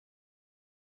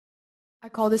I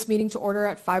call this meeting to order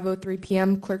at 5:03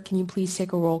 p.m. Clerk, can you please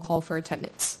take a roll call for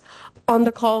attendance? On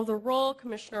the call of the roll,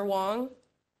 Commissioner Wong.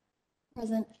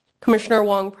 Present. Commissioner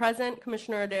Wong present.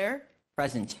 Commissioner Adair.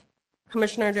 Present.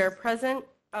 Commissioner Adair present.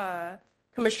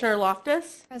 Commissioner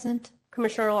Loftus. Present.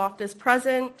 Commissioner Loftus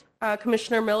present.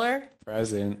 Commissioner Miller.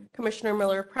 Present. Commissioner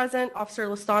Miller present. Officer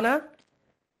Listana.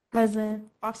 Present.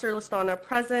 Officer Listana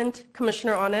present.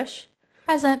 Commissioner Onish.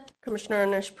 Present. Commissioner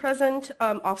Onish present.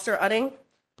 Officer Udding.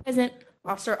 Present.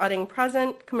 Officer Udding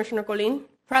present. Commissioner Colleen.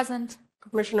 Present.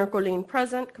 Commissioner Colleen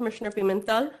present. Commissioner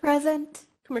Pimentel. Present.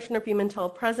 Commissioner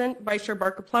Pimentel present. Vice Chair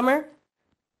Barker Plummer.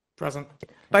 Present.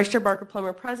 Vice Chair Barker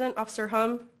Plummer present. Officer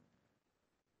Hum.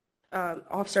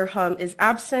 Officer Hum is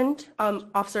absent.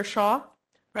 Officer Shaw.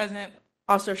 Present.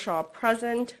 Officer Shaw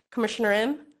present. Commissioner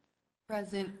Im.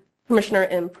 Present. Commissioner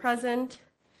Im present.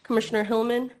 Commissioner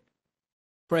Hillman.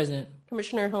 Present.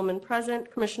 Commissioner Hillman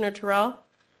present. Commissioner Terrell.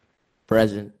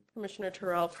 Present. Commissioner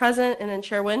Terrell present. And then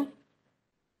Chair Wynn.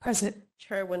 Present.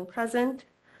 Chair Wynn present.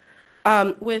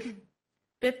 With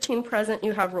 15 present,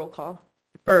 you have roll call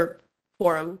or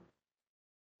quorum.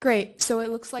 Great. So it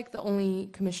looks like the only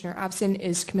commissioner absent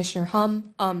is Commissioner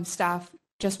Hum. Staff,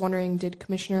 just wondering, did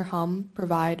Commissioner Hum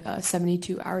provide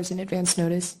 72 hours in advance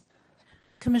notice?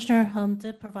 Commissioner Hum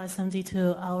did provide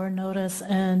 72-hour notice,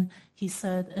 and he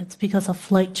said it's because of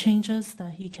flight changes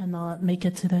that he cannot make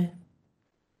it today.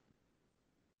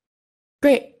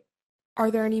 Great. Are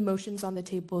there any motions on the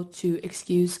table to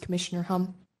excuse Commissioner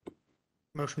Hum?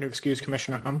 Motion to excuse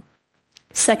Commissioner Hum.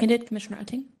 Seconded. Commissioner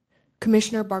Utting.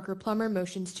 Commissioner Barker Plummer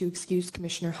motions to excuse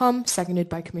Commissioner Hum, seconded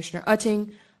by Commissioner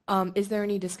Utting. Is there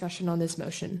any discussion on this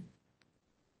motion?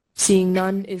 Seeing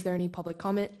none, is there any public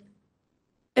comment?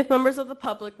 If members of the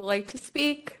public would like to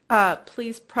speak,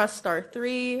 please press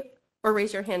 *3 or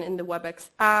raise your hand in the WebEx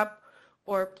app,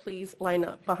 or please line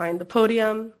up behind the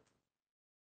podium.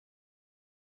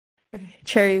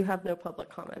 Chair, you have no public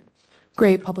comment.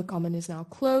 Great. Public comment is now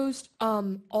closed.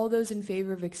 All those in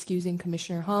favor of excusing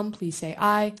Commissioner Hum, please say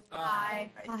aye.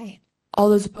 Aye. Aye. All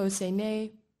those opposed say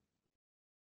nay.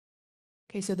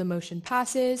 Okay, so the motion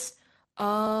passes.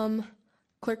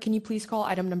 Clerk, can you please call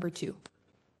item number 2?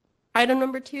 Item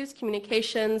number 2 is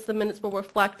communications. The minutes will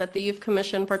reflect that the Youth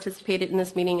Commission participated in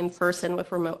this meeting in person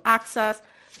with remote access.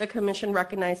 The Commission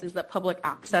recognizes that public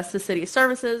access to city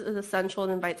services is essential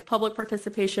and invites public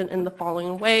participation in the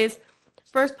following ways.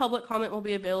 First, public comment will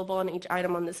be available on each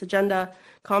item on this agenda.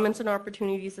 Comments and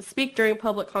opportunities to speak during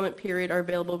public comment period are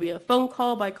available via phone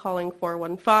call by calling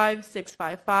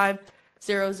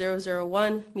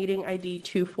 415-655-0001, meeting ID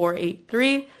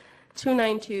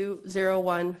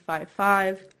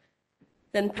 2483-292-0155.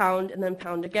 Then pound and then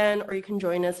pound again, or you can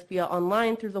join us via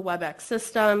online through the WebEx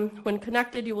system. When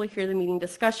connected, you will hear the meeting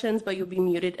discussions, but you'll be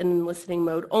muted and in listening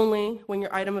mode only. When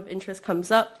your item of interest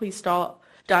comes up, please dial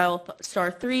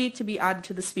 *3 to be added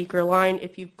to the speaker line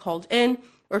if you've called in,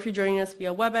 or if you're joining us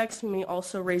via WebEx, you may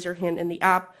also raise your hand in the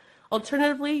app.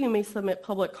 Alternatively, you may submit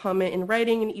public comment in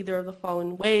writing in either of the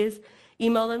following ways.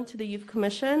 Email them to the Youth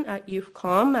Commission at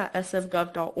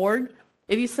youthcom@sfgov.org.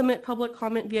 If you submit public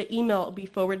comment via email, it will be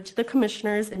forwarded to the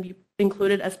commissioners and be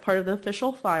included as part of the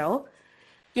official file.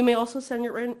 You may also send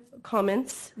your written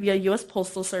comments via U.S.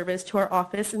 Postal Service to our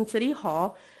office in City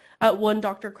Hall at 1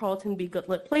 Dr. Carlton B.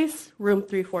 Goodlett Place, room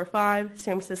 345,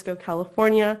 San Francisco,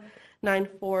 California,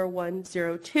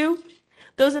 94102.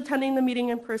 Those attending the meeting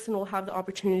in person will have the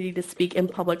opportunity to speak in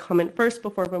public comment first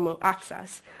before remote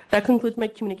access. That concludes my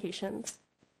communications.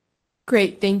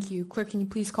 Great, thank you. Clerk, can you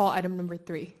please call item number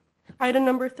 3? Item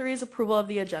number 3 is approval of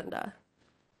the agenda.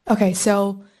 Okay,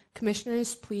 so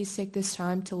commissioners, please take this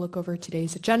time to look over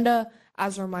today's agenda.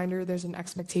 As a reminder, there's an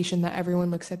expectation that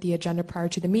everyone looks at the agenda prior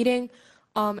to the meeting.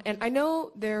 And I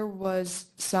know there was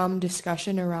some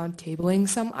discussion around tabling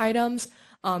some items,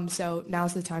 so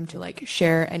now's the time to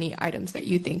share any items that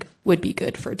you think would be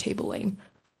good for tabling.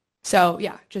 So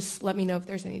yeah, just let me know if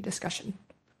there's any discussion.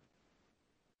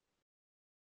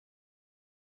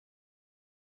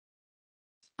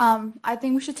 I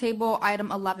think we should table item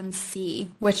 11C,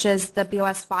 which is the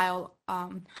BOS file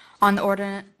on the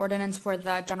ordinance for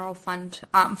the general fund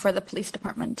for the police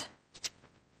department.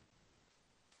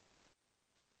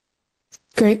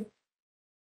 Great.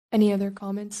 Any other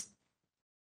comments?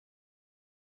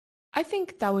 I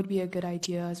think that would be a good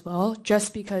idea as well,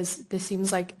 just because this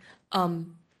seems like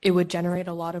it would generate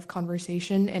a lot of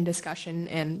conversation and discussion,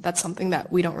 and that's something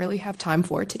that we don't really have time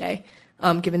for today,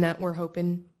 given that we're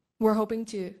hoping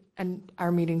to end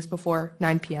our meetings before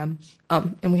 9 p.m.,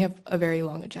 and we have a very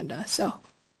long agenda. So,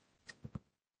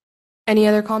 any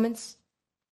other comments?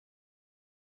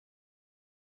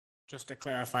 Just to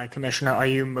clarify, Commissioner, are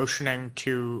you motioning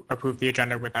to approve the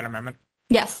agenda with that amendment?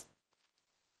 Yes.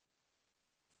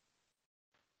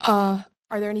 Are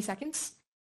there any seconds?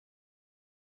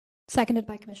 Seconded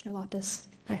by Commissioner Loftus.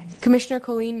 Commissioner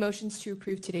Colleen motions to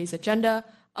approve today's agenda,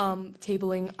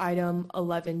 tabling item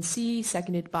 11C,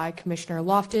 seconded by Commissioner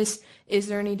Loftus. Is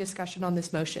there any discussion on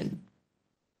this motion?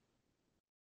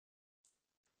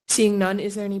 Seeing none,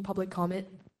 is there any public comment?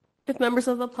 If members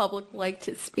of the public would like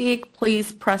to speak,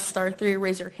 please press star 3,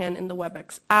 raise your hand in the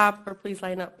WebEx app, or please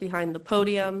line up behind the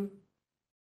podium.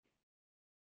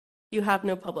 You have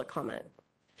no public comment.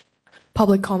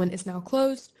 Public comment is now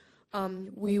closed.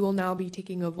 We will now be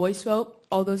taking a voice vote.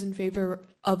 All those in favor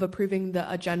of approving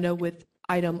the agenda with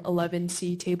item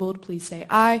 11C tabled, please say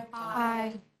aye.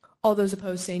 Aye. All those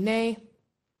opposed say nay.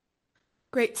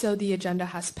 Great, so the agenda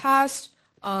has passed.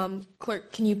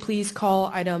 Clerk, can you please call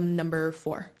item number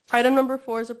 4? Item number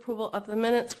 4 is approval of the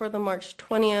minutes for the March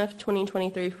 20th,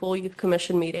 2023 Full Youth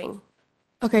Commission meeting.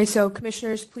 Okay, so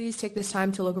commissioners, please take this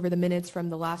time to look over the minutes from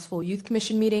the last full Youth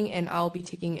Commission meeting, and I'll be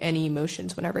taking any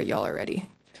motions whenever y'all are ready.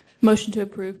 Motion to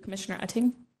approve, Commissioner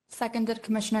Utting. Seconded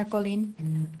Commissioner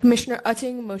Colleen. Commissioner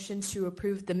Utting motions to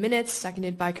approve the minutes,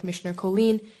 seconded by Commissioner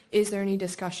Colleen. Is there any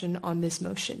discussion on this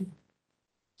motion?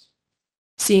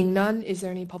 Seeing none, is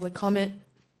there any public comment?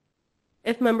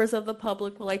 If members of the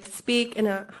public would like to speak and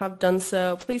have done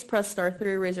so, please press star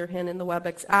 3, raise your hand in the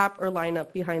WebEx app, or line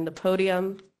up behind the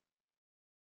podium.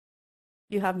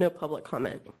 You have no public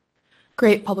comment.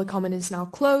 Great, public comment is now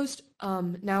closed.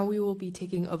 Now we will be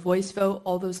taking a voice vote.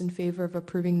 All those in favor of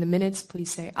approving the minutes,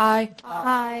 please say aye.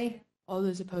 Aye. All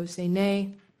those opposed say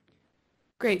nay.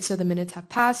 Great, so the minutes have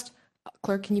passed.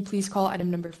 Clerk, can you please call item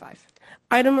number 5?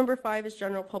 Item number 5 is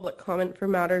general public comment for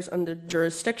matters under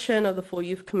jurisdiction of the Full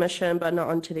Youth Commission, but not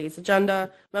on today's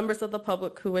agenda. Members of the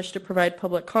public who wish to provide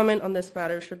public comment on this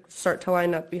matter should start to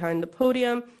line up behind the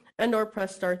podium and/or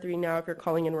press star 3 now if you're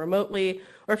calling in remotely,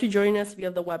 or if you join us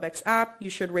via the WebEx app, you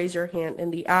should raise your hand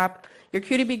in the app. Your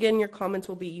cue to begin your comments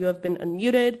will be "You have been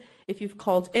unmuted" if you've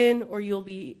called in, or you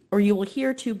will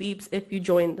hear 2 beeps if you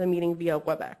join the meeting via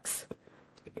WebEx.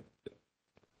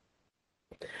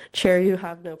 Chair, you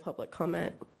have no public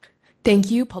comment.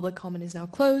 Thank you. Public comment is now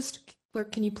closed.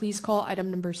 Clerk, can you please call item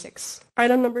number 6?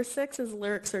 Item number 6 is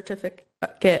Lyric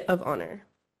Certificate of Honor.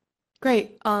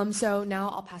 Great. So now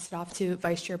I'll pass it off to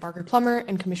Vice Chair Barker Plummer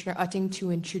and Commissioner Utting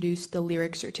to introduce the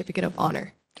Lyric Certificate of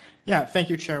Honor. Yeah, thank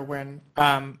you, Chair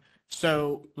Nguyen.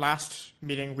 So last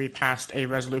meeting, we passed a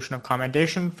resolution of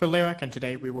commendation for Lyric, and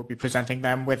today we will be presenting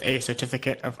them with a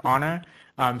certificate of honor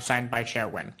signed by Chair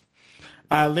Nguyen.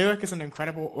 Lyric is an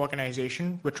incredible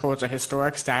organization which holds a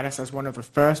historic status as one of the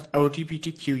first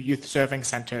LGBTQ youth-serving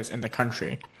centers in the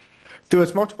country. Through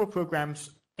its multiple programs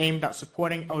aimed at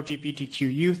supporting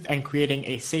LGBTQ youth and creating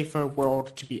a safer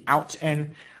world to be out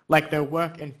in, like their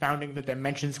work in founding the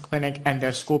Dimensions Clinic and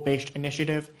their school-based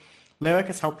initiative, Lyric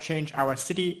has helped change our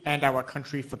city and our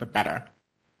country for the better.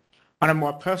 On a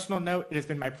more personal note, it has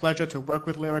been my pleasure to work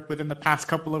with Lyric within the past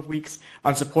couple of weeks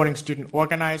on supporting student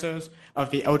organizers of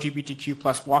the LGBTQ+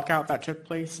 walkout that took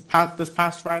place this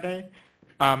past Friday.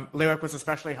 Lyric was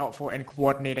especially helpful in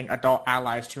coordinating adult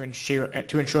allies to ensure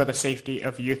the safety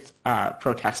of youth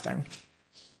protesting.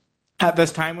 At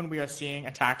this time when we are seeing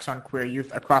attacks on queer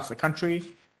youth across the country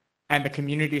and the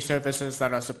community services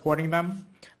that are supporting them,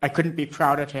 I couldn't be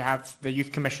prouder to have the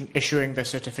Youth Commission issuing the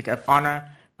Certificate of Honor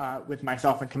with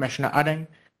myself and Commissioner Utting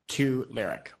to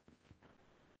Lyric.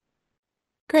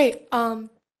 Great.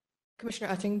 Commissioner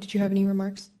Utting, did you have any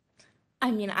remarks? I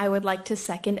mean, I would like to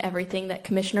second everything that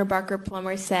Commissioner Barker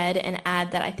Plummer said and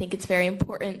add that I think it's very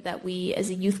important that we as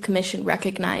a youth commission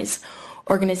recognize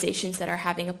organizations that are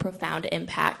having a profound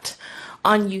impact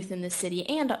on youth in the city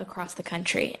and across the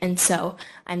country. And so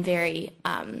I'm very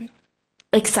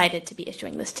excited to be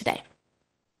issuing this today.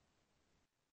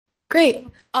 Great.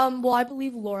 Well, I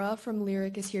believe Laura from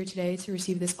Lyric is here today to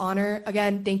receive this honor.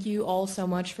 Again, thank you all so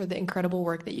much for the incredible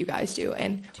work that you guys do,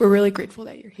 and we're really grateful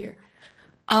that you're here.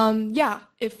 Yeah,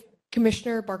 if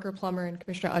Commissioner Barker Plummer and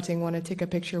Commissioner Utting want to take a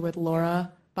picture with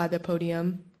Laura by the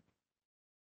podium.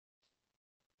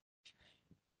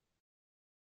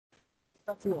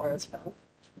 That's Laura's phone.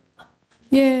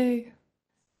 Yay.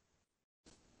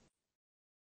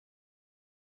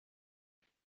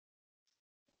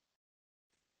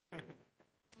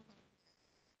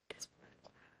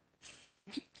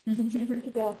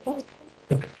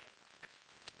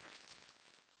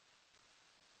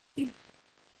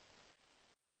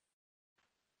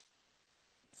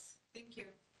 Thank you.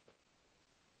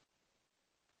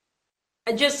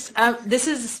 This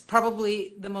is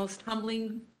probably the most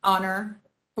humbling honor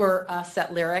for us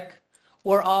at Lyric.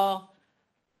 We're all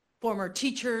former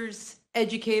teachers,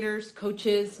 educators,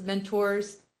 coaches,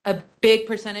 mentors, a big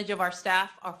percentage of our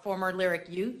staff are former Lyric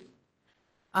youth.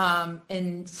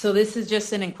 And so this is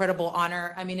just an incredible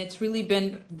honor. I mean, it's really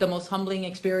been the most humbling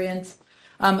experience.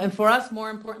 And for us, more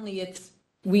importantly,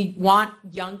 we want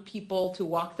young people to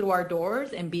walk through our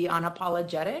doors and be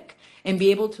unapologetic and be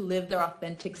able to live their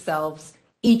authentic selves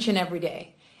each and every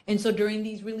day. And so during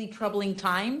these really troubling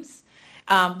times,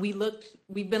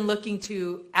 we've been looking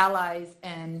to allies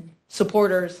and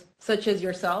supporters such as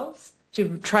yourselves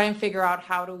to try and figure out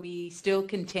how do we still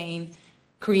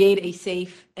create a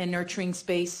safe and nurturing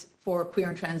space for queer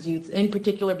and trans youth, in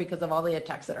particular because of all the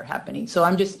attacks that are happening. So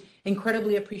I'm just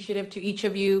incredibly appreciative to each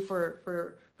of you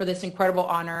for this incredible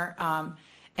honor.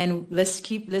 And let's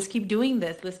keep doing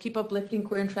this. Let's keep uplifting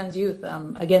queer and trans youth.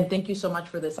 Again, thank you so much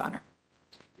for this honor.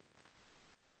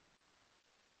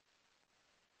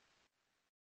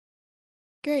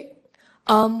 Great.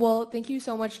 Well, thank you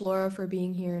so much, Laura, for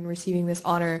being here and receiving this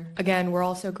honor. Again, we're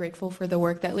also grateful for the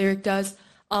work that Lyric does.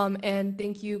 And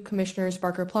thank you, Commissioners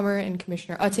Barker Plummer and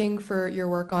Commissioner Utting, for your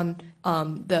work on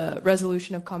the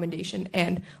resolution of commendation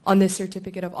and on this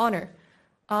certificate of honor.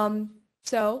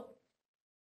 So,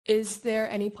 is there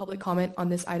any public comment on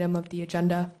this item of the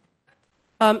agenda?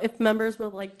 If members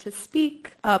would like to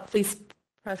speak, please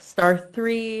press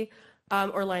 *3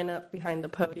 or line up behind the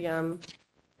podium.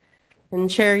 And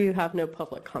Chair, you have no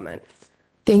public comment.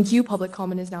 Thank you. Public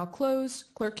comment is now closed.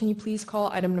 Clerk, can you please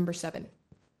call item number 7?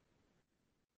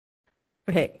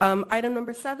 Okay, item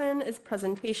number 7 is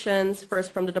presentations,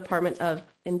 first from the Department of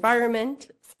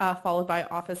Environment, followed by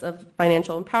Office of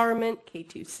Financial Empowerment,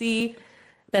 K2C,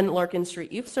 then Larkin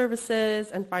Street Youth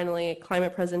Services, and finally a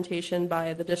climate presentation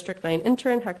by the District 9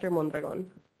 intern, Hector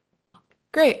Mondragon.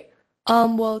 Great.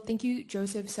 Well, thank you,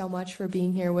 Joseph, so much for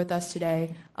being here with us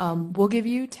today. We'll give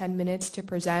you 10 minutes to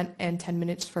present and 10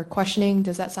 minutes for questioning.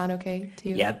 Does that sound okay to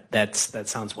you? Yeah, that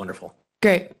sounds wonderful.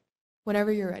 Great.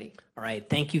 Whenever you're ready. All right.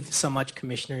 Thank you so much,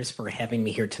 Commissioners, for having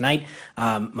me here tonight.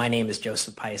 My name is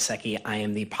Joseph Piasecki. I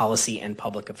am the Policy and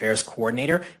Public Affairs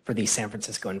Coordinator for the San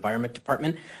Francisco Environment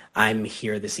Department. I'm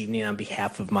here this evening on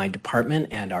behalf of my department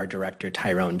and our director,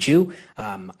 Tyrone Jew.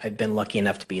 I've been lucky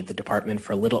enough to be at the department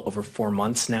for a little over 4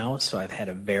 months now, so I've had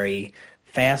a very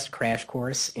fast crash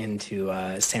course into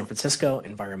San Francisco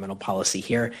environmental policy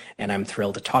here, and I'm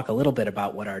thrilled to talk a little bit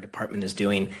about what our department is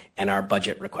doing and our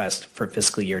budget request for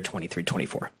fiscal year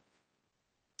 23-24.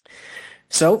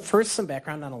 So first, some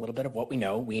background on a little bit of what we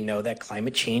know. We know that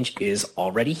climate change is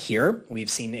already here. We've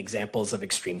seen examples of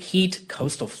extreme heat,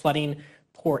 coastal flooding,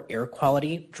 poor air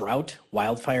quality, drought,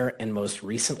 wildfire, and most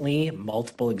recently,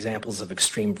 multiple examples of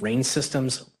extreme rain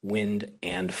systems, wind,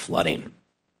 and flooding.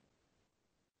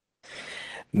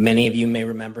 Many of you may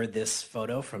remember this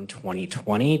photo from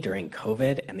 2020 during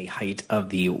COVID and the height of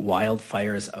the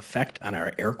wildfire's effect on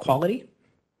our air quality.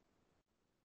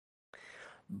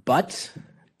 But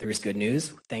there's good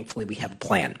news. Thankfully, we have a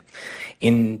plan.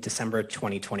 In December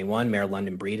 2021, Mayor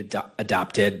London Breed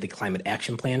adopted the Climate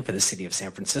Action Plan for the City of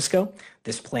San Francisco.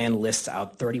 This plan lists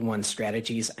out 31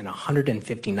 strategies and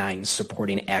 159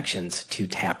 supporting actions to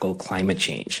tackle climate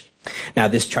change. Now,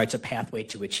 this charts a pathway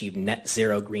to achieve net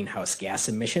zero greenhouse gas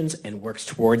emissions and works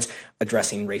towards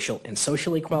addressing racial and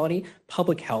social equality,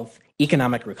 public health,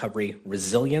 economic recovery,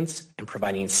 resilience, and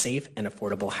providing safe and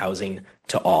affordable housing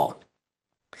to all.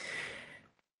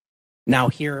 Now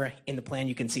here in the plan,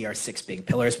 you can see our 6 big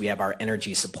pillars. We have our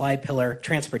energy supply pillar,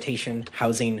 transportation,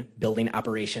 housing, building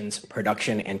operations,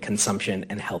 production and consumption,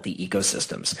 and healthy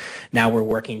ecosystems. Now we're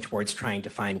working towards trying to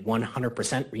find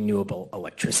 100% renewable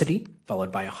electricity,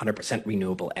 followed by 100%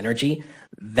 renewable energy,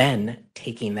 then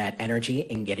taking that energy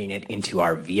and getting it into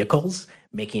our vehicles,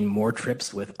 making more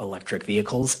trips with electric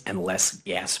vehicles and less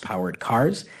gas-powered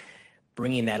cars,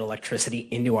 bringing that electricity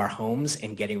into our homes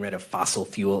and getting rid of fossil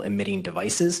fuel emitting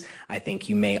devices. I think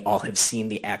you may all have seen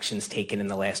the actions taken in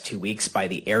the last 2 weeks by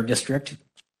the Air District,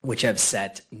 which have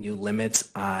set new limits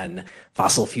on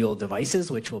fossil fuel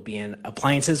devices, which will be in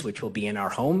appliances, which will be in our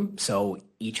home. So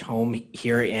each home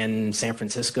here in San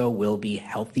Francisco will be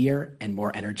healthier and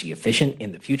more energy efficient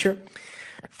in the future.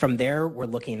 From there, we're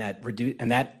looking at and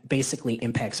that basically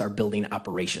impacts our building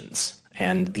operations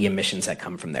and the emissions that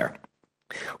come from there.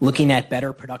 Looking at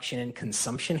better production and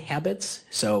consumption habits,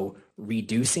 so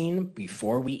reducing and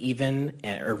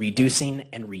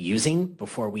reusing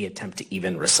before we attempt to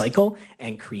even recycle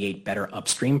and create better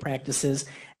upstream practices.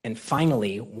 And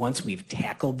finally, once we've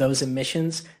tackled those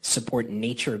emissions, support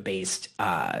nature-based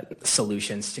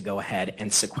solutions to go ahead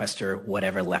and sequester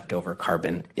whatever leftover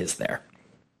carbon is there.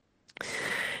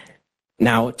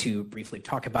 Now to briefly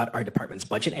talk about our department's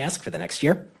budget ask for the next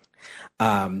year.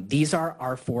 These are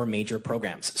our four major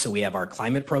programs. So we have our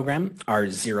climate program, our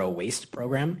zero waste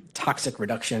program, toxic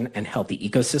reduction and healthy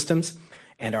ecosystems,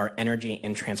 and our energy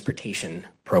and transportation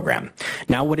program.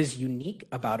 Now, what is unique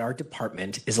about our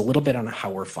department is a little bit on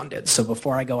how we're funded. So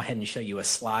before I go ahead and show you a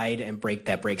slide and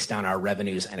breaks down our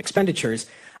revenues and expenditures,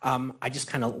 I just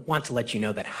kind of want to let you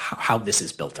know that how this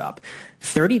is built up.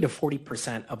 30 to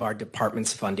 40% of our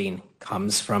department's funding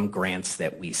comes from grants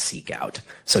that we seek out.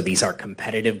 So these are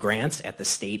competitive grants at the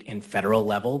state and federal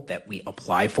level that we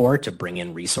apply for to bring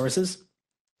in resources.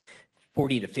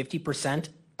 40 to 50%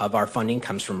 of our funding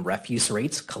comes from refuse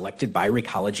rates collected by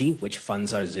Recology, which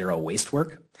funds our zero waste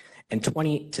work. And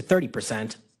 20 to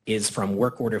 30% is from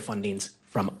work order fundings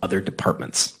from other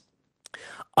departments.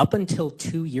 Up until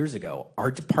 2 years ago,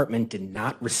 our department did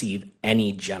not receive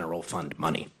any general fund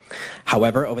money.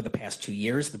 However, over the past 2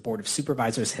 years, the Board of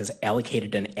Supervisors has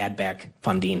allocated an add-back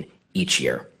funding each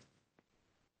year.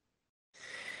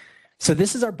 So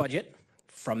this is our budget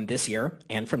from this year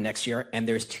and from next year, and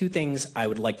there's two things I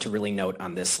would like to really note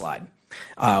on this slide.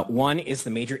 One is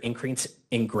the major increase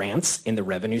in grants in the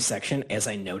revenue section. As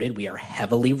I noted, we are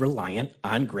heavily reliant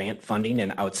on grant funding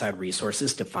and outside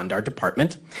resources to fund our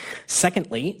department.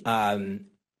 Secondly,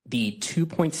 the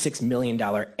 $2.6 million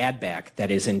add back that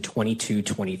is in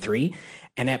 22-23,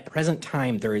 and at present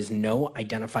time, there is no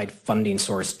identified funding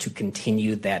source to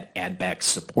continue that add back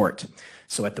support.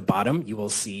 So at the bottom, you will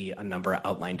see a number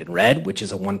outlined in red, which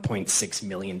is a $1.6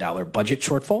 million budget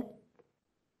shortfall.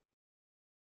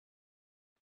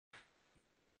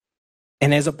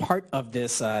 And as a part of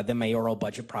this, the mayoral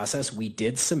budget process, we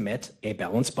did submit a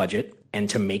balanced budget. And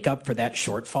to make up for that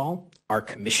shortfall, our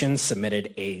commission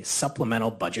submitted a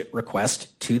supplemental budget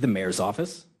request to the mayor's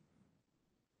office.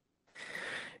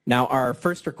 Now, our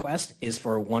first request is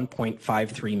for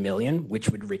 $1.53 million, which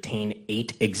would retain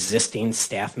 8 existing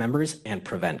staff members and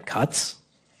prevent cuts.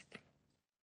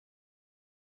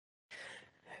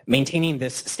 Maintaining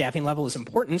this staffing level is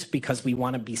important because we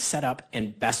want to be set up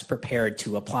and best prepared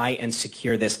to apply and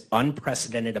secure this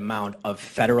unprecedented amount of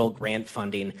federal grant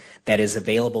funding that is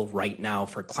available right now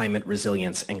for climate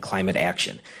resilience and climate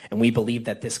action. And we believe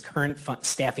that this current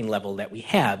staffing level that we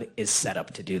have is set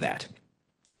up to do that.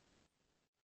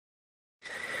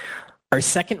 Our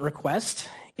second request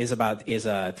is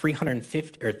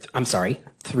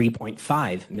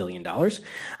 $3.5 million,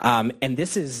 and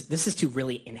this is to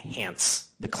really enhance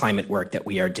the climate work that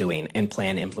we are doing and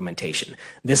plan implementation.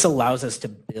 This allows us to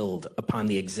build upon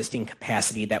the existing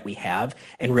capacity that we have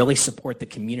and really support the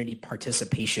community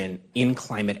participation in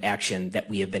climate action that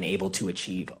we have been able to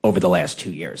achieve over the last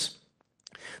 2 years.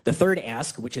 The third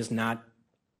ask, which is not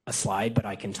a slide, but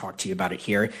I can talk to you about it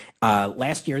here.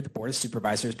 Last year, the Board of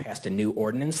Supervisors passed a new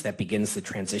ordinance that begins the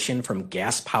transition from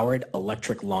gas-powered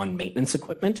electric lawn maintenance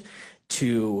equipment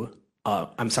to,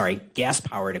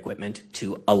 gas-powered equipment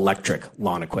to electric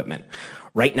lawn equipment.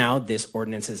 Right now, this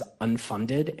ordinance is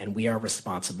unfunded, and we are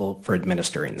responsible for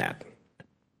administering that.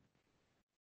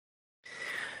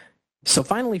 So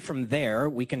finally, from there,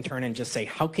 we can turn and just say,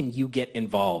 how can you get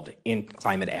involved in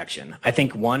climate action? I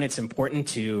think, one, it's important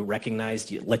to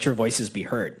recognize, let your voices be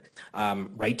heard.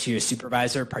 Write to your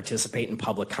supervisor, participate in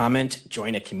public comment,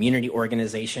 join a community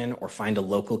organization, or find a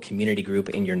local community group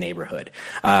in your neighborhood.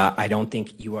 I don't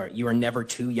think you are never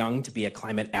too young to be a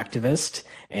climate activist,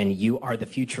 and you are the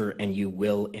future, and you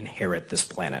will inherit this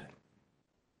planet.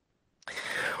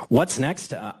 What's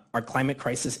next? Our climate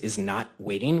crisis is not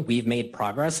waiting. We've made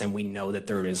progress, and we know that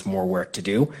there is more work to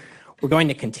do. We're going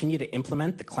to continue to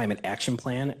implement the Climate Action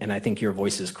Plan, and I think your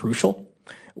voice is crucial.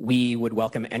 We would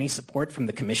welcome any support from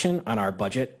the Commission on our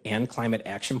budget and Climate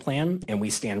Action Plan, and we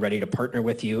stand ready to partner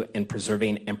with you in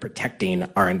preserving and protecting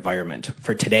our environment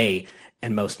for today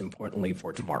and, most importantly,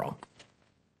 for tomorrow.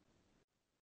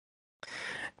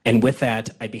 And with that,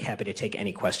 I'd be happy to take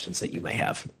any questions that you may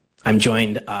have. I'm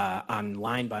joined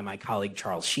online by my colleague,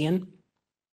 Charles Sheehan.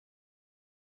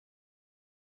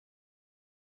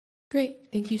 Great,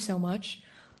 thank you so much.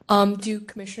 Do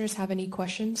commissioners have any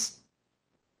questions?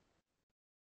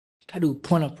 Can I do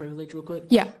point of privilege real quick?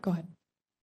 Yeah, go ahead.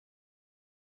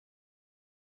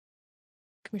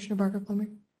 Commissioner Barker-Plummer?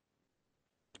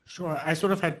 Sure. I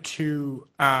sort of had two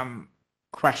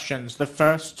questions. The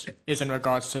first is in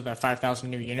regards to the 5,000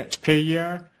 new units per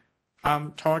year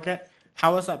target.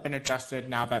 How has that been adjusted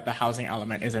now that the housing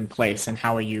element is in place, and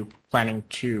how are you planning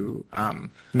to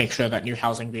make sure that new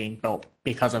housing being built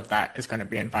because of that is going to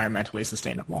be environmentally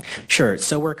sustainable? Sure.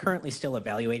 So we're currently still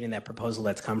evaluating that proposal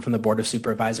that's come from the Board of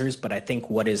Supervisors, but I think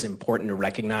what is important to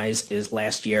recognize is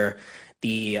last year,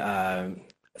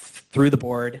 through the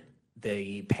board,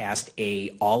 they passed a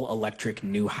all-electric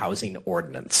new housing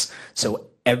ordinance. So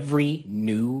every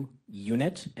new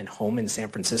unit and home in San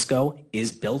Francisco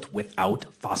is built without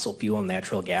fossil fuel and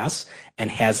natural gas and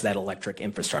has that electric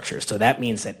infrastructure. So that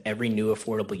means that every new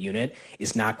affordable unit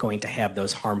is not going to have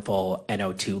those harmful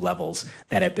NO2 levels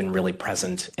that have been really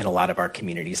present in a lot of our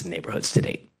communities and neighborhoods to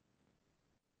date.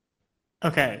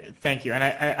 Okay, thank you. And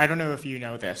I don't know if you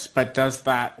know this, but does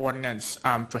that ordinance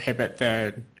prohibit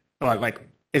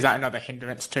is that another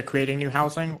hindrance to creating new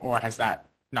housing, or has that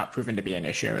not proven to be an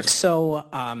issue? So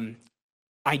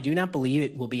I do not believe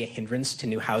it will be a hindrance to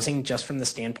new housing, just from the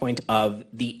standpoint of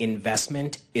the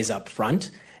investment is up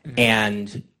front. Mm-hmm.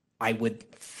 And I would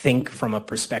think from a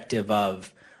perspective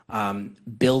of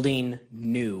building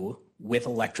new with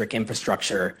electric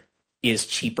infrastructure is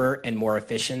cheaper and more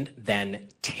efficient than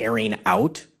tearing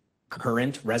out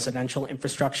current residential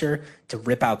infrastructure to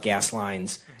rip out gas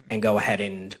lines and go ahead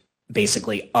and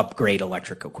basically upgrade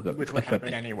electric equipment. Which would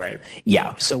happen anyway.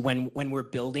 Yeah. So when we're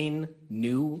building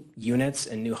new units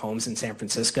and new homes in San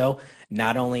Francisco,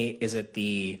 not only is it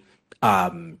the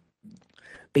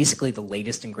basically the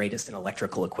latest and greatest in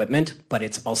electrical equipment, but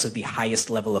it's also the highest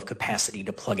level of capacity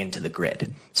to plug into the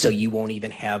grid. So you won't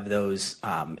even have those,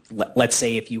 let's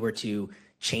say if you were to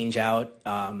change out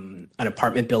an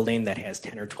apartment building that has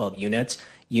 10 or 12 units,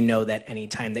 you know that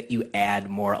anytime that you add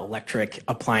more electric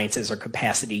appliances or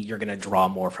capacity, you're going to draw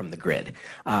more from the grid.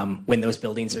 When those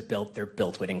buildings are built, they're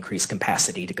built with increased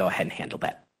capacity to go ahead and handle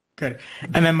that. Good.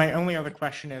 And then my only other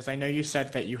question is, I know you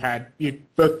said that you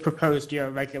both proposed your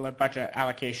regular budget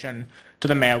allocation to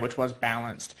the mayor, which was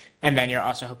balanced, and then you're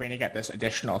also hoping to get this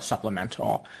additional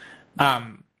supplemental.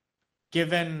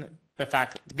 Given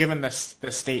the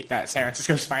state that San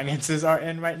Francisco's finances are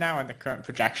in right now and the current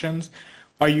projections,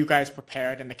 are you guys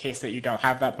prepared in the case that you don't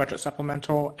have that budget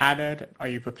supplemental added? Are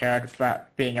you prepared for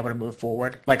being able to move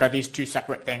forward? Like, are these two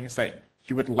separate things that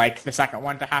you would like the second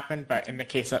one to happen, but in the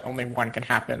case that only one can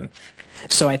happen?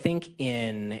 So I think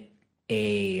in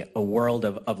a world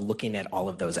of looking at all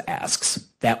of those asks,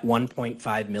 that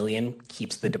 1.5 million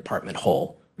keeps the department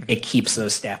whole. It keeps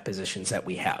those staff positions that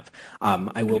we have.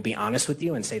 I will be honest with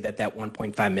you and say that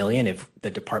 1.5 million, if the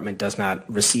department does not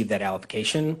receive that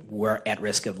allocation, we're at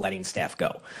risk of letting staff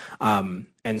go.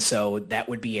 And so that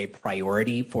would be a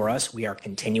priority for us. We are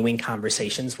continuing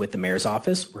conversations with the mayor's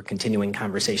office. We're continuing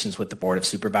conversations with the board of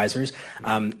supervisors.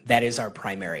 That is our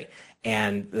primary.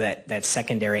 And that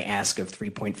secondary ask of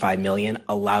 3.5 million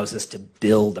allows us to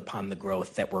build upon the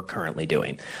growth that we're currently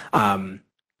doing.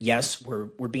 Yes,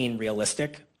 we're being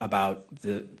realistic about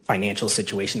the financial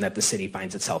situation that the city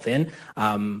finds itself in,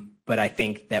 but I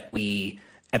think that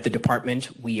at the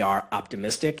department, we are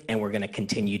optimistic, and we're going to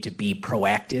continue to be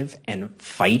proactive and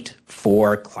fight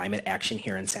for climate action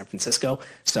here in San Francisco.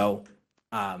 So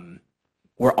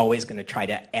we're always going to try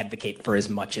to advocate for as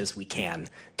much as we can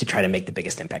to try to make the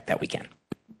biggest impact that we can.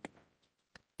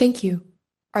 Thank you.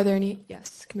 Are there any?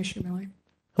 Yes, Commissioner Miller.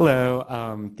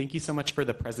 Hello. Thank you so much for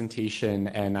the presentation.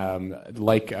 And I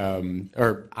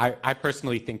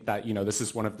personally think that, this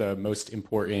is one of the most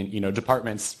important,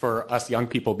 departments for us young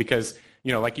people because,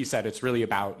 like you said, it's really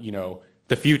about,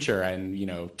 the future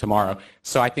and, tomorrow.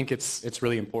 So I think it's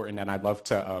really important, and I'd love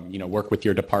to, work with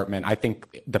your department. I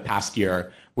think the past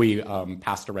year we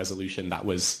passed a resolution that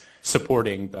was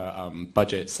supporting the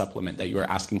budget supplement that you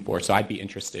were asking for. So I'd be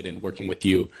interested in working with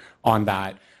you on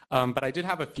that. But I did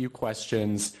have a few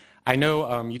questions. I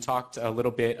know you talked a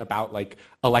little bit about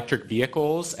electric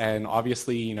vehicles, and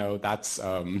obviously, that's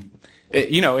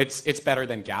it's better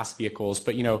than gas vehicles.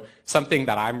 But something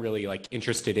that I'm really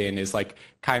interested in is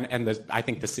I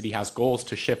think the city has goals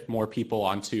to shift more people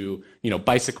onto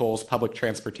bicycles, public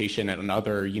transportation, and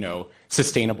other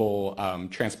sustainable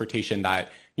transportation that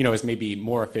is maybe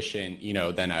more efficient,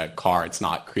 than a car. It's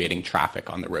not creating traffic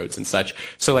on the roads and such.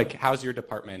 So how's your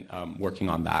department working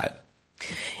on that?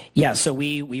 Yeah, so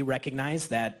we recognize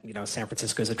that, San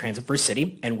Francisco is a transit-first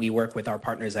city, and we work with our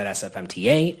partners at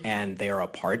SFMTA, and they are a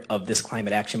part of this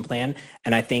climate action plan.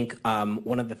 And I think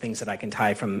one of the things that I can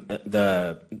tie from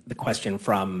the question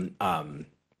from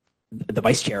the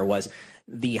vice chair was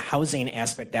the housing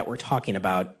aspect that we're talking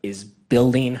about is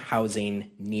building housing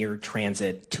near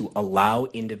transit to allow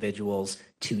individuals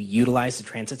to utilize the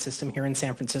transit system here in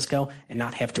San Francisco and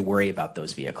not have to worry about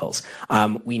those vehicles.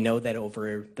 We know that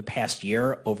over the past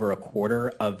year, over a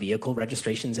quarter of vehicle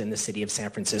registrations in the city of San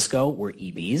Francisco were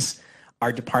EVs.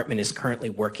 Our department is currently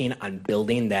working on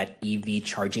building that EV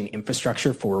charging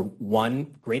infrastructure for,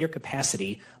 one, greater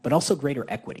capacity, but also greater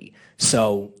equity.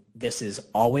 So this is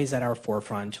always at our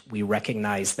forefront. We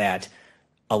recognize that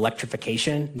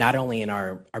electrification, not only in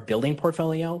our building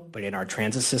portfolio, but in our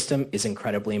transit system, is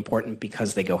incredibly important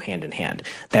because they go hand in hand.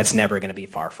 That's never going to be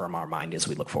far from our mind as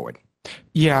we look forward.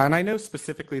 Yeah, and I know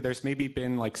specifically there's maybe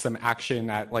been like some action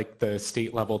at like the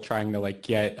state level trying to like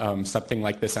get something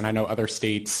like this, and I know other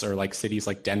states or like cities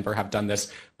like Denver have done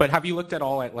this. But have you looked at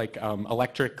all at like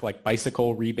electric like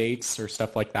bicycle rebates or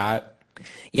stuff like that?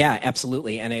 Yeah,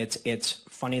 absolutely. And it's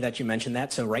funny that you mentioned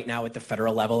that. So right now at the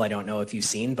federal level, I don't know if you've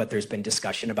seen, but there's been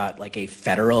discussion about like a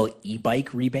federal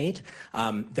e-bike rebate.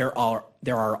 There are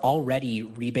already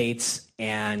rebates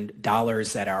and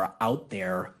dollars that are out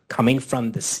there coming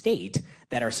from the state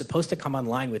that are supposed to come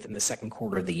online within the second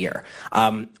quarter of the year.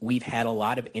 We've had a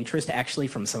lot of interest actually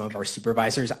from some of our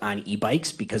supervisors on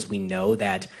e-bikes because we know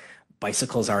that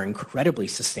bicycles are incredibly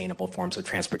sustainable forms of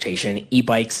transportation.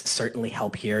 E-bikes certainly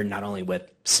help here, not only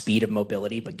with speed of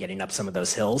mobility, but getting up some of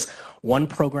those hills. One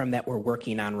program that we're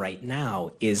working on right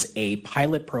now is a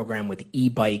pilot program with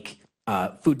e-bike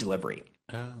food delivery.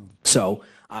 Oh. So,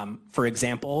 for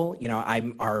example,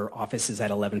 our office is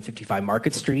at 1155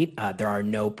 Market Street. There are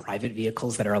no private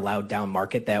vehicles that are allowed down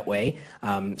Market that way.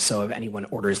 So if anyone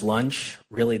orders lunch,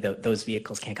 really those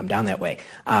vehicles can't come down that way.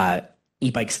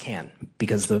 E-bikes can,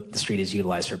 because the street is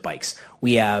utilized for bikes.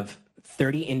 We have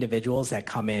 30 individuals that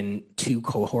come in 2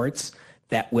 cohorts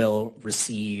that will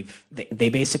receive, they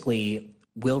basically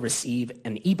will receive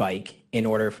an e-bike in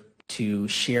order to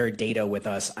share data with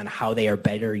us on how they are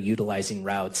better utilizing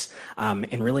routes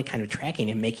and really kind of tracking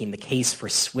and making the case for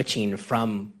switching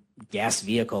from gas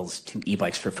vehicles to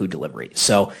e-bikes for food delivery.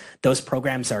 So those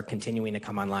programs are continuing to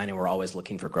come online, and we're always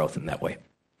looking for growth in that way.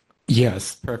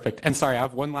 Yes, perfect. And sorry, I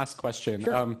have one last question.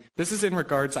 Sure. This is in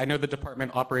regards, I know the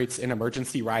department operates an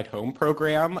emergency ride home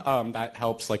program that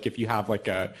helps, like if you have like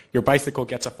your bicycle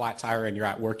gets a flat tire and you're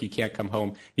at work, you can't come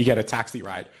home, you get a taxi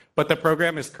ride. But the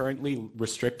program is currently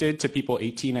restricted to people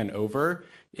 18 and over.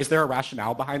 Is there a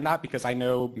rationale behind that? Because I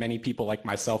know many people like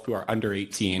myself who are under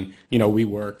 18, we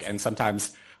work, and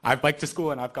sometimes I've biked to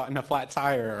school and I've gotten a flat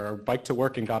tire, or biked to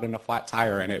work and gotten a flat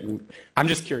tire, and I'm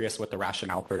just curious what the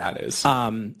rationale for that is.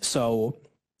 So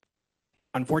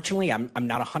unfortunately, I'm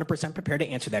not 100% prepared to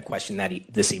answer that question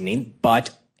this evening,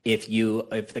 but if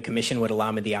the commission would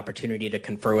allow me the opportunity to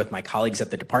confer with my colleagues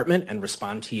at the department and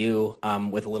respond to you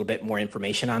with a little bit more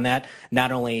information on that,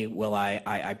 not only will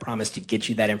I promise to get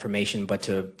you that information, but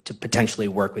to potentially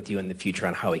work with you in the future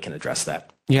on how we can address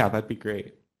that. Yeah, that'd be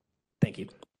great. Thank you.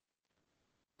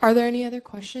 Are there any other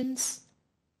questions?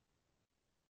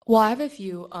 Well, I have a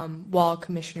few while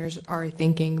commissioners are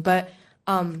thinking, but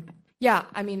yeah,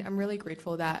 I'm really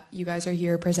grateful that you guys are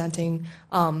here presenting.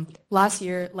 Last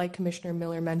year, like Commissioner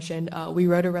Miller mentioned, we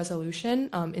wrote a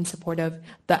resolution in support of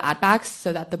the ADBACs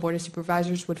so that the Board of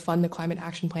Supervisors would fund the Climate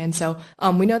Action Plan. So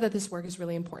we know that this work is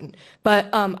really important. But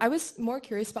I was more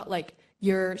curious about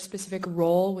your specific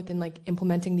role within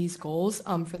implementing these goals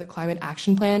for the Climate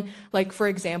Action Plan. Like, for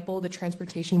example, the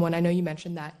transportation one, I know you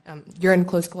mentioned that you're in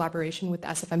close collaboration with the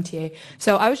SFMTA.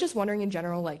 So I was just wondering in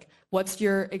general, what's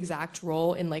your exact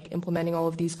role in implementing all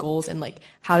of these goals, and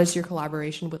how does your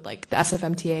collaboration with the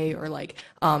SFMTA or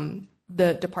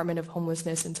the Department of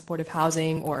Homelessness and Supportive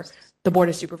Housing or the Board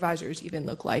of Supervisors even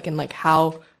look like, and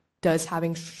how does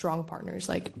having strong partners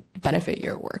benefit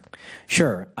your work?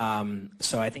 Sure.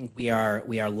 So I think we are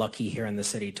lucky here in the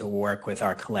city to work with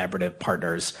our collaborative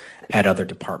partners at other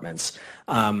departments.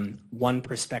 One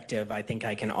perspective I think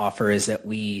I can offer is that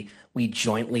we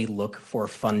jointly look for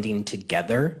funding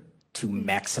together to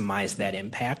maximize that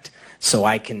impact. So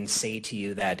I can say to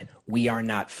you that we are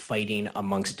not fighting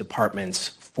amongst departments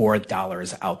for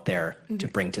dollars out there to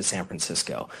bring to San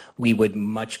Francisco. We would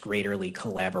much greaterly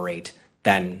collaborate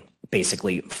than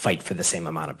basically fight for the same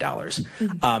amount of dollars.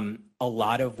 A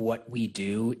lot of what we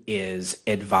do is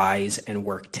advise and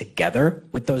work together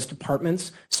with those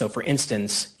departments. So for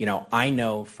instance, I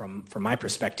know from my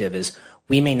perspective is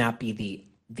we may not be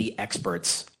the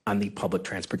experts on the public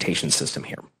transportation system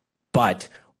here, but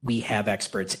we have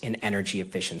experts in energy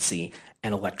efficiency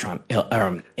and in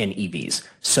EVs.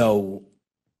 So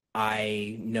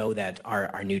I know that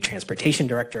our new transportation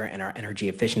director and our energy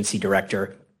efficiency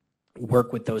director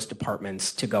work with those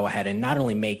departments to go ahead and not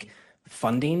only make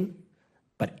funding,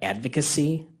 but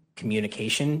advocacy,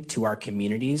 communication to our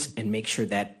communities, and make sure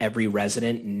that every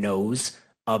resident knows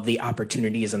of the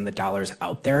opportunities and the dollars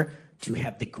out there to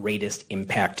have the greatest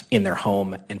impact in their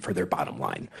home and for their bottom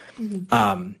line.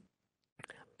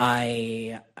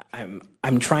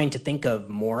 I'm trying to think of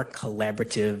more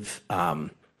collaborative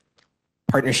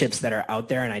partnerships that are out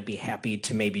there, and I'd be happy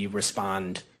to maybe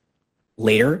respond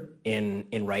later in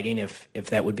writing if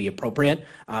that would be appropriate.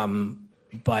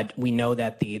 But we know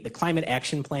that the Climate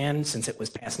Action Plan, since it was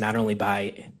passed not only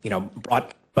by,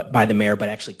 brought by the mayor, but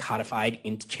actually codified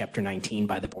into Chapter 19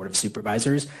 by the Board of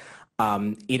Supervisors,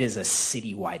 it is a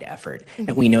citywide effort,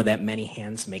 and we know that many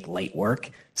hands make light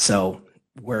work. So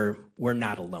we're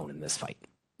not alone in this fight.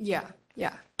 Yeah,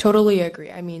 totally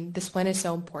agree. I mean, this plan is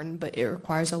so important, but it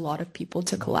requires a lot of people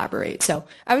to collaborate. So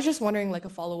I was just wondering, like a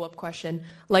follow-up question,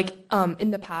 like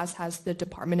in the past, has the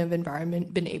Department of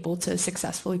Environment been able to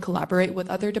successfully collaborate with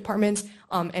other departments?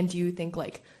 And do you think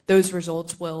like those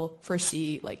results will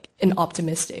foresee like an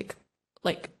optimistic,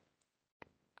 like,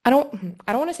 I don't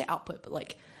want to say output, but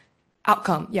like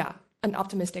outcome, yeah, an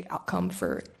optimistic outcome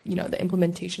for, you know, the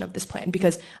implementation of this plan?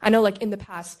 Because I know like in the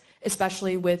past,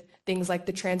 especially with things like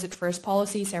the transit first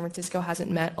policy, San Francisco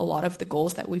hasn't met a lot of the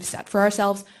goals that we've set for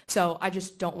ourselves. So I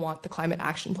just don't want the climate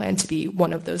action plan to be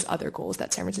one of those other goals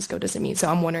that San Francisco doesn't meet. So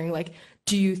I'm wondering, like,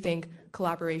 do you think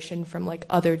collaboration from like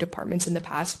other departments in the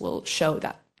past will show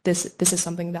that this is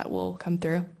something that will come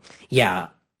through? Yeah,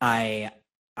 I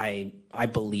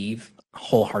believe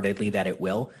wholeheartedly that it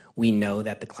will. We know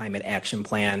that the climate action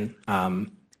plan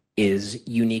is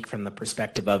unique from the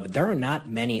perspective of there are not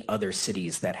many other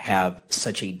cities that have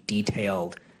such a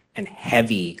detailed and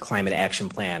heavy climate action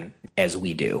plan as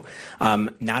we do.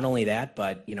 Not only that,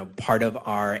 but you know, part of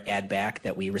our ad back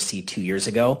that we received 2 years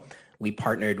ago, we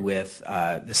partnered with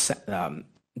the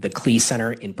Klee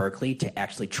Center in Berkeley to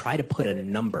actually try to put a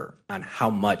number on how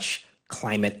much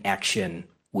climate action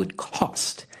would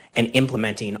cost, and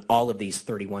implementing all of these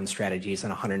 31 strategies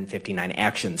and 159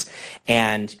 actions.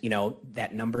 And, you know,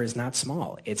 that number is not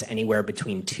small. It's anywhere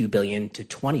between $2 billion to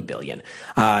 $20 billion.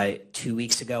 2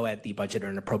 weeks ago at the Budget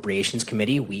and Appropriations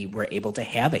Committee, we were able to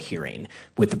have a hearing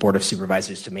with the Board of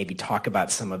Supervisors to maybe talk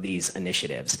about some of these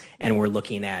initiatives. And we're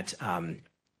looking at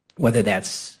whether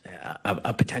that's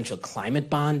a potential climate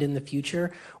bond in the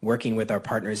future, working with our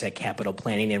partners at Capital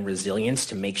Planning and Resilience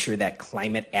to make sure that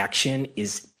climate action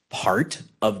is part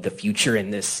of the future in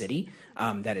this city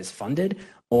that is funded,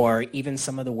 or even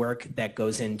some of the work that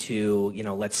goes into, you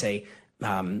know, let's say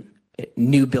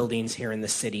new buildings here in the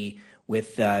city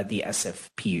with the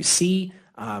SFPUC.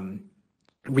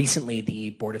 Recently, the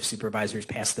Board of Supervisors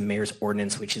passed the Mayor's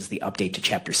Ordinance, which is the update to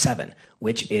Chapter 7,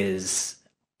 which is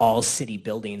all city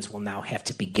buildings will now have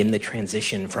to begin the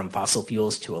transition from fossil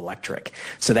fuels to electric.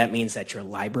 So that means that your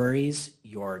libraries,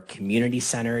 your community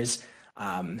centers,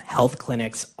 health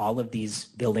clinics, all of these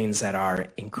buildings that are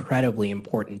incredibly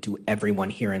important to everyone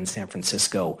here in San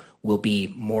Francisco will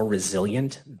be more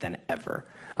resilient than ever.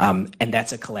 And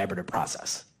that's a collaborative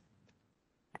process.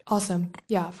 Awesome.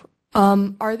 Yeah.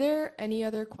 Are there any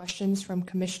other questions from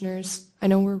commissioners? I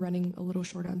know we're running a little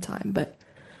short on time, but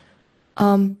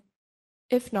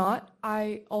if not,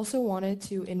 I also wanted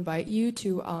to invite you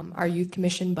to our Youth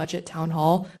Commission Budget Town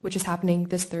Hall, which is happening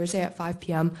this Thursday at 5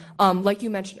 p.m. Like you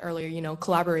mentioned earlier, you know,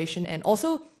 collaboration and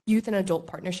also youth and adult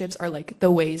partnerships are like the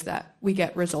ways that we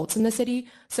get results in the city.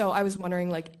 So I was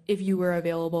wondering, like, if you were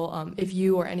available, if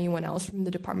you or anyone else from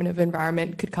the Department of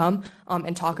Environment could come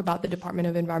and talk about the Department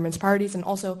of Environment's priorities, and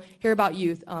also hear about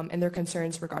youth and their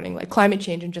concerns regarding like climate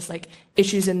change and just like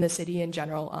issues in the city in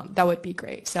general. That would be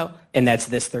great. So. And that's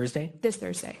this Thursday? This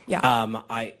Thursday, yeah.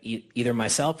 Either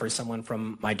myself or someone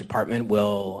from my department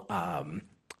will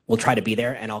try to be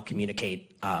there, and I'll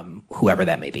communicate whoever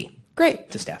that may be.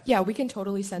 Great. To staff. Yeah, we can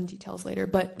totally send details later,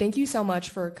 but thank you so much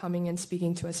for coming and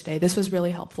speaking to us today. This was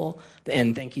really helpful.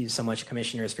 And thank you so much,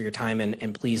 commissioners, for your time.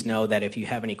 And please know that if you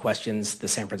have any questions, the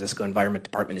San Francisco Environment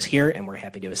Department is here, and we're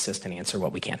happy to assist and answer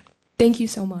what we can. Thank you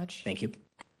so much. Thank you.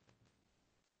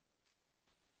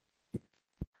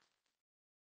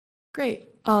 Great.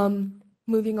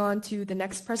 Moving on to the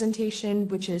next presentation,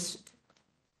 which is,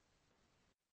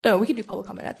 we can do public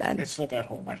comment at the end. It's for that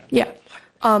whole matter. Yeah.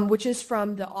 Which is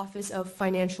from the Office of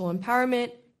Financial Empowerment,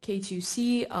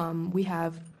 K2C. We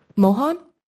have Mohan.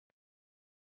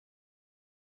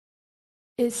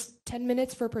 Is 10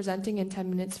 minutes for presenting and 10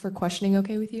 minutes for questioning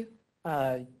okay with you?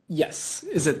 Yes.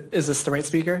 Is this the right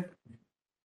speaker?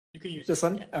 You can use this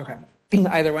one? Okay.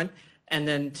 Either one. And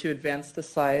then to advance the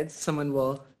slides, someone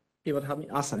will be able to help me.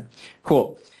 Awesome.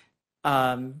 Cool.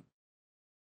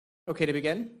 Okay to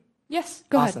begin? Yes,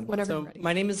 go awesome. ahead, whenever So you're ready.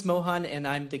 my name is Mohan, and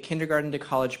I'm the Kindergarten to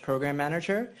College Program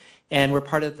Manager, and we're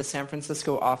part of the San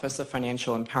Francisco Office of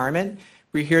Financial Empowerment.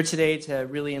 We're here today to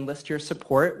really enlist your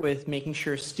support with making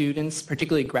sure students,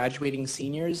 particularly graduating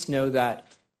seniors, know that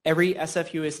every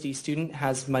SFUSD student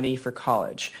has money for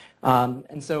college.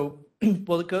 And so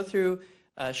we'll go through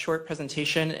a short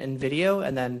presentation and video,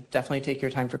 and then definitely take your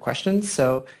time for questions.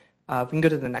 So we can go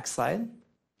to the next slide.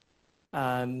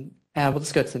 And we'll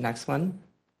just go to the next one.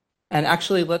 And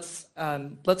actually, let's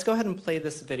go ahead and play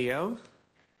this video.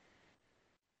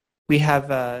 We have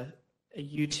a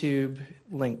YouTube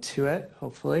link to it,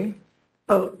 hopefully.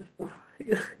 Oh,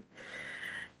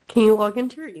 Can you log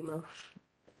into your email?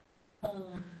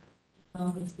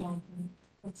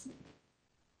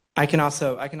 I can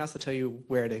also tell you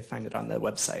where to find it on the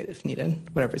website if needed,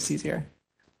 whatever's easier.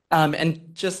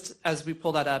 And just as we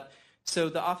pull that up, so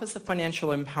the Office of Financial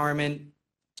Empowerment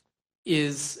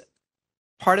is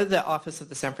part of the Office of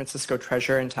the San Francisco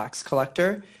Treasurer and Tax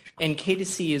Collector, and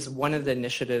K2C is one of the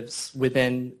initiatives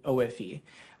within OFE.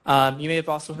 You may have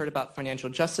also heard about Financial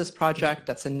Justice Project.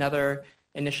 That's another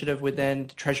initiative within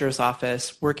the Treasurer's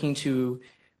Office working to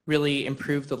really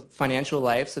improve the financial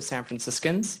lives of San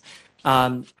Franciscans.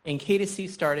 And K2C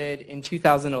started in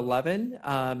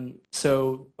 2011.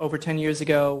 So over 10 years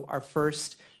ago, our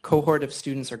first cohort of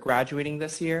students are graduating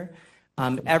this year.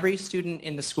 Every student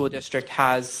in the school district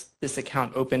has this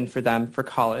account open for them for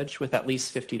college with at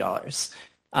least $50.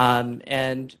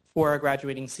 And for our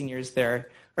graduating seniors, there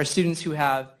are students who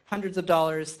have hundreds of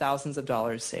dollars, thousands of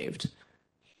dollars saved.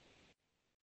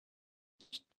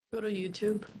 Go to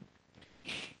YouTube.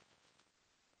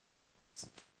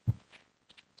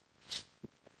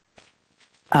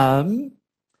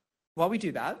 While we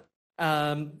do that,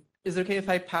 is it okay if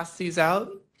I pass these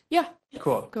out? Yeah,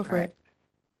 Cool. go for it.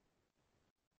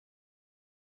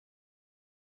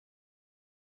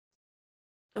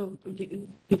 Oh,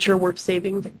 future work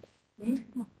saving.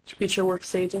 Future work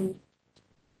saving.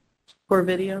 Or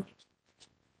video.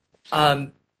 I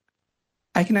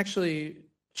can actually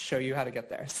show you how to get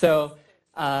there. So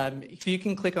if you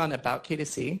can click on About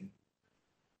K2C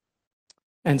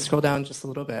and scroll down just a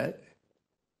little bit.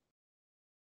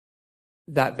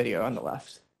 That video on the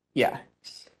left. Yeah.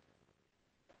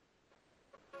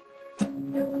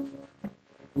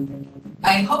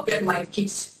 I hope that my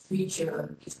kids'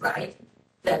 future is bright,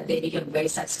 that they become very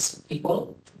successful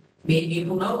people. Maybe,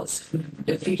 who knows,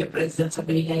 the future presidents of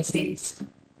the United States.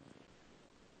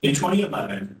 In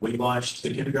 2011, we launched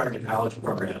the Kindergarten to College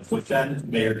program with then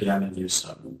Mayor Gavin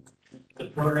Newsom. The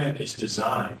program is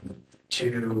designed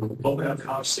to open up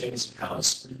college savings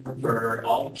accounts for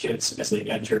all kids as they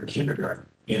enter kindergarten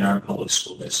in our public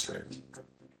school district.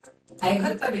 I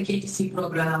heard about the K2C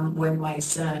program when my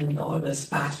son,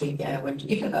 oldest Patrick, went to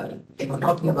kindergarten. They were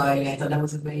talking about it. I thought that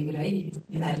was a very good idea,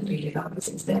 and I haven't really thought of it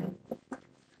since then.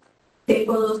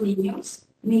 Tengo dos niños.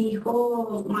 Mi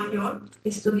hijo mayor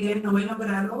estudia en 9º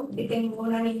grado y tengo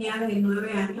una niña de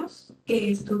 9 años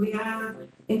que estudia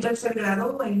en 3er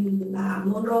grado en la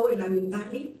Monroe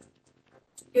Elementary.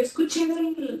 Yo escuché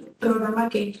el programa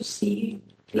K2C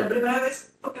la primera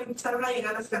vez porque empezaron a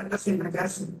llegar las cartas en la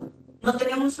casa. No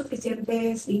teníamos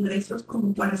suficientes ingresos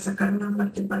como para sacar una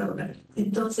parte para ahorrar.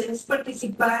 Entonces,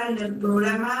 participar en el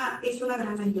programa es una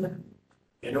gran ayuda.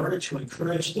 In order to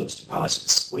encourage those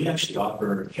deposits, we actually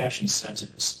offer cash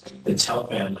incentives that tell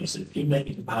families that if you make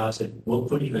a deposit, we'll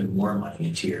put even more money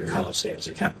into your college savings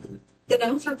account.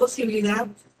 Tenemos la posibilidad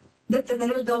de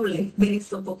tener el doble de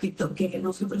eso poquito que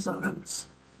nosotros ahorramos.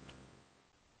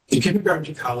 The Kindergarten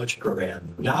to College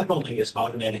program not only is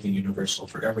automatic and universal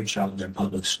for every child in their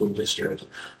public school district,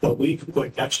 but we've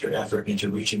put extra effort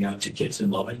into reaching out to kids in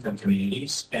low-income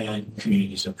communities and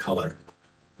communities of color.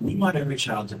 We want every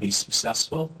child to be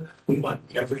successful. We want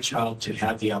every child to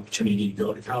have the opportunity to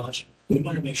go to college. We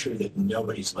want to make sure that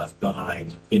nobody's left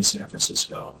behind in San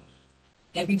Francisco.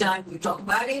 Every time we talk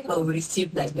about it or we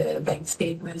receive like the bank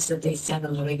statements that they send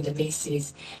on a regular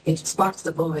basis, it sparks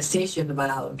the conversation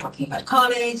about talking about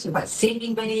college, about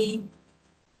saving money,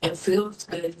 and feels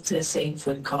good to save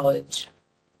for college.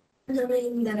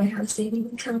 Knowing that I have a saving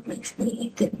account makes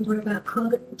me think more about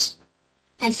college.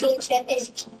 I think that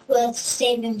is worth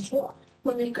saving for.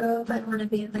 When I grow up, I want to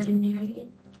be a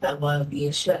veterinarian. I want to be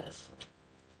a chef.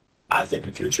 I think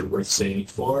a future worth saving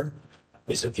for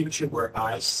is a future where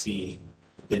I see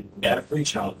that every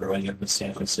child growing up in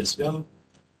San Francisco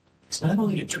is not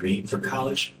only a dream for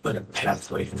college, but a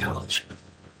pathway to college.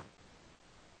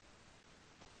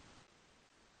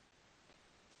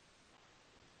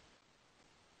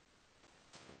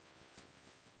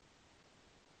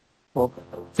 Well,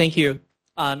 thank you.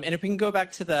 And if we can go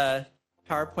back to the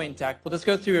PowerPoint deck, we'll just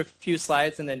go through a few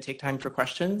slides and then take time for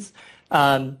questions.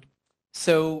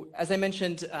 So as I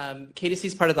mentioned, K2C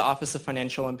is part of the Office of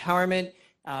Financial Empowerment.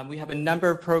 We have a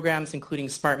number of programs, including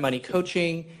Smart Money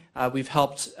Coaching. We've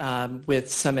helped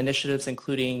with some initiatives,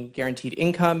 including Guaranteed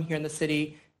Income here in the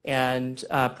city, and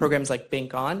programs like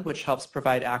Bank On, which helps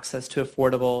provide access to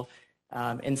affordable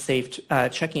and safe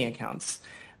checking accounts.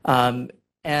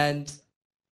 And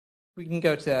we can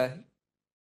go to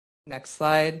next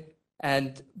slide.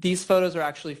 And these photos are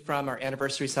actually from our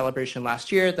anniversary celebration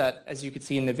last year that, as you could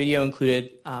see in the video,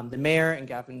 included the mayor and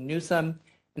Gavin Newsom.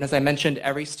 And as I mentioned,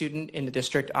 every student in the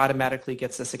district automatically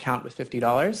gets this account with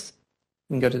 $50.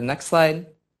 We can go to the next slide.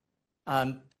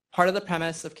 Part of the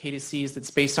premise of K2C is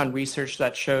it's based on research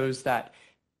that shows that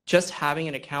just having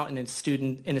an account in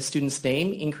a student's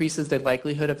name increases the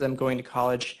likelihood of them going to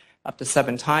college up to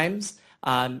 7 times.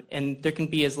 And there can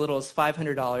be as little as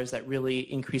 $500 that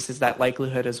really increases that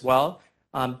likelihood as well.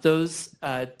 Those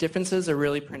differences are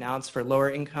really pronounced for lower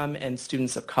income and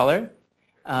students of color.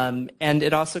 And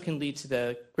it also can lead to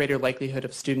the greater likelihood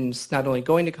of students not only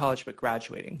going to college but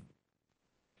graduating.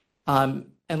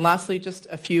 And lastly, just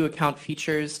a few account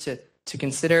features to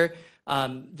consider.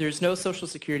 There's no social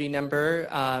security number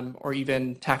or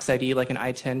even tax ID like an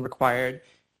I-10 required.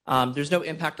 There's no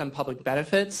impact on public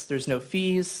benefits. There's no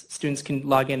fees. Students can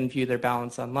log in and view their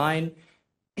balance online.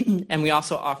 And we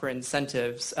also offer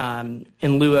incentives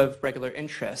in lieu of regular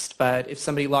interest. But if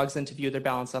somebody logs in to view their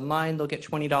balance online, they'll get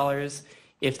 $20.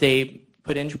 If they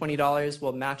put in $20,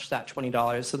 we'll match that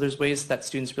 $20. So there's ways that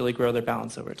students really grow their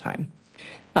balance over time.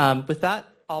 With that,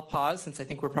 I'll pause since I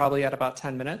think we're probably at about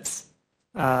 10 minutes.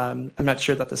 I'm not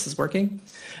sure that this is working.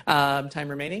 Time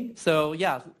remaining. So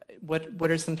yeah,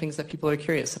 what are some things that people are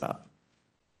curious about?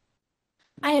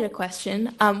 I had a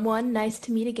question. One, nice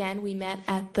to meet again. We met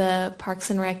at the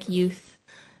Parks and Rec Youth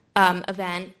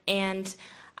event, and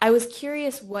I was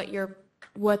curious what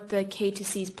the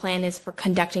K2C's plan is for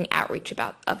conducting outreach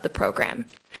of the program.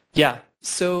 Yeah.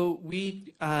 So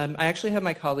I actually have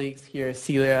my colleagues here,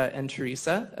 Celia and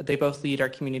Teresa. They both lead our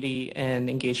community and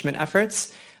engagement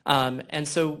efforts. And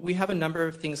so we have a number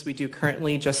of things we do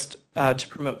currently just to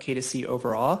promote K2C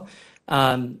overall.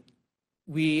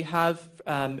 We have,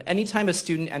 anytime a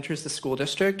student enters the school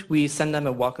district, we send them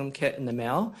a welcome kit in the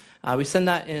mail. We send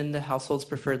that in the household's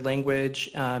preferred language.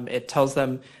 It tells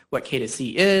them what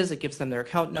K2C is. It gives them their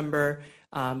account number.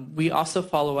 We also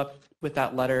follow up with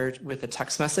that letter with a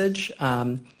text message.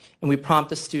 And we prompt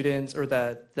the students or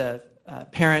the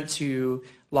parent to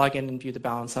log in and view the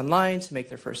balance online to make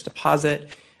their first deposit.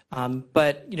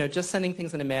 But just sending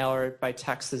things in the mail or by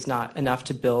text is not enough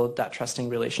to build that trusting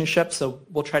relationship. So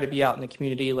we'll try to be out in the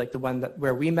community like the one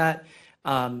where we met.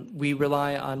 We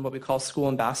rely on what we call school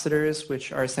ambassadors,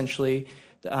 which are essentially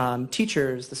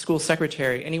teachers, the school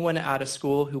secretary, anyone at a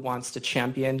school who wants to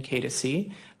champion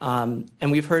K2C.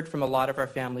 And we've heard from a lot of our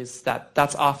families that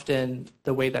that's often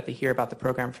the way that they hear about the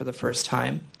program for the first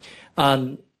time.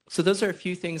 So those are a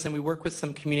few things, and we work with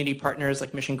some community partners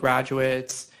like Mission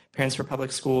Graduates, Parents for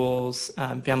Public Schools,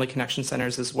 Family Connection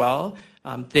Centers as well.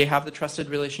 They have the trusted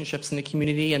relationships in the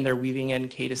community, and they're weaving in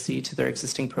K2C to their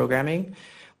existing programming.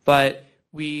 But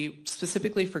we,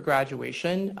 specifically for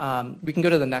graduation, we can go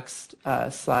to the next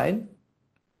slide.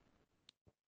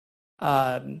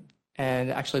 And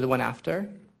actually the one after.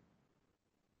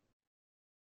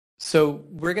 So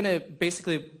we're going to,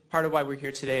 basically, part of why we're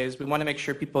here today is we want to make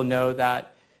sure people know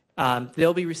that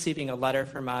they'll be receiving a letter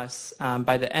from us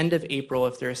by the end of April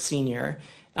if they're a senior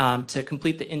to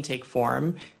complete the intake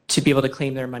form to be able to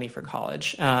claim their money for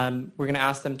college. We're going to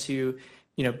ask them to,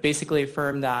 basically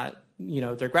affirm that,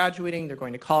 they're graduating, they're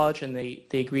going to college, and they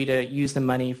agree to use the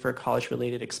money for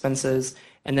college-related expenses,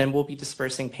 and then we'll be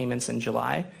dispersing payments in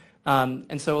July.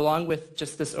 And so along with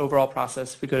just this overall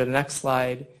process, if we go to the next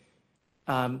slide,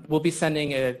 we'll be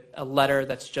sending a letter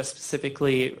that's just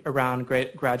specifically around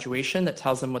graduation that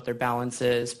tells them what their balance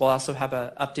is. We'll also have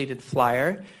an updated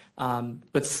flyer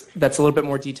that's a little bit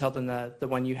more detailed than the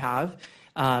one you have.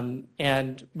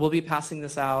 And we'll be passing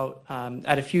this out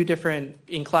at a few different,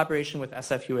 in collaboration with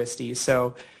SFUSD.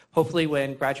 So hopefully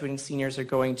when graduating seniors are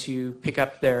going to pick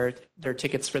up their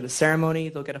tickets for the ceremony,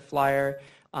 they'll get a flyer.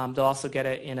 They'll also get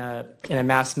it in a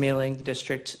mass mailing the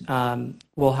district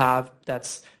will have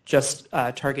that's just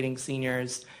targeting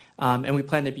seniors, and we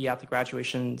plan to be at the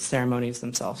graduation ceremonies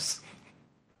themselves.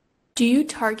 Do you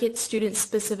target students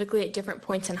specifically at different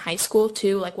points in high school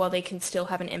too, like while they can still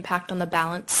have an impact on the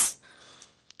balance?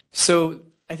 So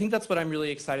I think that's what I'm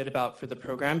really excited about for the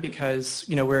program because,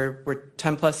 we're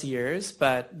 10 plus years,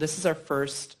 but this is our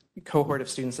first cohort of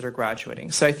students that are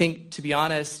graduating. So I think, to be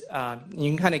honest, you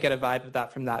can kind of get a vibe of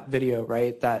that from that video,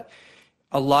 right? That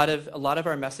a lot of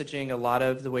our messaging, a lot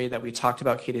of the way that we talked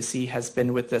about K2C has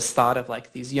been with this thought of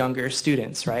like these younger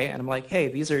students, right? And I'm like, hey,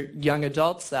 these are young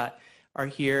adults that are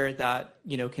here that,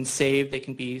 can save, they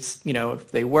can be,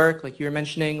 if they work, like you were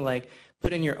mentioning, like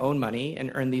put in your own money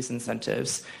and earn these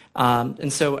incentives.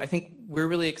 And so I think we're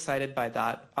really excited by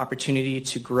that opportunity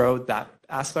to grow that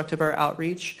aspect of our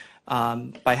outreach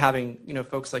by having,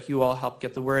 folks like you all help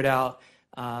get the word out.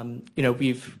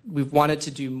 We've wanted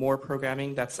to do more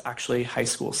programming that's actually high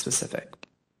school specific.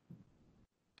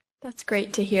 That's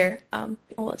great to hear. Go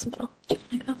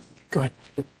ahead.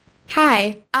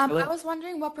 Hi. I was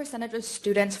wondering what percentage of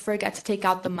students forget to take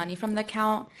out the money from the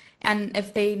account, and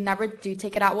if they never do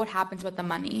take it out, what happens with the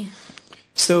money?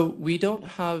 So we don't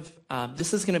have,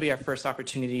 this is going to be our first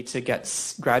opportunity to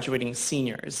get graduating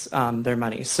seniors their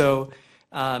money. So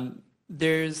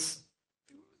there's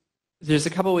a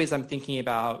couple ways I'm thinking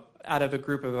about out of a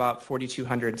group of about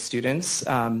 4,200 students,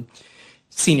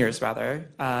 seniors rather.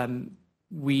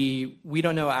 We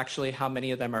don't know actually how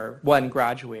many of them are, one,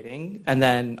 graduating, and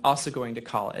then also going to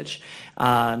college,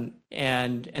 and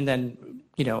then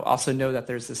also know that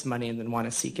there's this money and then want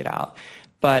to seek it out.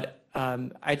 But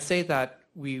I'd say that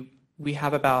we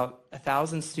have about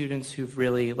 1,000 students who've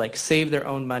really saved their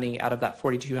own money out of that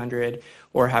 4,200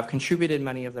 or have contributed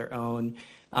money of their own,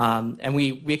 and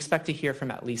we expect to hear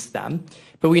from at least them.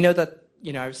 But we know that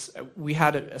we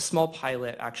had a small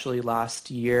pilot actually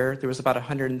last year. There was about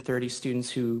 130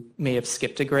 students who may have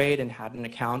skipped a grade and had an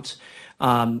account,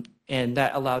 and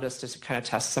that allowed us to kind of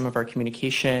test some of our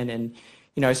communication. And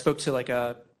I spoke to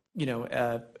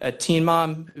a teen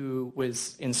mom who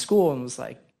was in school and was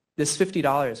like, this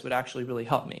 $50 would actually really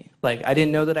help me. I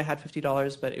didn't know that I had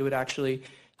 $50, but it would actually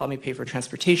help me pay for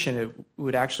transportation. It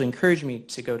would actually encourage me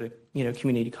to go to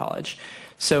community college.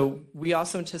 So we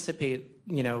also anticipate,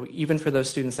 even for those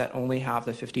students that only have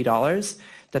the $50,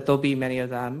 that there'll be many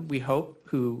of them, we hope,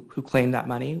 who claim that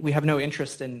money. I have no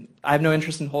interest in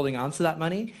holding on to that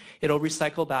money. It'll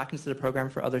recycle back into the program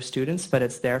for other students, but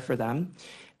it's there for them.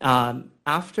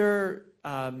 After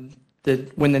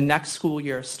when the next school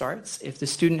year starts, if the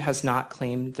student has not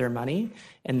claimed their money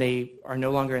and they are no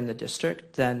longer in the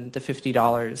district, then the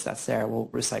 $50 that's there will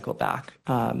recycle back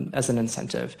as an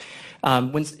incentive.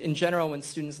 In general, when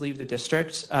students leave the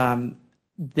district,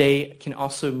 they can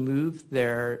also move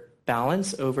their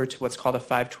balance over to what's called a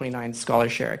 529 Scholar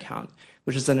Share account,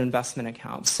 which is an investment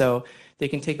account. So they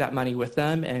can take that money with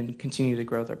them and continue to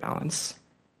grow their balance.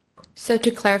 So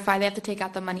to clarify, they have to take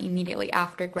out the money immediately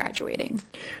after graduating.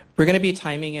 We're going to be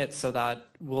timing it so that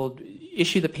we'll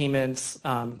issue the payments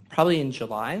probably in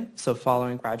July, so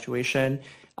following graduation.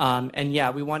 And yeah,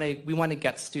 we want to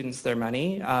get students their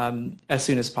money as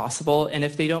soon as possible. And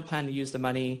if they don't plan to use the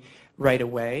money right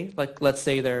away, let's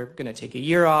say they're going to take a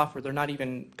year off or they're not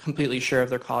even completely sure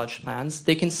of their college plans,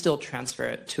 they can still transfer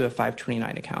it to a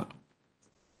 529 account.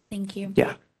 Thank you.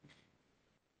 Yeah.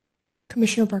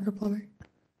 Commissioner Barker-Plummer.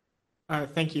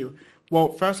 Thank you.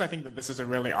 Well, first, I think that this is a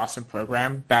really awesome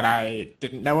program that I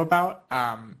didn't know about,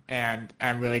 and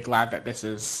I'm really glad that this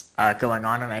is going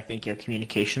on, and I think your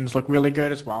communications look really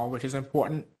good as well, which is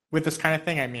important with this kind of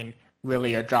thing. I mean,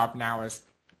 really your job now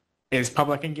is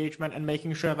public engagement and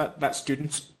making sure that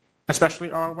students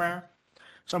especially are aware.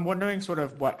 So I'm wondering sort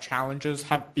of what challenges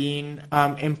have been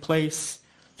in place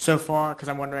so far, because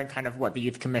I'm wondering kind of what the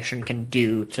Youth Commission can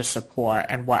do to support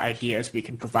and what ideas we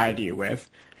can provide you with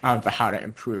for how to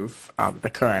improve the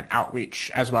current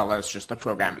outreach as well as just the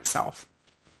program itself.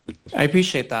 I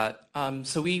appreciate that.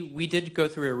 So we did go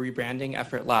through a rebranding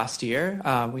effort last year.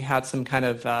 We had some kind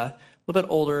of a little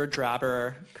bit older,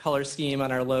 drabber color scheme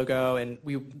on our logo, and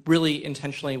we really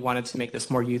intentionally wanted to make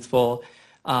this more youthful,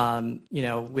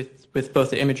 with both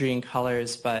the imagery and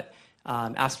colors, but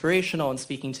aspirational and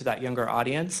speaking to that younger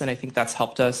audience. And I think that's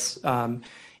helped us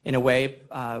in a way.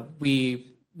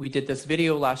 We did this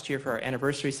video last year for our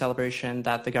anniversary celebration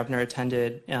that the governor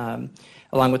attended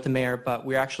along with the mayor, but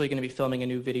we're actually going to be filming a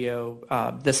new video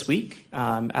this week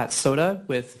at SOTA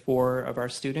with 4 of our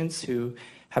students who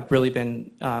have really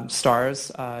been stars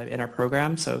in our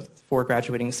program, so 4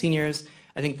 graduating seniors.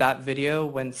 I think that video,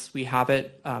 once we have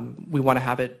it, we want to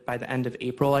have it by the end of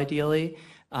April ideally.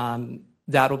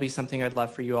 That'll be something I'd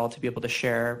love for you all to be able to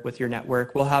share with your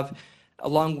network. We'll have,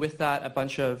 along with that, a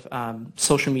bunch of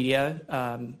social media.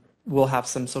 We'll have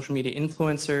some social media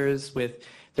influencers with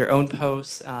their own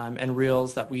posts and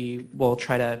reels that we will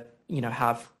try to,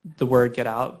 have the word get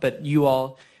out. But you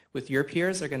all, with your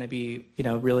peers, are going to be,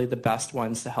 really the best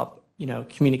ones to help,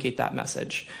 communicate that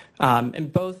message.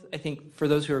 And both, I think, for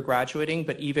those who are graduating,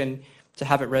 but even to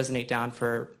have it resonate down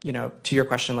for, to your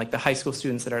question, like the high school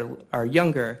students that are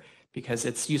younger, because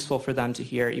it's useful for them to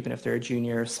hear, even if they're a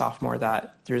junior or sophomore,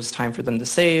 that there's time for them to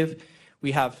save.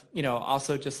 We have,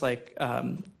 also just like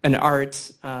an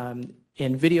art and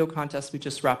video contest we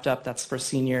just wrapped up that's for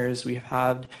seniors. We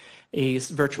have a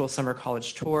virtual summer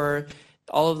college tour.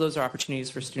 All of those are opportunities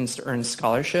for students to earn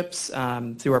scholarships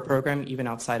through our program, even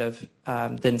outside of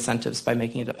the incentives by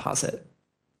making a deposit.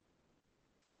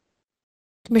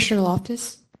 Commissioner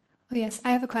Loftus. Oh yes,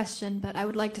 I have a question, but I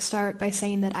would like to start by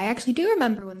saying that I actually do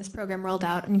remember when this program rolled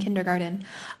out in kindergarten,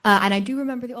 and I do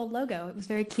remember the old logo. It was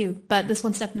very cute, but this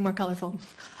one's definitely more colorful.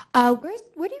 Where do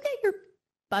you get your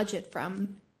budget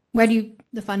from Where do you,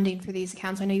 the funding for these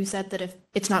accounts? I know you said that if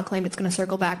it's not claimed, it's going to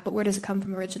circle back, but where does it come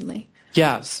from originally?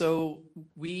 Yeah, so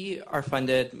we are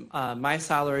funded, my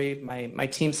salary, my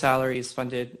team's salary is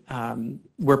funded,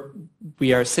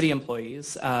 we are city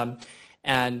employees,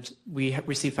 and we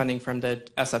receive funding from the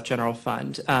SF General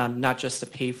Fund, not just to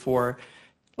pay for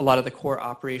a lot of the core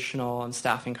operational and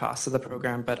staffing costs of the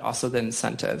program, but also the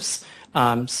incentives.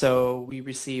 So we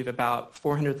receive about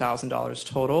 $400,000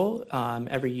 total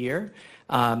every year.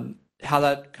 How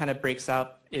that kind of breaks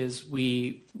up is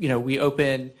we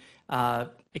open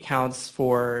accounts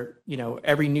for,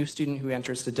 every new student who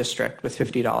enters the district with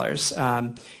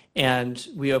 $50. And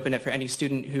we open it for any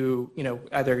student who,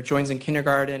 either joins in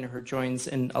kindergarten or joins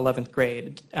in 11th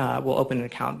grade. We'll open an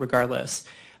account regardless.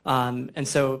 And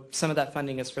so some of that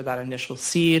funding is for that initial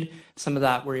seed. Some of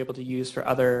that we're able to use for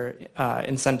other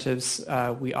incentives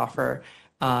we offer.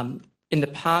 In the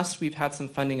past, we've had some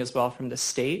funding as well from the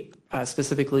state,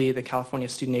 specifically the California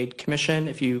Student Aid Commission.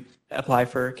 If you apply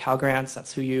for Cal Grants,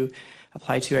 that's who you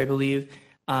apply to, I believe.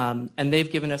 And they've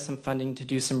given us some funding to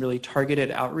do some really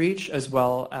targeted outreach, as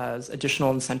well as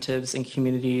additional incentives in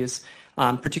communities,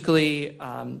 particularly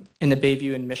in the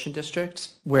Bayview and Mission District,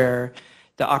 where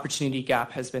the opportunity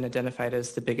gap has been identified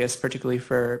as the biggest, particularly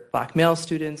for Black male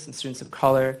students and students of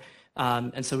color.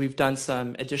 And so we've done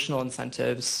some additional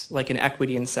incentives, like an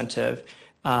equity incentive,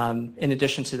 in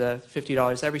addition to the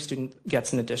 $50 every student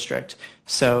gets in the district.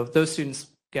 So those students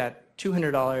get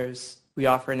 $200. We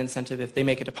offer an incentive. If they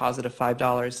make a deposit of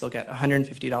 $5, they'll get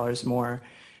 $150 more.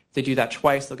 If they do that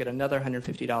twice, they'll get another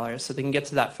 $150. So they can get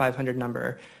to that 500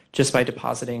 number just by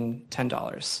depositing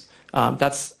 $10.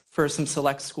 That's for some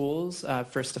select schools,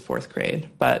 1st to 4th grade.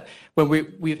 But when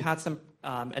we've had some,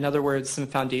 in other words, some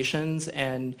foundations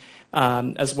and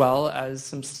as well as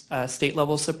some state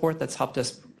level support that's helped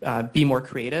us be more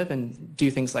creative and do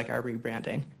things like our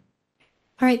rebranding.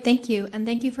 All right, thank you. And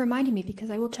thank you for reminding me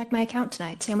because I will check my account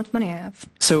tonight, see how much money I have.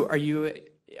 So are you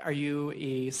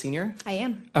a senior? I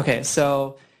am. Okay,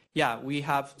 so yeah, we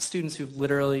have students who've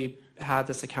literally had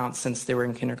this account since they were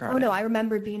in kindergarten. Oh no, I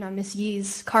remember being on Miss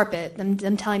Yee's carpet,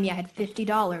 them telling me I had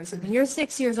 $50. And when you're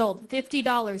 6 years old,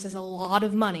 $50 is a lot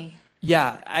of money.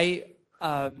 Yeah, I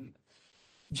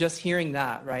just hearing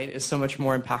that, right, is so much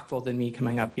more impactful than me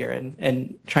coming up here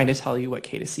and trying to tell you what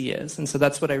K2C is. And so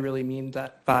that's what I really mean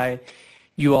that by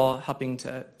you all helping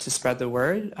to spread the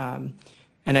word.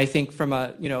 And I think from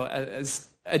as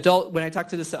adult, when I talk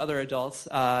to this to other adults,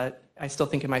 I still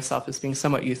think of myself as being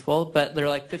somewhat youthful, but they're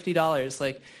like $50,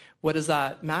 like, what does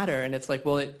that matter? And it's like,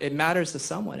 well, it matters to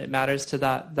someone. It matters to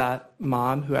that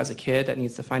mom who has a kid that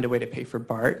needs to find a way to pay for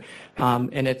BART.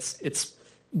 And it's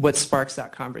what sparks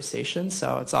that conversation.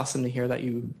 So it's awesome to hear that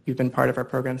you've been part of our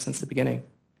program since the beginning.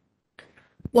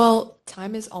 Well,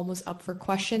 time is almost up for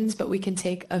questions, but we can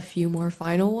take a few more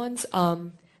final ones.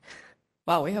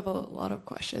 Wow, we have a lot of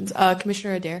questions.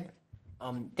 Commissioner Adair.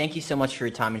 Thank you so much for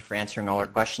your time and for answering all our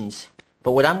questions.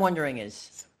 But what I'm wondering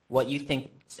is what you think,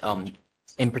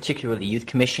 in particular, the Youth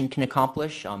Commission can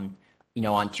accomplish, on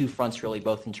two fronts, really,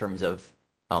 both in terms of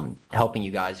helping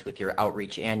you guys with your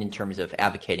outreach and in terms of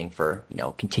advocating for,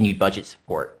 continued budget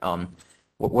support.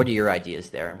 What are your ideas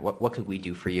there? What could we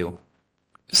do for you?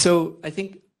 So I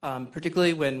think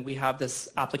particularly when we have this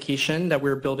application that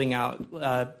we're building out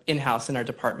in-house in our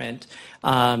department,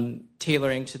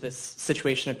 tailoring to this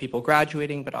situation of people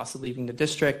graduating but also leaving the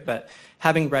district, but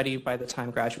having ready by the time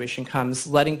graduation comes,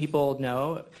 letting people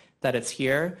know that it's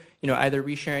here, either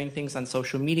resharing things on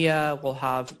social media. We'll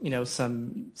have,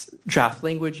 some draft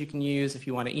language you can use if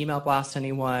you want to email blast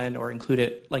anyone or include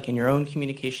it like in your own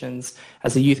communications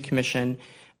as a youth commission.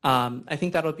 I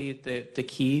think that'll be the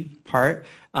key part.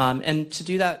 And to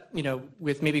do that,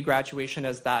 with maybe graduation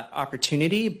as that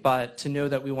opportunity, but to know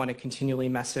that we want to continually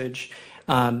message,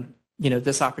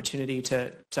 this opportunity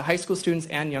to high school students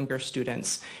and younger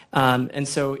students. And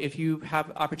so if you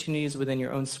have opportunities within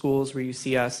your own schools where you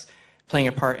see us playing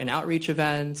a part in outreach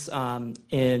events,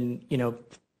 in,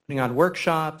 putting on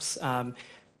workshops,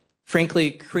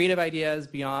 frankly, creative ideas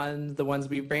beyond the ones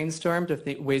we brainstormed, if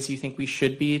the ways you think we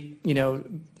should be,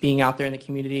 being out there in the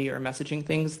community or messaging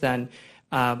things, then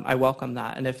I welcome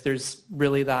that. And if there's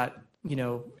really that,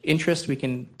 interest, we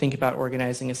can think about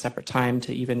organizing a separate time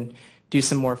to even do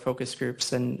some more focus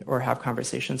groups or have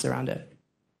conversations around it.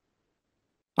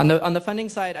 On the funding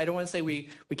side, I don't want to say we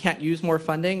can't use more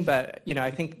funding, but, I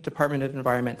think Department of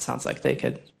Environment sounds like they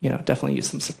could, definitely use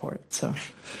some support. So,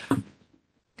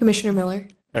 Commissioner Miller.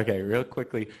 Okay, real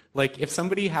quickly, like if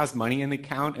somebody has money in the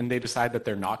account and they decide that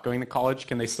they're not going to college,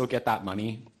 can they still get that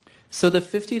money? So the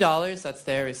 $50 that's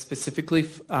there is specifically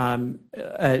in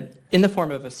the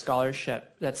form of a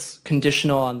scholarship that's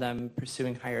conditional on them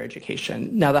pursuing higher education.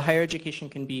 Now, the higher education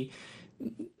can be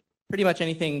pretty much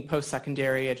anything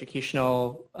post-secondary,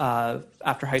 educational,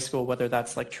 after high school, whether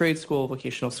that's like trade school,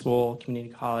 vocational school,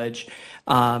 community college,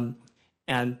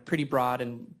 and pretty broad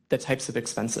in the types of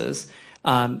expenses.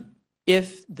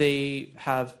 If they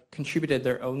have contributed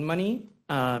their own money,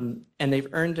 and they've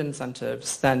earned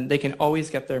incentives, then they can always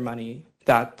get their money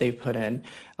that they've put in.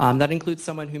 That includes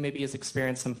someone who maybe has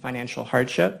experienced some financial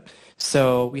hardship.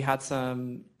 So we had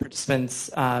some participants,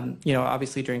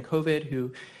 obviously during COVID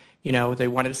who, they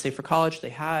wanted to save for college, they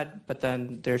had, but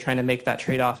then they're trying to make that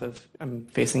trade-off of, I'm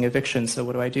facing eviction, so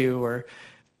what do I do? Or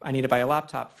I need to buy a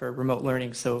laptop for remote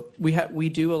learning. So we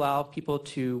do allow people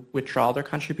to withdraw their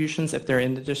contributions if they're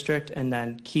in the district and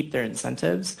then keep their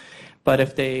incentives. But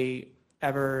if they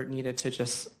ever needed to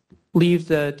just leave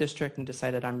the district and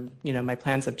decided my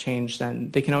plans have changed,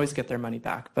 then they can always get their money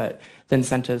back. But the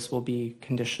incentives will be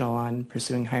conditional on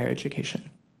pursuing higher education.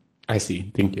 I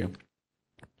see. Thank you.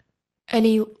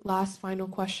 Any last final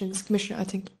questions, Commissioner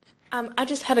Utting? I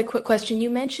just had a quick question. You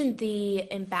mentioned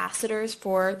the ambassadors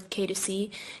for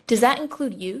K2C. Does that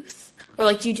include youth?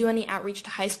 Or do you do any outreach to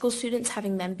high school students,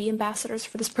 having them be ambassadors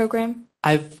for this program?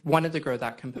 I've wanted to grow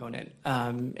that component.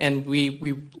 And we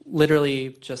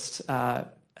literally just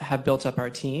have built up our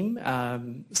team.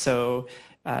 So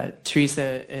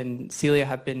Teresa and Celia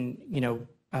have been,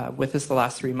 with us the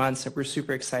last 3 months, and we're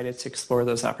super excited to explore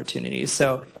those opportunities.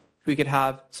 So if we could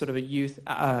have sort of a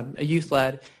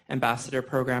youth-led ambassador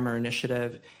program or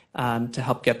initiative to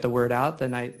help get the word out,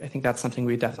 then I think that's something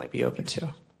we'd definitely be open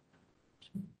to.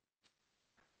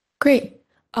 Great.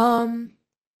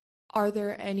 Are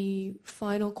there any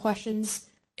final questions?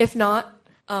 If not,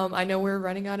 I know we're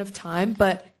running out of time,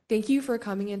 but thank you for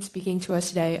coming and speaking to us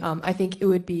today. I think it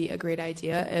would be a great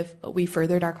idea if we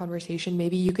furthered our conversation.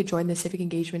 Maybe you could join the Civic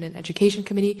Engagement and Education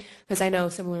Committee, because I know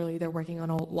similarly they're working on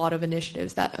a lot of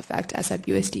initiatives that affect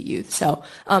SFUSD youth. So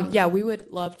we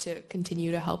would love to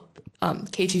continue to help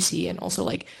K2C and also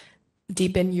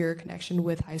deepen your connection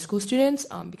with high school students,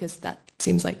 because that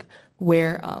seems like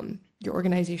where your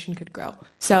organization could grow.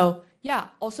 So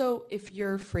also, if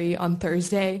you're free on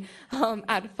Thursday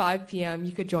at 5 p.m.,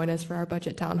 you could join us for our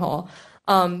budget town hall.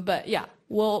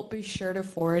 We'll be sure to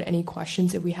forward any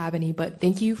questions if we have any, but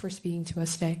thank you for speaking to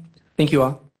us today. Thank you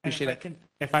all. Appreciate it.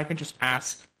 If I can just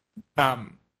ask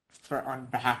on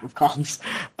behalf of comms,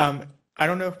 I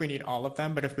don't know if we need all of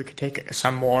them, but if we could take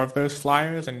some more of those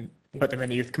flyers and put them in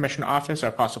the Youth Commission office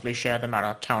or possibly share them at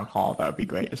our town hall, that would be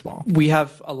great as well. We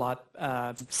have a lot,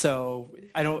 so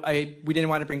we didn't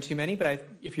want to bring too many, but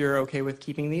if you're okay with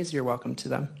keeping these, you're welcome to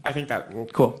them. I think that will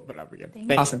cool. That'll be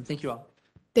good. Awesome. Thank you all.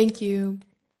 Thank you.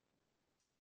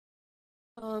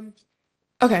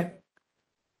 Okay.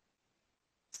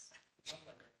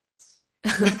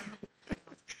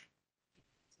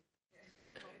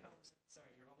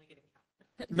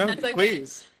 No,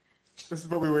 please. This is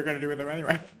what we were going to do with them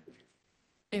anyway.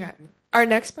 Okay. Our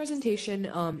next presentation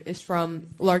is from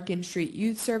Larkin Street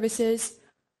Youth Services.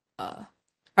 Are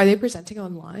they presenting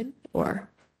online or?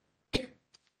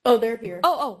 Oh, they're here.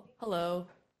 Oh, hello.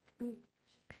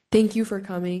 Thank you for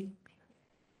coming.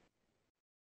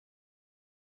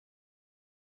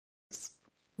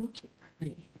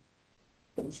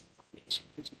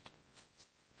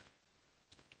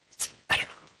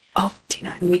 Oh,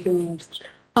 Tina.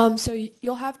 So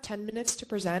you'll have 10 minutes to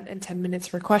present and 10 minutes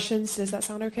for questions. Does that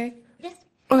sound okay? Yes.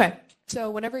 Okay. So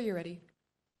whenever you're ready.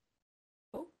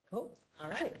 Cool. All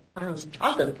right.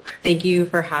 Awesome. Thank you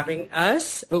for having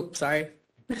us. Oh, sorry.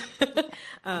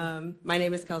 My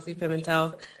name is Kelsey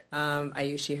Pimentel. I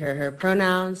use she, her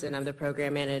pronouns, and I'm the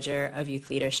program manager of youth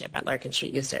leadership at Larkin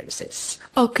Street Youth Services.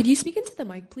 Oh, could you speak into the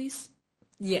mic, please?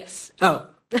 Yes. Oh,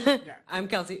 I'm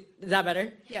Kelsey. Is that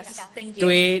better? Yes. Thank you.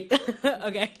 Sweet.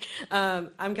 Okay.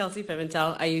 I'm Kelsey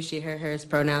Pimentel. I use she, hers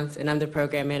pronouns, and I'm the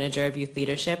program manager of youth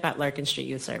leadership at Larkin Street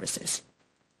Youth Services.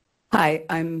 Hi,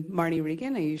 I'm Marnie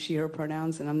Regan. I use she, her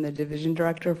pronouns, and I'm the division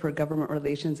director for government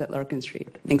relations at Larkin Street.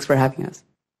 Thanks for having us.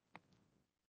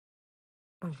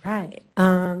 All right.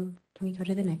 Can we go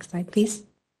to the next slide, please?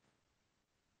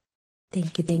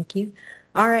 Thank you.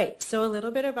 All right, so a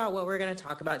little bit about what we're going to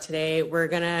talk about today. We're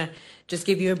going to just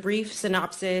give you a brief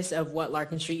synopsis of what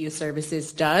Larkin Street Youth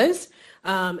Services does.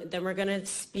 Then we're going to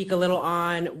speak a little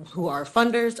on who our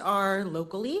funders are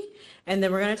locally. And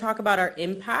then we're going to talk about our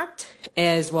impact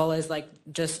as well as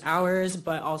just ours,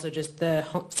 but also just the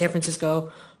San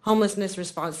Francisco homelessness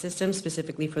response system,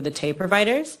 specifically for the TAY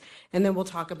providers. And then we'll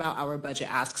talk about our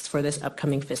budget asks for this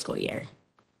upcoming fiscal year.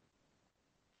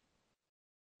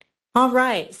 All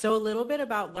right, so a little bit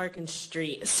about Larkin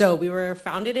Street. So we were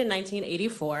founded in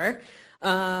 1984.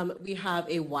 We have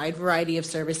a wide variety of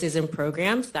services and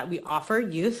programs that we offer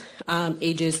youth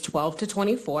ages 12 to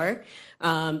 24.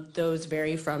 Those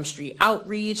vary from street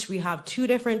outreach. We have 2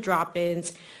 different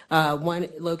drop-ins, one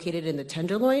located in the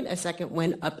Tenderloin, a second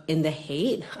one up in the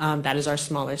Haight. That is our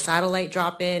smaller satellite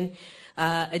drop-in.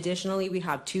 Additionally, we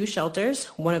have 2 shelters.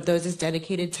 One of those is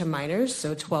dedicated to minors,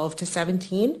 so 12 to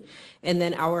 17. And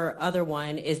then our other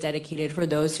one is dedicated for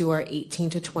those who are 18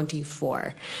 to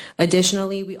 24.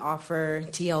 Additionally, we offer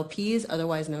TLPs,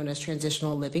 otherwise known as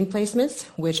transitional living placements,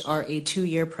 which are a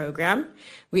 2-year program.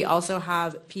 We also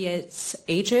have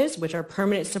PSHs, which are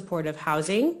permanent supportive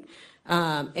housing.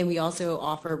 And we also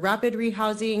offer rapid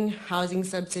rehousing, housing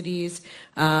subsidies,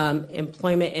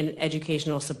 employment and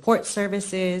educational support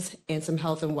services, and some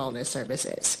health and wellness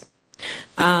services.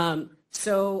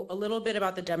 So a little bit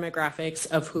about the demographics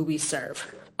of who we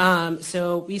serve.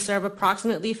 So we serve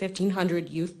approximately 1,500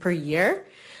 youth per year.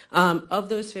 Of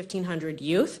those 1,500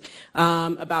 youth,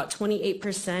 about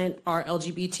 28% are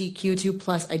LGBTQ2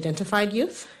 plus identified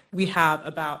youth. We have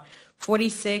about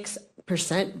 46%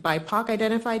 BIPOC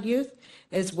identified youth,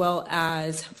 as well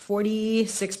as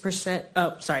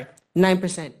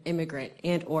 9% immigrant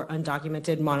and or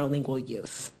undocumented monolingual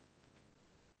youth.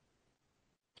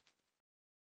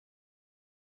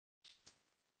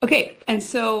 Okay, and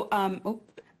so,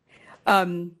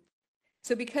 so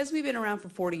because we've been around for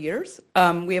 40 years,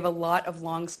 we have a lot of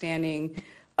longstanding,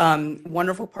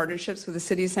 wonderful partnerships with the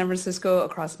city of San Francisco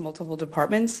across multiple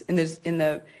departments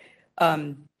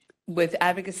with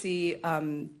advocacy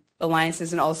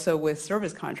alliances and also with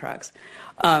service contracts.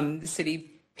 The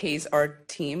city pays our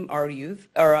team, our youth,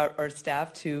 or our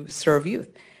staff to serve youth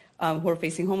who are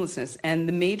facing homelessness. And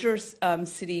the major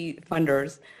city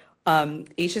funders,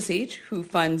 HSH, who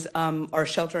funds our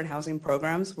shelter and housing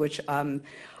programs, which I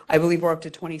believe we're up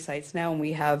to 20 sites now, and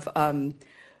we have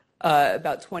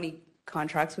about 20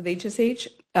 contracts with HSH.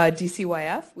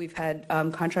 DCYF, we've had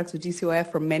contracts with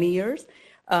DCYF for many years.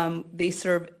 They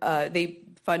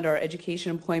fund our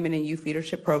education, employment, and youth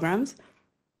leadership programs.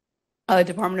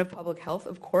 Department of Public Health,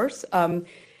 of course.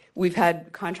 We've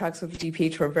had contracts with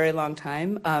DPH for a very long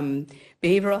time.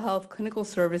 Behavioral health, clinical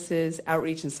services,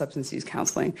 outreach, and substance use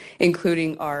counseling,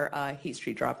 including our Haight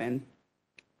Street drop-in.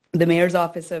 The Mayor's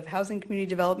Office of Housing Community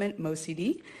Development,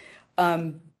 MoCD.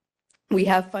 We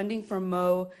have funding from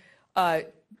Mo,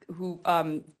 who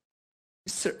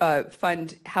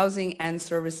fund housing and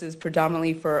services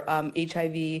predominantly for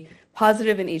HIV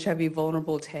positive and HIV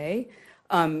vulnerable TAY.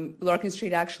 Larkin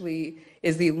Street actually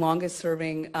is the longest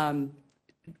serving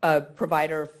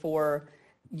provider for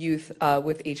youth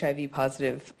with HIV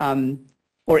positive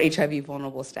or HIV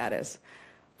vulnerable status.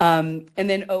 And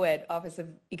then OED, Office of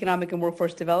Economic and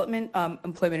Workforce Development,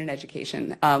 Employment and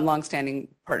Education, longstanding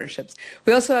partnerships.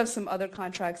 We also have some other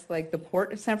contracts like the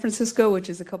Port of San Francisco, which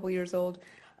is a couple years old.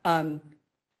 And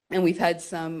we've had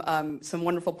some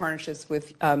wonderful partnerships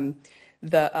with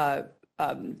the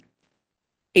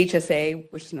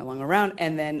HSA, which is no longer around,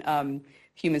 and then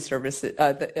Human Services,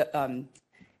 the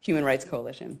Human Rights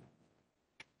Coalition.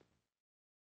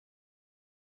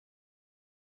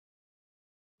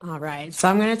 All right, so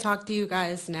I'm going to talk to you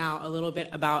guys now a little bit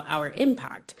about our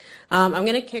impact. I'm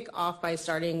going to kick off by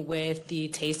starting with the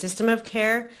TAY system of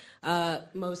care,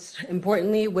 most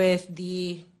importantly with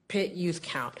the Pitt youth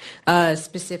count,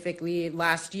 specifically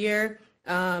last year.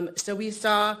 So we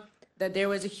saw that there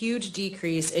was a huge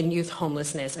decrease in youth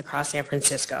homelessness across San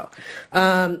Francisco.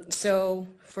 So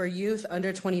for youth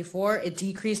under 24, it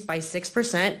decreased by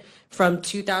 6% from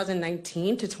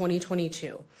 2019 to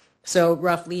 2022. So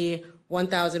roughly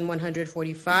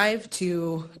 1,145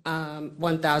 to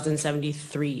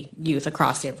 1,073 youth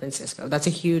across San Francisco. That's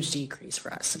a huge decrease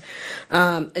for us.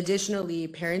 Additionally,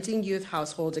 parenting youth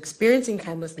households experiencing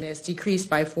homelessness decreased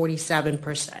by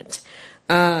 47%.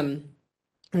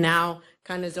 Now,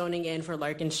 kind of zoning in for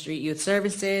Larkin Street Youth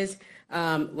Services,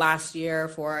 last year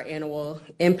for our annual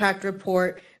impact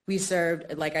report, we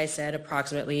served, like I said,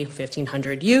 approximately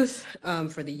 1,500 youth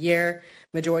for the year.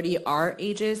 Majority are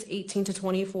ages 18 to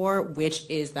 24, which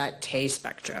is that TAY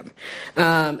spectrum.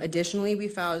 Additionally,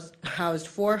 we housed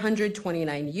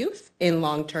 429 youth in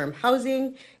long-term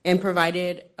housing and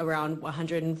provided around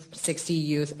 160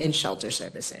 youth in shelter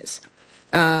services.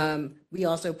 We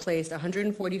also placed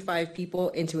 145 people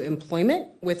into employment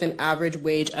with an average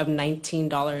wage of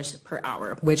 $19 per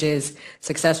hour, which is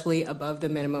successfully above the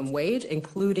minimum wage,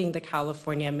 including the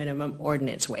California minimum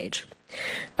ordinance wage.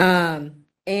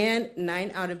 And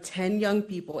 9 out of 10 young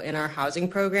people in our housing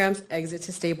programs exit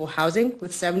to stable housing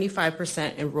with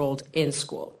 75% enrolled in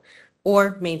school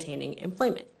or maintaining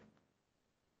employment.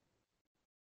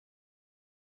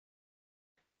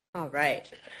 All right.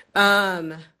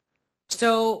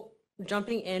 So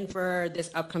jumping in for this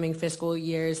upcoming fiscal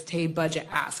year's TAY budget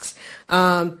asks.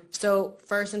 So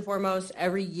first and foremost,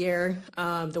 every year,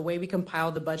 the way we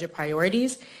compile the budget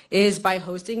priorities is by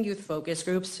hosting youth focus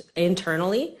groups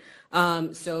internally.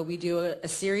 So we do a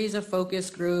series of focus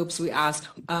groups. We ask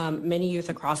many youth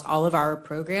across all of our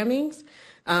programmings.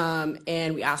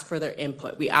 And we ask for their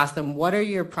input. We ask them, what are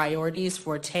your priorities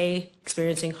for TAY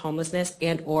experiencing homelessness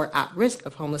and or at risk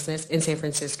of homelessness in San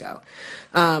Francisco?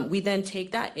 We then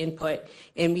take that input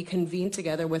and we convene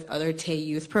together with other TAY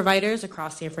youth providers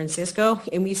across San Francisco,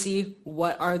 and we see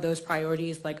what are those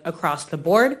priorities like across the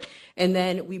board. And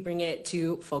then we bring it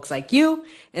to folks like you,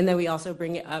 and then we also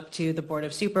bring it up to the Board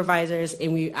of Supervisors,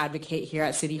 and we advocate here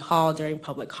at City Hall during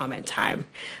public comment time.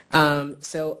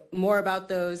 So more about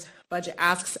those budget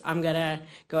asks, I'm going to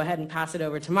go ahead and pass it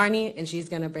over to Marnie, and she's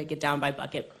going to break it down by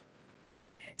bucket.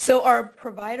 So our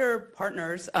provider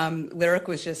partners, Lyric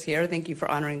was just here. Thank you for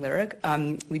honoring Lyric.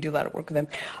 We do a lot of work with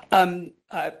them.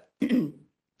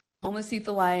 Homeless Youth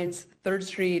Alliance, 3rd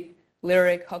Street,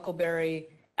 Lyric, Huckleberry,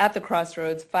 At the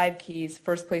Crossroads, 5 Keys,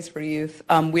 First Place for Youth.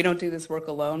 We don't do this work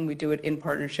alone. We do it in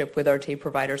partnership with our TAY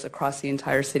providers across the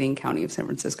entire city and county of San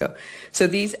Francisco. So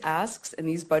these asks and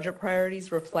these budget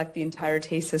priorities reflect the entire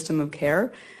TAY system of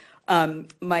care.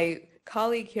 My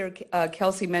colleague here,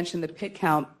 Kelsey, mentioned the PIT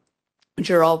count, which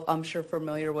you're all, I'm sure,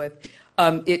 familiar with.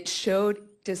 It showed,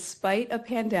 despite a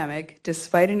pandemic,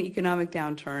 despite an economic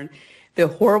downturn, the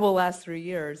horrible last 3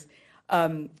 years,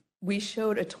 we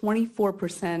showed a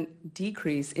 24%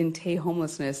 decrease in TAY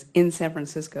homelessness in San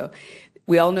Francisco.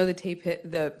 We all know the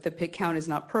PIT count is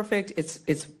not perfect.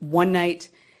 It's one night,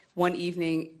 one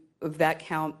evening of that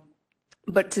count.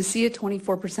 But to see a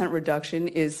 24% reduction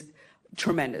is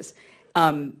tremendous.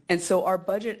 And so our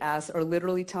budget asks are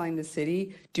literally telling the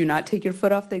city, do not take your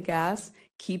foot off the gas,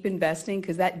 keep investing,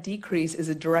 because that decrease is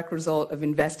a direct result of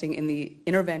investing in the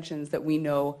interventions that we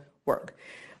know work.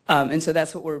 And so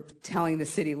that's what we're telling the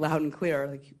city loud and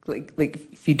clear. Like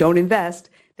if you don't invest,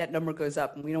 that number goes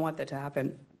up, and we don't want that to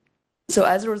happen. So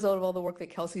as a result of all the work that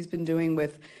Kelsey's been doing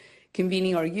with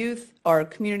convening our youth, our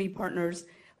community partners,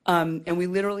 and we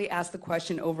literally ask the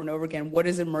question over and over again, what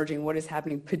is emerging, what is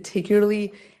happening,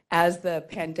 particularly as the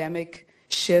pandemic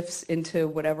shifts into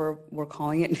whatever we're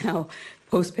calling it now,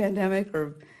 post-pandemic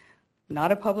or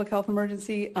not a public health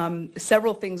emergency.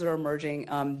 Several things are emerging,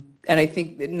 and I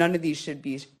think that none of these should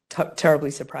be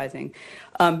terribly surprising.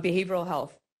 Behavioral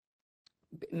health.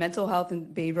 Mental health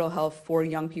and behavioral health for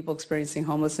young people experiencing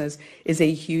homelessness is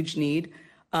a huge need.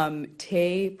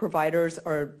 TAY providers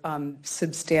are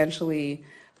substantially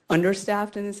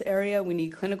understaffed in this area. We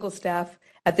need clinical staff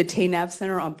at the TAY NAV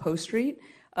Center on Post Street.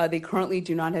 They currently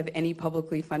do not have any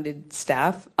publicly funded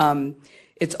staff.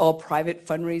 It's all private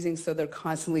fundraising, so they're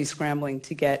constantly scrambling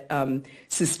to get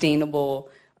sustainable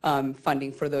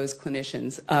funding for those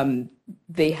clinicians.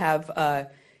 They have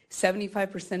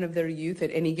 75% of their youth at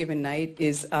any given night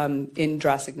is in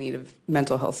drastic need of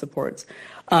mental health supports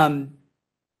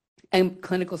and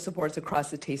clinical supports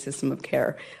across the TAY system of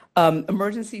care.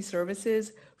 Emergency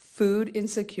services, food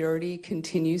insecurity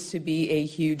continues to be a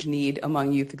huge need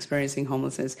among youth experiencing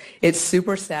homelessness. It's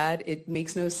super sad. It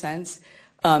makes no sense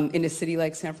in a city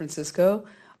like San Francisco.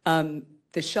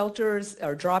 The shelters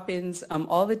or drop-ins,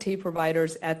 all the TAY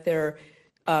providers at their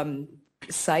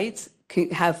sites can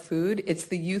have food. It's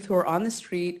the youth who are on the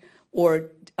street or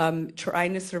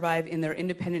trying to survive in their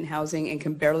independent housing and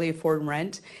can barely afford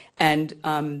rent and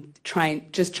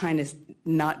trying to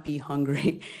not be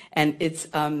hungry. And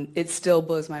it still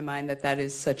blows my mind that that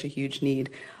is such a huge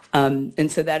need.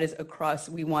 And so that is across,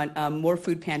 we want more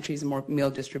food pantries and more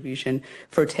meal distribution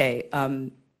for TAY.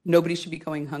 Nobody should be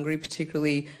going hungry,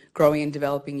 particularly growing and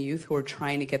developing youth who are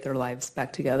trying to get their lives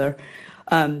back together.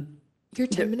 Your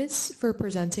 10 minutes for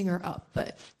presenting are up,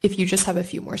 but if you just have a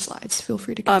few more slides, feel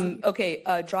free to continue. Okay,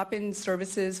 drop-in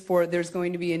services there's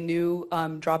going to be a new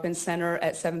drop-in center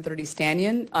at 730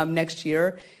 Stannion next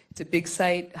year. It's a big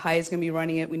site. High is going to be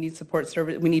running it. We need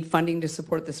we need funding to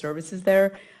support the services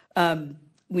there.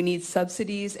 We need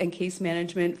subsidies and case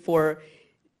management for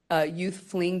youth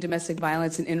fleeing domestic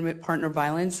violence and intimate partner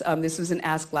violence. This was an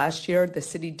ask last year. The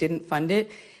city didn't fund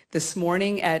it. This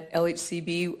morning at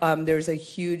LHCB, there's a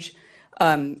huge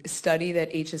study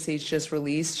that HSH just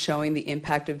released showing the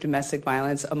impact of domestic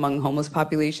violence among homeless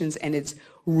populations, and it's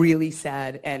really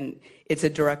sad, and it's a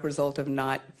direct result of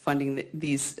not funding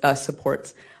these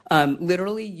supports.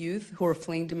 Literally, youth who are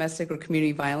fleeing domestic or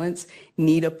community violence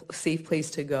need a safe place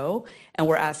to go, and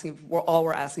we're asking for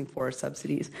are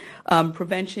subsidies.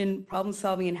 Prevention, problem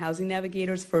solving, and housing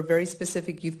navigators for very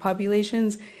specific youth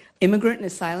populations. Immigrant and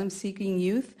asylum-seeking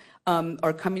youth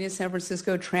are coming to San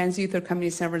Francisco. Trans youth are coming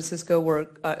to San Francisco.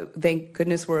 Thank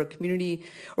goodness we're a community,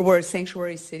 or we're a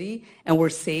sanctuary city, and we're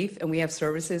safe, and we have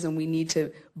services, and we need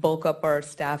to bulk up our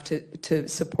staff to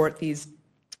support these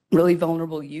really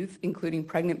vulnerable youth, including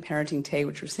pregnant parenting TAY,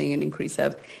 which we're seeing an increase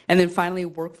of. And then finally,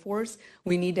 workforce.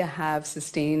 We need to have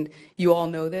sustained, you all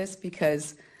know this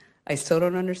because I still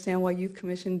don't understand why Youth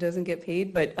Commission doesn't get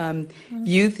paid, but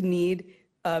youth need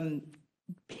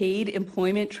paid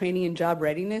employment, training, and job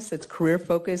readiness. That's career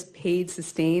focused, paid,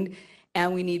 sustained,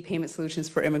 and we need payment solutions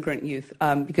for immigrant youth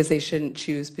because they shouldn't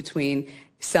choose between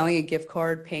selling a gift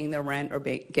card, paying their rent, or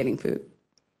getting food.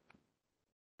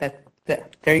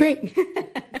 There you Great.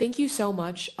 Thank you so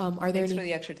much. Are there Thanks any for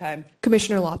the extra time.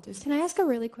 Commissioner Loftus? Can I ask a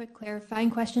really quick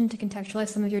clarifying question to contextualize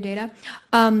some of your data?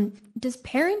 Does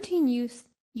parenting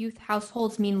youth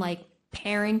households mean like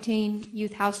parenting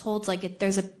youth households, like if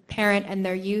there's a parent and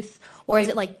their youth, or is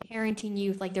it like parenting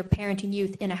youth, like they're parenting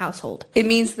youth in a household? It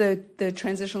means the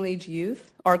transitional age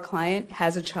youth, our client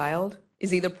has a child,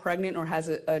 is either pregnant or has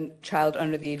a child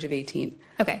under the age of 18.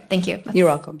 Okay, thank you. You're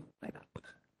welcome.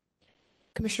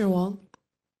 Commissioner Wong?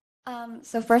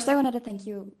 So first I wanted to thank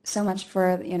you so much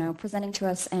for, presenting to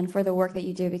us and for the work that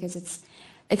you do because it's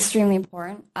extremely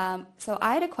important. So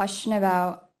I had a question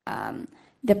about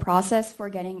the process for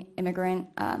getting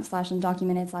immigrant /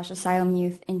 undocumented / asylum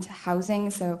youth into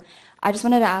housing. So I just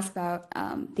wanted to ask about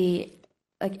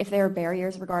if there are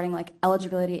barriers regarding like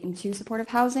eligibility into supportive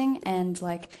housing and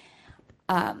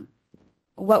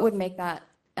what would make that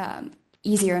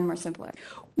easier and more simpler.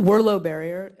 We're low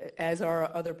barrier, as are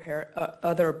our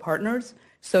other partners.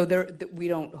 So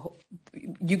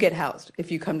you get housed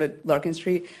if you come to Larkin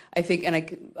Street. I think, and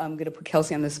I'm going to put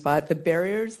Kelsey on the spot, the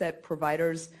barriers that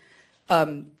providers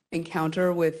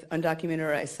encounter with undocumented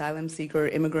or asylum seeker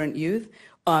immigrant youth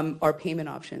are payment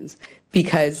options,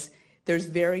 because there's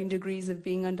varying degrees of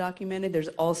being undocumented. There's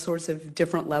all sorts of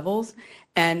different levels,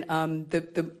 and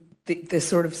the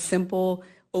sort of simple,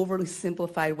 overly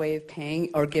simplified way of paying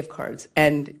are gift cards,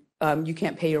 and you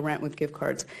can't pay your rent with gift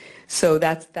cards. So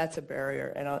that's a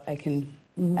barrier, and I can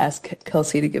ask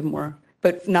Kelsey to give more,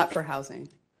 but not for housing.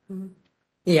 Mm-hmm.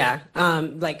 Yeah,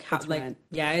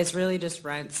 it's really just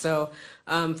rent. So,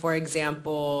 for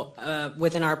example,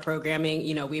 within our programming,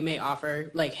 we may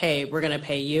offer like, hey, we're going to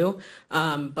pay you.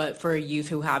 But for youth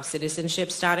who have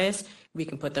citizenship status, we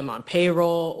can put them on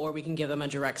payroll or we can give them a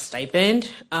direct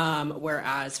stipend.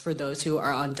 Whereas for those who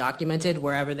are undocumented,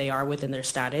 wherever they are within their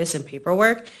status and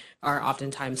paperwork, are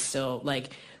oftentimes still like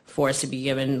forced to be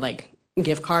given like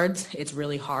gift cards. It's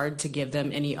really hard to give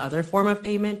them any other form of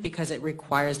payment because it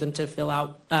requires them to fill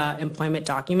out employment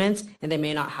documents, and they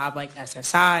may not have like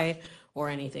SSI or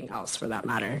anything else for that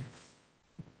matter.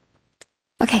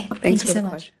 Okay, Thanks thank you for so the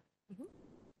much. question.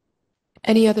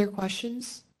 Any other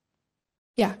questions?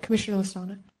 Yeah, Commissioner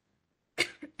Listana.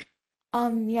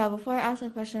 Before I ask a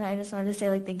question, I just wanted to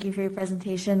say thank you for your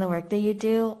presentation, the work that you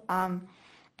do.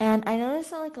 And I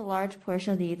noticed that a large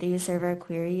portion of the youth that you serve are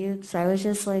queer youth, so I was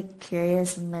just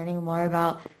curious and learning more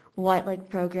about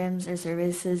what programs or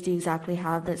services do you exactly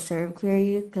have that serve queer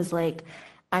youth, because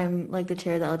I'm the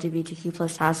chair of the LGBTQ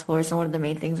plus task force, and one of the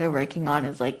main things we're working on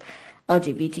is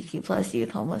LGBTQ plus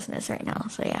youth homelessness right now.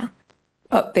 So yeah.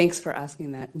 Oh, thanks for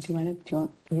asking that. Do you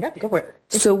want? Yeah, go for it.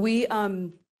 So we're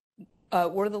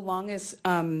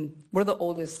the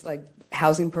oldest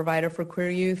housing provider for queer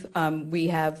youth. We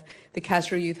have the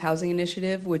Castro Youth Housing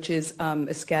Initiative, which is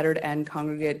a scattered and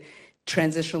congregate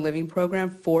transitional living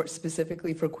program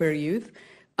specifically for queer youth.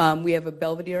 We have a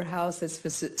Belvedere House that's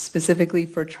specifically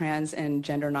for trans and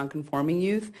gender nonconforming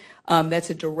youth. That's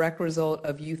a direct result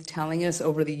of youth telling us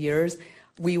over the years,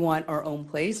 we want our own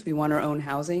place, we want our own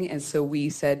housing, and so we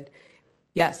said,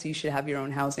 yes, you should have your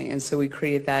own housing, and so we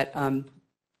created that.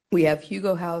 We have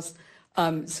Hugo House,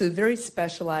 so very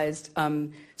specialized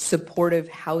supportive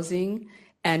housing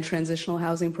and transitional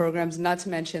housing programs, not to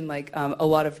mention a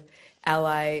lot of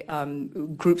ally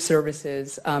group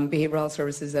services, behavioral health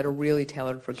services that are really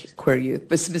tailored for queer youth.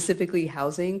 But specifically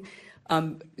housing,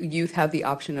 youth have the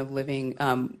option of living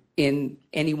in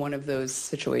any one of those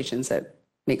situations that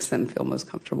makes them feel most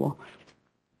comfortable.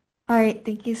 All right,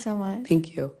 thank you so much.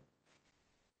 Thank you.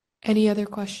 Any other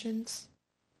questions?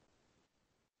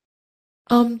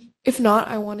 If not,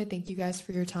 I want to thank you guys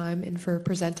for your time and for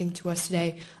presenting to us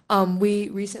today. We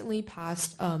recently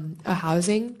passed a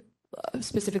housing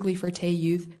specifically for TAY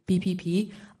Youth,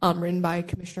 BPP, written by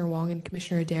Commissioner Wong and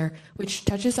Commissioner Adair, which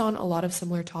touches on a lot of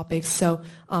similar topics. So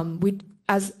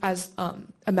as a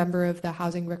member of the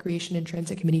Housing, Recreation, and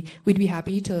Transit Committee, we'd be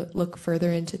happy to look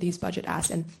further into these budget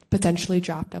asks and potentially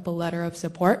draft up a letter of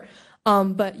support.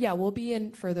 But yeah, we'll be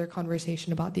in further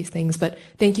conversation about these things. But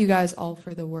thank you guys all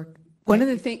for the work. One of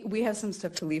the things, we have some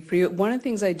stuff to leave for you. One of the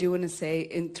things I do want to say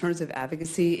in terms of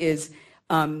advocacy is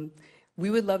we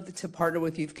would love to partner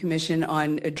with Youth Commission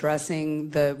on addressing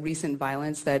the recent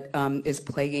violence that is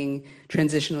plaguing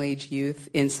transitional age youth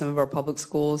in some of our public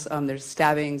schools. There's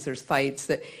stabbings, there's fights.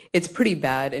 It's pretty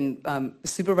bad. And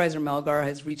Supervisor Melgar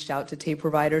has reached out to TAPE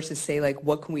providers to say, like,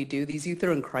 what can we do? These youth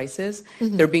are in crisis.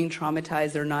 Mm-hmm. They're being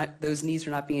traumatized. Those needs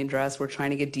are not being addressed. We're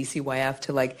trying to get DCYF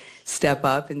to, like, step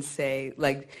up and say,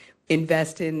 like,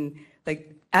 invest in,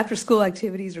 like, after school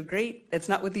activities are great. That's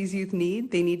not what these youth need.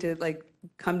 They need to, like,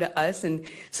 come to us. And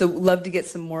so love to get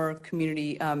some more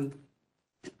community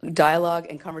dialogue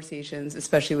and conversations,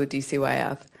 especially with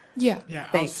DCYF. Yeah. Yeah,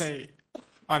 Thanks. I'll say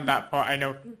on that part, I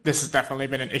know this has definitely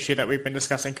been an issue that we've been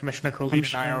discussing. Commissioner Colleen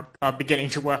and I are beginning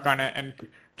to work on it, and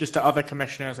just to other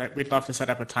commissioners, we'd love to set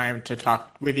up a time to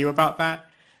talk with you about that.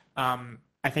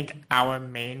 I think our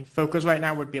main focus right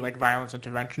now would be like violence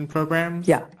intervention programs.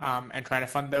 Yeah. And trying to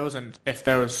fund those, and if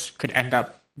those could end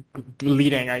up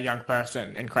leading a young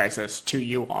person in crisis to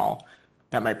you all,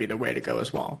 that might be the way to go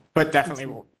as well. But definitely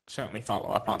we'll certainly follow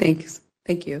up on Thanks.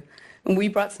 Thank you. And we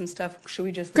brought some stuff. Should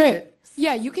we just Great.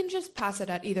 Yeah, you can just pass it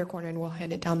at either corner and we'll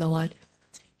hand it down the line.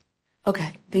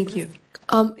 Okay, thank you.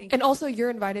 And also, you're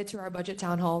invited to our budget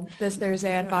town hall this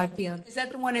Thursday at 5 p.m. Is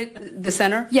that the one at the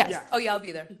center? Yes. Yeah. Oh, yeah, I'll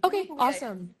be there. Okay,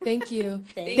 awesome. Thank you.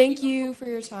 Thank you for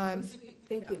your time.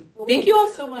 Thank you. Thank you all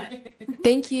so much.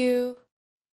 Thank you.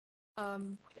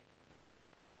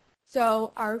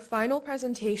 So our final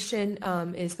presentation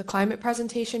is the climate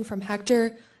presentation from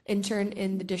Hector, intern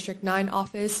in the District 9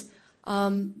 office.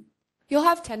 You'll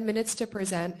have 10 minutes to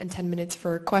present and 10 minutes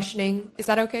for questioning. Is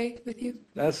that okay with you?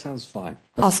 That sounds fine.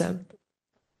 Awesome.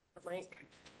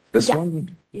 This Yeah.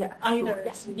 one? Yeah, either.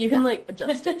 Yes. You can like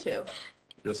adjust it too.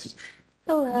 Just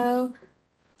Hello.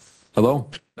 hello.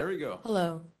 There we go.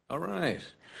 Hello. All right.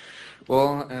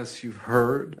 Well, as you've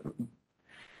heard,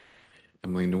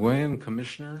 Emily Nguyen,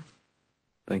 Commissioner.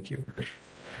 Thank you.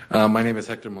 My name is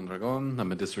Hector Mondragon.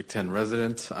 I'm a District 10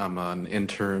 resident. I'm an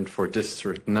intern for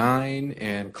District 9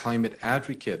 and climate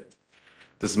advocate.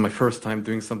 This is my first time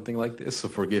doing something like this, so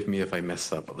forgive me if I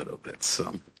mess up a little bit.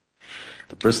 So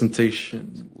the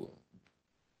presentation will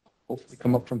hopefully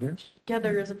come up from here. Yeah,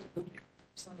 there is a.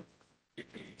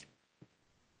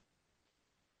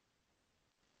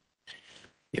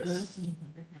 Yes.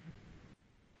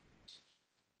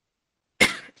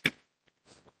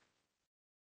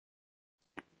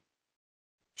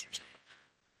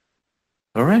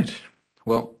 All right.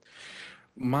 Well,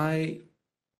 I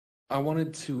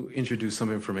wanted to introduce some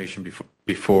information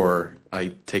before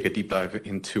I take a deep dive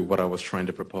into what I was trying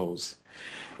to propose.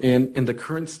 In the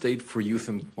current state for youth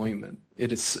employment,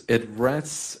 it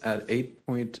rests at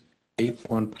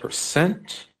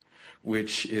 8.81%,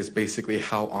 which is basically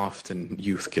how often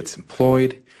youth gets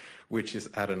employed, which is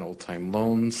at an all-time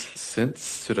low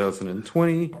since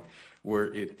 2020,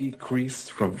 where it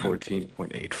decreased from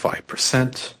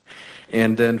 14.85%.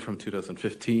 And then from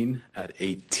 2015 at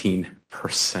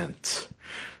 18%.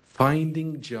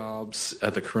 Finding jobs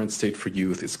at the current state for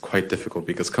youth is quite difficult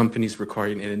because companies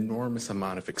require an enormous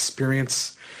amount of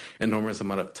experience, enormous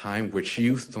amount of time, which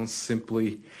youth don't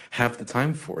simply have the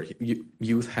time for.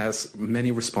 Youth has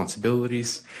many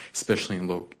responsibilities, especially in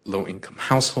low-income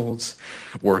households,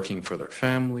 working for their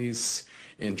families,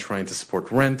 and trying to support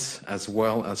rent, as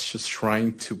well as just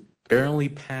trying to barely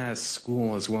pass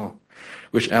school as well,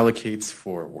 which allocates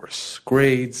for worse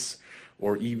grades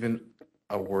or even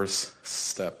a worse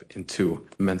step into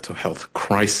mental health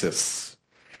crisis.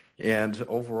 And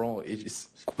overall, it is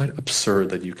quite absurd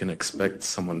that you can expect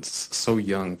someone so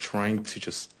young trying to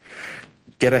just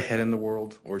get ahead in the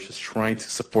world or just trying to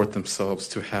support themselves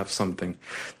to have something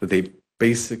that they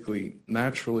basically,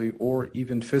 naturally, or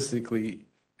even physically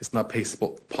is not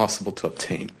possible to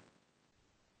obtain.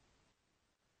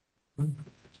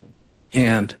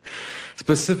 And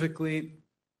specifically,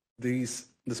 this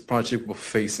project will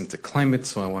face into climate,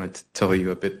 so I wanted to tell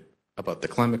you a bit about the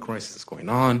climate crisis that's going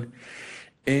on.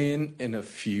 In a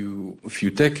few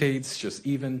decades, just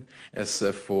even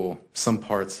some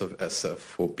parts of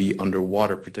SF will be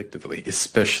underwater predictably,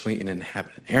 especially in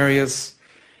inhabited areas.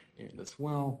 And as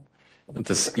well,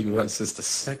 the U.S. is the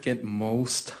second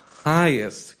most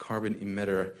highest carbon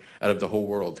emitter out of the whole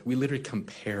world. We literally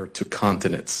compare to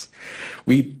continents.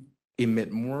 We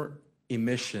emit more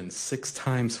emissions 6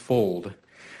 times fold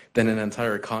than an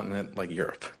entire continent like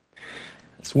Europe.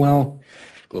 As well,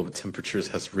 global temperatures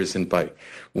has risen by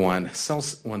 1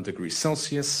 degree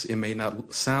Celsius. It may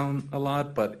not sound a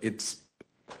lot, but it's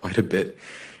quite a bit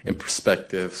in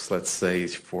perspectives, let's say,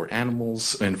 for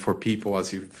animals and for people,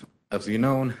 as you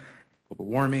know, global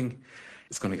warming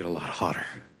is going to get a lot hotter.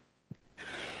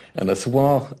 And as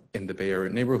well, in the Bay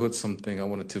Area neighborhood, something I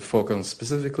wanted to focus on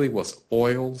specifically was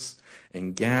oils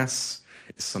and gas.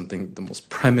 Is something, the most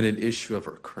prominent issue of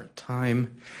our current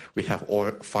time. We have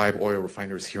 5 oil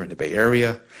refineries here in the Bay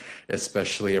Area,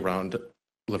 especially around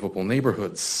livable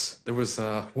neighborhoods. There was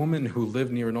a woman who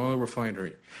lived near an oil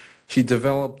refinery. She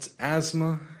developed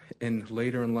asthma and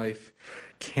later in life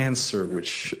cancer,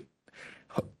 which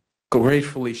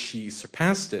gratefully she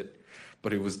surpassed it,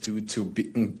 but it was due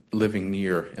to living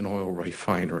near an oil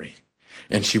refinery.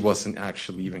 And she wasn't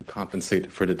actually even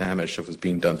compensated for the damage that was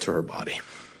being done to her body.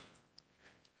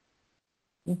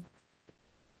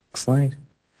 Next slide.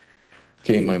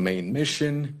 Okay, my main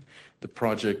mission, the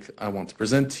project I want to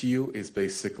present to you is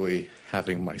basically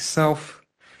having myself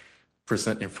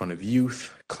present in front of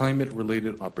youth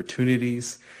climate-related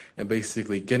opportunities and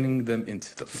basically getting them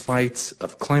into the fight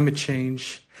of climate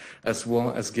change, as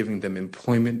well as giving them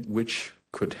employment which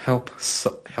could help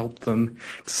them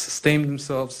sustain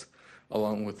themselves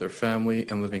along with their family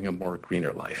and living a more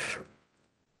greener life.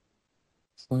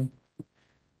 Slide.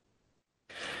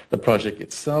 The project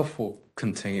itself will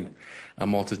contain a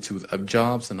multitude of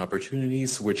jobs and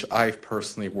opportunities, which I've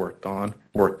personally worked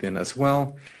in as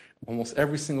well. Almost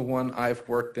every single one I've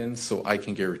worked in, so I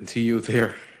can guarantee you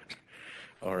they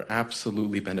are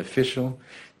absolutely beneficial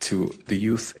to the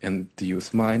youth and the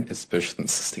youth mind, especially in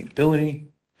sustainability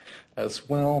as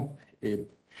well. It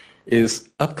is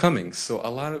upcoming, so a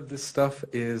lot of this stuff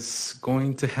is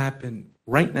going to happen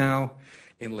right now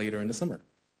and later in the summer.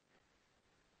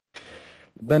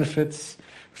 Benefits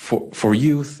for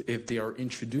youth, if they are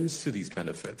introduced to these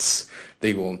benefits,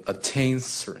 they will attain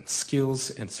certain skills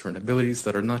and certain abilities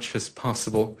that are not just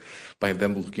possible by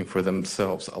them looking for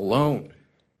themselves alone.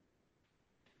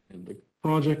 In the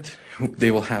project, they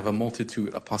will have a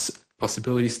multitude of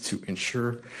possibilities to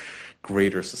ensure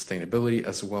greater sustainability,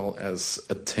 as well as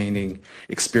attaining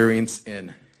experience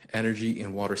in energy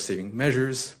and water saving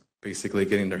measures, basically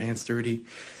getting their hands dirty.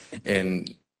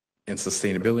 And in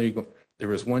sustainability, there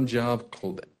was one job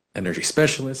called energy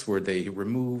specialist where they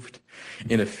removed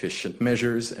inefficient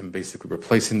measures and basically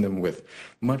replacing them with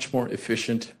much more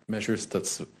efficient measures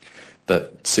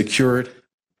that secured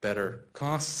better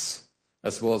costs,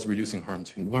 as well as reducing harm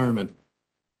to the environment.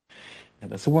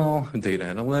 And as well, data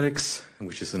analytics,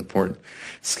 which is an important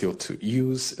skill to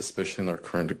use, especially in our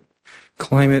current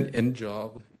climate and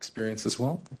job experience as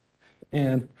well.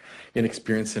 And an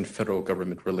experience in federal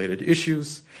government related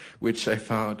issues, which I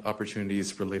found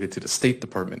opportunities related to the State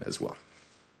Department as well.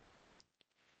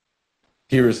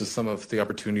 Here is some of the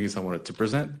opportunities I wanted to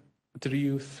present to the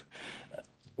youth.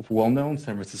 Well-known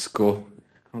San Francisco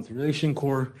Conservation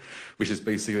Corps, which is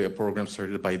basically a program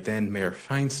started by then Mayor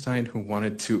Feinstein, who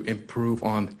wanted to improve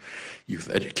on youth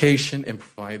education and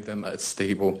provide them a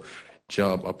stable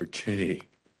job opportunity.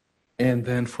 And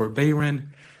then for BayREN,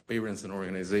 BayREN is an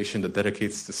organization that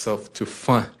dedicates itself to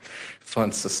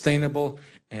fund sustainable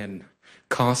and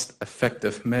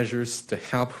cost-effective measures to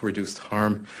help reduce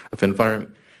harm of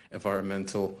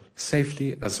environmental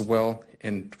safety, as well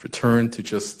in return to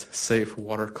just save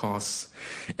water costs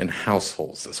in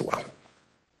households as well.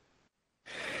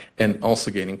 And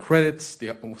also gaining credits.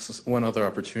 One other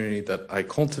opportunity that I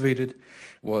cultivated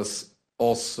was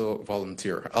also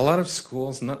volunteer. A lot of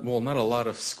schools, not a lot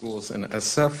of schools in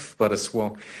SF, but as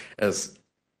well as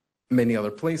many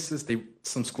other places,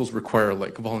 some schools require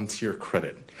like volunteer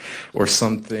credit or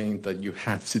something that you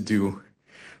have to do,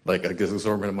 like an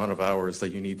exorbitant amount of hours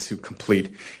that you need to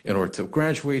complete in order to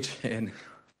graduate. And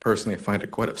personally, I find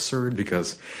it quite absurd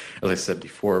because, as I said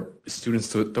before,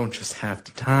 students don't just have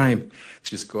the time to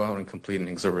just go out and complete an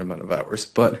exorbitant amount of hours.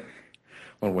 But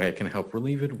one way I can help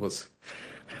relieve it was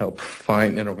help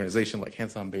find an organization like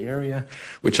Hands On Bay Area,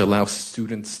 which allows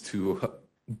students to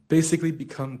basically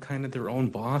become kind of their own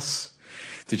boss,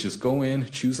 to just go in,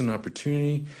 choose an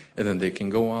opportunity, and then they can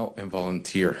go out and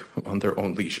volunteer on their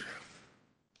own leisure.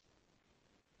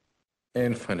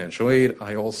 And financial aid,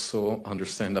 I also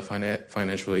understand that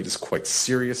financial aid is quite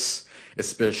serious,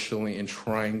 especially in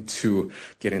trying to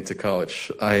get into college.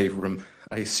 I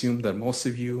assume that most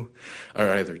of you are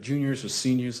either juniors or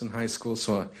seniors in high school,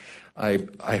 so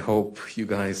I hope you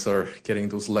guys are getting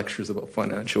those lectures about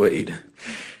financial aid.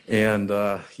 And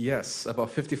yes,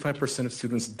 about 55% of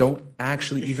students don't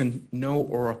actually even know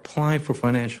or apply for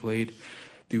financial aid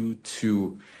due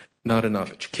to not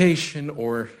enough education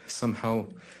or somehow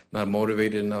not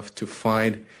motivated enough to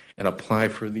find and apply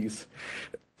for these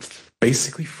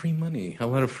basically free money, a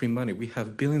lot of free money. We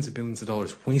have billions and billions of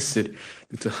dollars wasted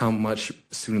due to how much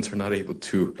students are not able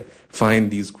to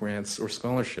find these grants or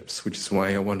scholarships, which is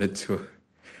why I wanted to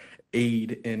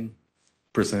aid in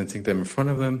presenting them in front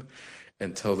of them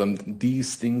and tell them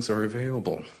these things are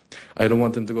available. I don't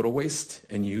want them to go to waste,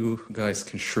 and you guys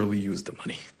can surely use the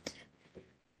money.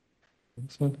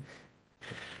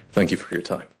 Thank you for your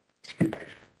time.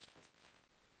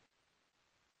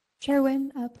 Chair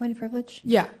Nguyen, point of privilege.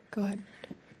 Yeah, go ahead.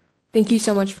 Thank you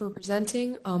so much for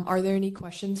presenting. Are there any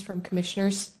questions from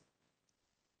commissioners?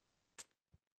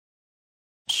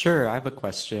 Sure, I have a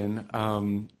question.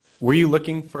 Were you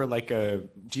looking for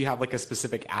do you have like a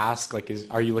specific ask?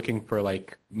 Are you looking for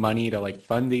like money to like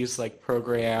fund these like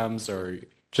programs, or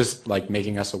just like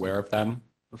making us aware of them?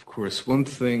 Of course. One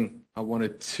thing I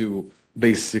wanted to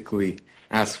basically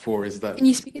ask for is that... Can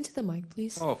you speak into the mic,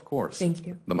 please? Oh, of course. Thank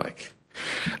you. The mic.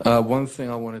 One thing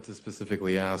I wanted to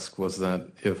specifically ask was that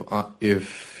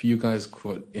if you guys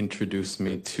could introduce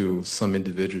me to some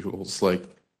individuals, like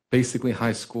basically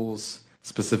high schools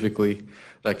specifically,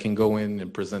 that can go in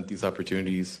and present these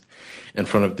opportunities in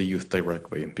front of the youth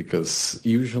directly, because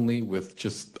usually with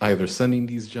just either sending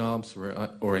these jobs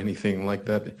or anything like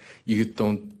that, you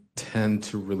don't tend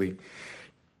to really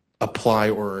apply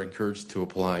or are encouraged to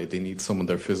apply. They need someone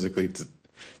there physically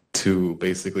to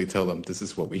basically tell them, this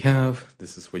is what we have,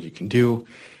 this is what you can do.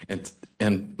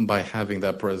 And by having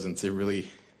that presence, it really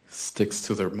sticks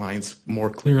to their minds more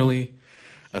clearly,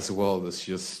 as well as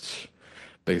just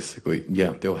basically,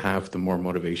 yeah, they'll have the more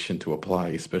motivation to apply,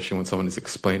 especially when someone is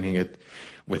explaining it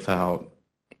without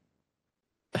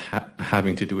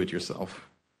having to do it yourself.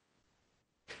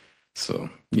 So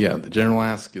yeah, the general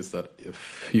ask is that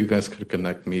if you guys could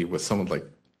connect me with someone like,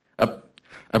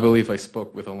 I believe I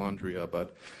spoke with Alondria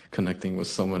about connecting with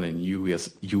someone in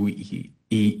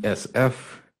UESF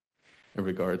in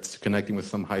regards to connecting with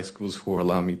some high schools who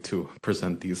allow me to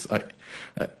present these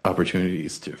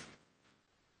opportunities to.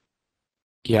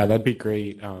 Yeah, that'd be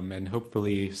great. And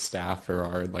hopefully staff or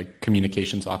our like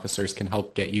communications officers can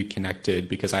help get you connected,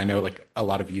 because I know like a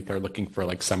lot of youth are looking for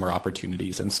like summer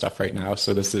opportunities and stuff right now.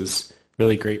 So this is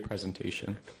really great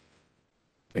presentation.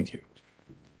 Thank you.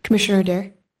 Commissioner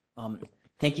Adair.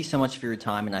 Thank you so much for your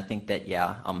time. And I think that,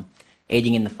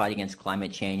 aiding in the fight against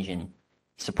climate change and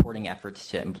supporting efforts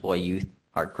to employ youth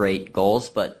are great goals.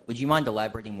 But would you mind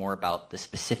elaborating more about the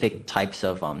specific types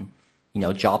of,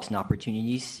 jobs and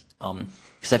opportunities?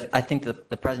 Because I think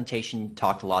the presentation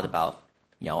talked a lot about,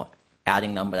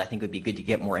 adding them, but I think it would be good to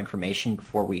get more information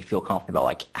before we feel confident about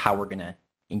like how we're going to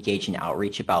engage in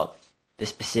outreach about the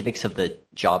specifics of the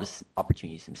jobs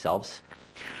opportunities themselves.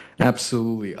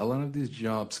 Absolutely. A lot of these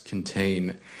jobs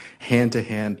contain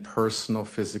hand-to-hand personal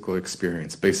physical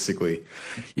experience. Basically,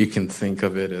 you can think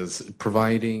of it as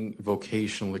providing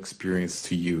vocational experience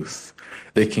to youth.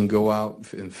 They can go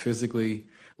out and physically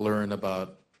learn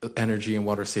about energy and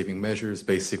water saving measures,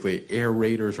 basically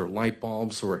aerators or light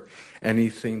bulbs or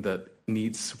anything that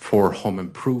needs for home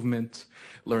improvement,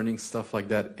 learning stuff like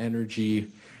that,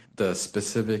 energy, the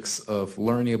specifics of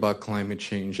learning about climate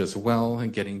change as well,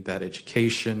 and getting that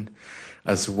education,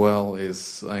 as well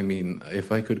as,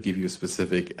 if I could give you a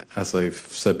specific, as I've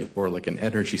said before, like an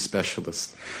energy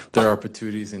specialist, their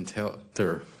opportunities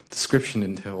their description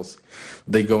entails,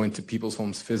 they go into people's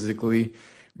homes physically,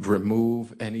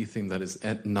 remove anything that is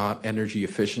not energy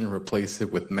efficient and replace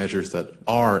it with measures that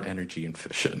are energy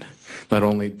efficient. Not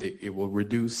only it will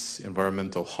reduce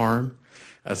environmental harm,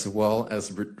 as well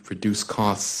as reduce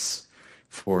costs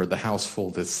for the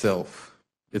household itself.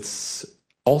 It's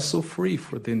also free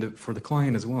for the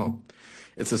client as well.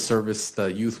 It's a service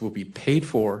that youth will be paid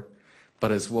for,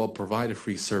 but as well provide a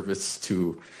free service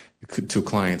to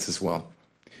clients as well.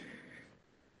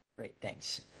 Great,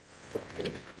 thanks.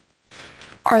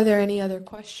 Are there any other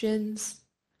questions?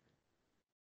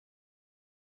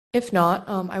 If not,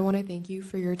 I want to thank you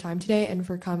for your time today and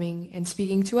for coming and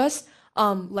speaking to us.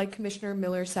 Like Commissioner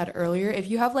Miller said earlier, if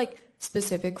you have like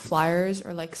specific flyers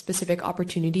or like specific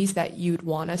opportunities that you'd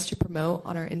want us to promote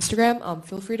on our Instagram,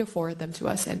 feel free to forward them to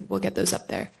us and we'll get those up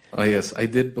there. Yes, I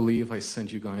did believe I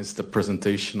sent you guys the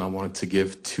presentation I wanted to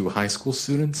give to high school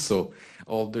students. So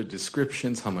all their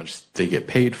descriptions, how much they get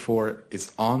paid for,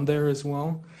 is on there as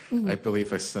well. Mm-hmm. I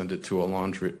believe I sent it to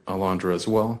Alondra as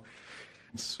well.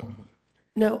 So.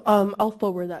 No, I'll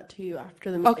forward that to you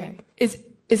after the meeting. Okay.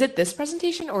 Is it this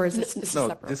presentation or is this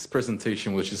separate? This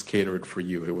presentation was just catered for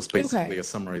you. It was basically a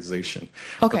summarization.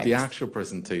 Okay. But the actual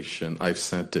presentation, I've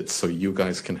sent it so you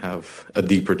guys can have a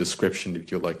deeper description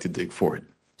if you'd like to dig for it.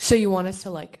 So you want us to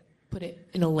like put it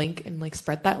in a link and like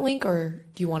spread that link, or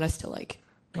do you want us to like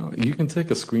You can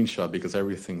take a screenshot because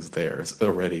everything's there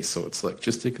already. So it's like,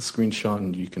 just take a screenshot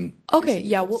and you can. Okay,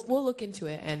 yeah, we'll look into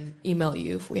it and email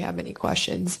you if we have any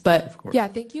questions. But yeah,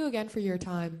 thank you again for your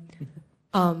time.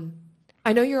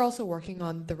 I know you're also working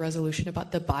on the resolution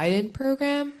about the Biden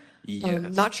program.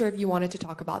 Yes. Not sure if you wanted to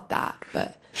talk about that,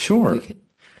 but Sure.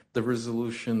 The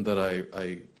resolution that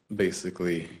I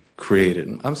basically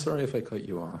created. I'm sorry if I cut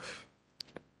you off.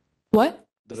 What?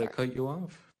 Did I cut you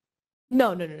off?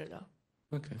 No.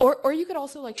 Okay. Or you could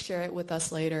also like share it with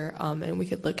us later, and we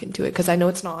could look into it because I know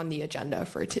it's not on the agenda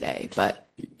for today. But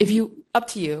if you, up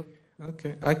to you.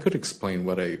 Okay. I could explain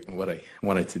what I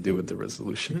wanted to do with the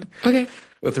resolution. Okay.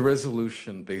 With the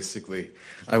resolution, basically,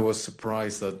 I was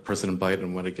surprised that President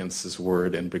Biden went against his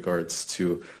word in regards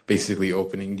to basically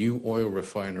opening new oil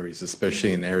refineries,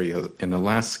 especially in area in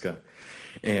Alaska.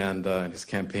 And in his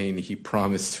campaign, he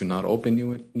promised to not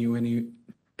open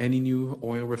any new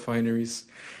oil refineries,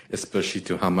 especially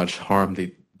to how much harm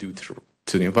they do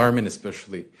to the environment,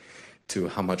 especially to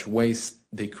how much waste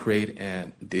they create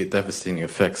and the devastating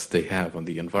effects they have on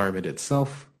the environment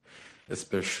itself,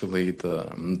 especially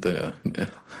the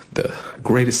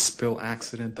greatest spill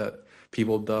accident that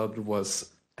people dubbed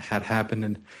had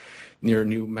happened near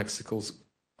New Mexico's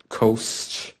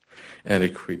coast, and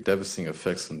it created devastating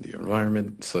effects on the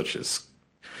environment, such as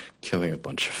killing a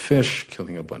bunch of fish,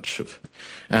 killing a bunch of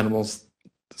animals,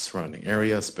 the surrounding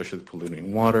area, especially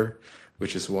polluting water,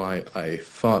 which is why I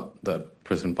thought that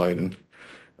President Biden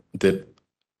did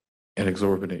an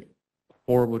exorbitant,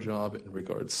 horrible job in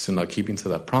regards to not keeping to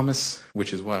that promise,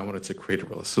 which is why I wanted to create a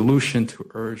resolution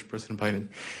to urge President Biden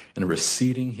in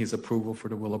receding his approval for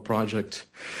the Willow Project,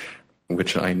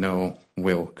 which I know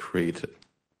will create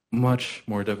much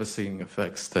more devastating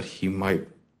effects that he might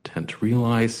tend to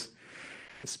realize,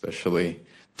 especially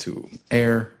to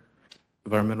air,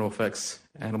 environmental effects,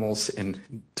 animals, and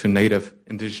to native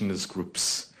indigenous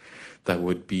groups that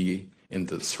would be in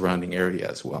the surrounding area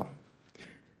as well.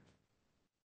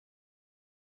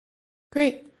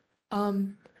 Great.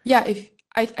 Yeah, if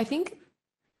I think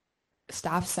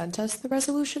staff sent us the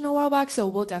resolution a while back, so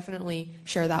we'll definitely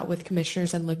share that with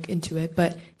commissioners and look into it.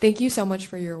 But thank you so much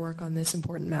for your work on this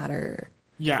important matter.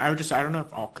 Yeah, I don't know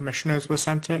if all commissioners were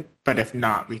sent it, but if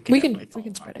not, we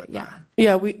can spread it. Yeah.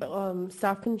 Yeah, we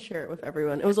staff can share it with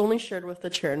everyone. It was only shared with the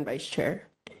chair and vice chair.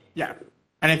 Yeah,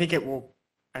 and I think it will.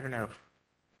 I don't know.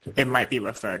 It might be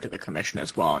referred to the commission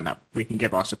as well, and that we can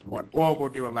give our support, or we'll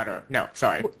do a letter. No,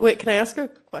 sorry. Wait, can I ask a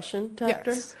question to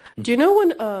Hector? Yes. Do you know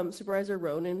when Supervisor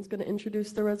Ronan's going to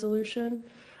introduce the resolution?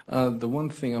 The one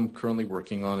thing I'm currently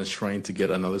working on is trying to get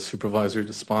another supervisor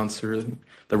to sponsor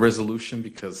the resolution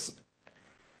because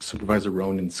Supervisor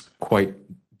Ronan's quite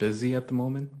busy at the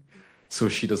moment, so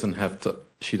she doesn't have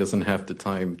the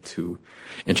time to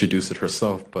introduce it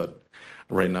herself. But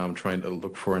right now, I'm trying to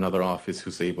look for another office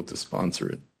who's able to sponsor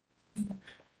it.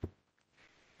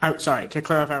 Sorry, to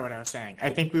clarify what I was saying, I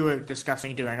think we were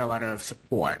discussing doing a letter of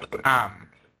support.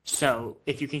 So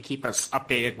if you can keep us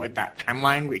updated with that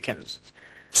timeline, we can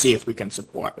see if we can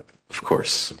support. Of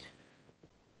course.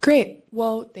 Great.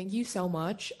 Well, thank you so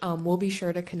much. We'll be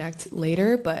sure to connect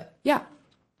later, but yeah.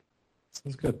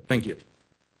 Sounds good. Thank you.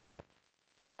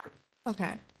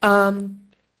 Okay.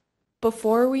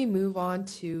 Before we move on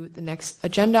to the next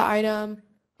agenda item,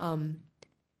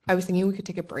 I was thinking we could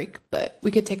take a break, but we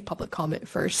could take public comment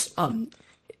first. Can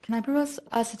I propose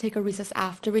us to take a recess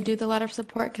after we do the letter of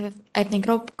support? Because I think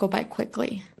it'll go by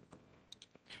quickly.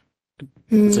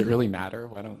 Does it really matter?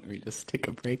 Why don't we just take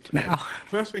a break now?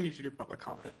 First, we need to do public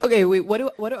comment. Okay, wait, what do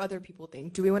other people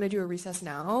think? Do we want to do a recess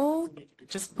now?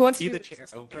 Just Who wants be to the do- chair.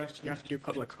 So first, you have to do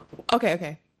public comment.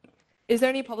 Okay. Is there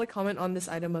any public comment on this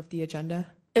item of the agenda?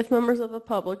 If members of the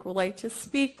public would like to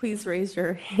speak, please raise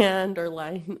your hand or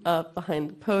line up behind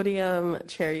the podium.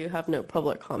 Chair, you have no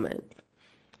public comment.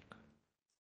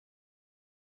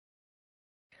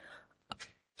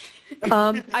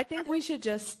 I think we should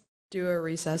just do a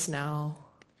recess now.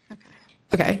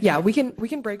 Okay, yeah, we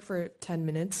can break for 10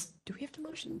 minutes. Do we have to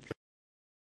motion?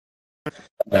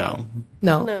 No.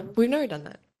 No, we've never done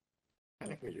that. I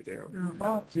think we do.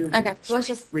 Okay, so let's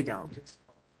just... We go.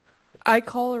 I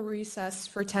call a recess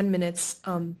for 10 minutes.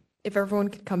 If everyone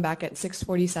could come back at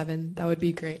 6:47, that would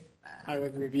be great. I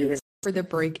would review it. For the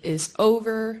break is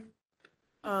over.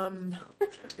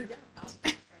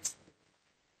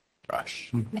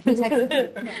 Rush. That's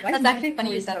actually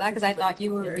funny you said that because I thought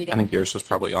you were reading. I think yours was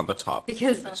probably on the top.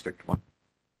 Because- the strict one.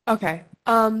 Okay.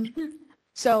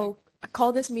 So I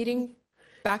call this meeting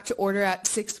back to order at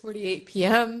 6:48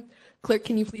 p.m. Clerk,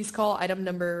 can you please call item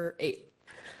number 8?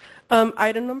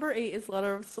 Item number 8 is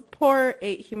letter of support,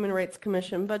 8 Human Rights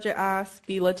Commission budget ask,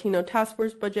 B Latino Task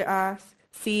Force budget ask,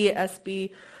 C,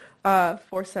 SB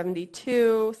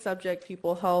 472, subject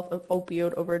pupil health of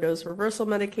opioid overdose reversal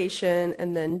medication,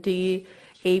 and then D,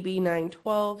 AB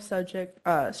 912, subject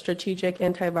Strategic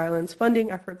Anti-Violence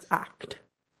Funding Efforts Act.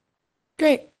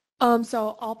 Great.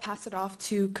 So I'll pass it off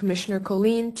to Commissioner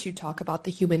Colleen to talk about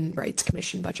the Human Rights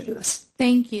Commission budget list.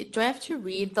 Thank you. Do I have to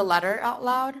read the letter out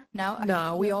loud? No?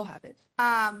 No, we all have it.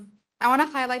 I want to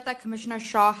highlight that Commissioner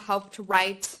Shaw helped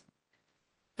write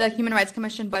the Human Rights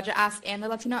Commission budget ask and the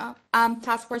Latino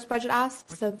Task Force budget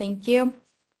ask, so thank you.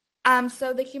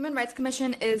 So the Human Rights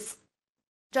Commission is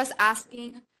just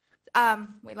asking,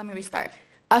 wait, let me restart.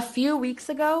 A few weeks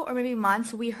ago, or maybe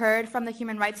months, we heard from the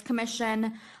Human Rights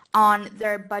Commission on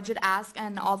their budget ask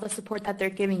and all the support that they're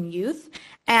giving youth.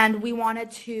 And we wanted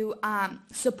to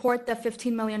support the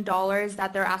 $15 million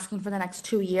that they're asking for the next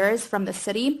 2 years from the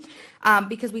city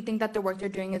because we think that the work they're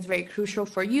doing is very crucial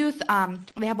for youth.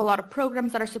 They have a lot of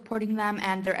programs that are supporting them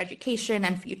and their education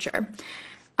and future.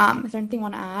 Is there anything you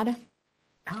want to add?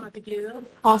 I think you.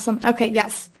 Awesome. Okay,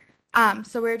 yes.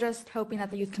 So we're just hoping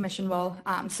that the Youth Commission will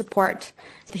support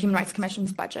the Human Rights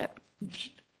Commission's budget.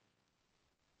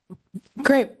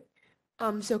 Great.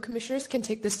 So commissioners can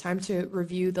take this time to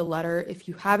review the letter if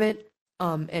you have it,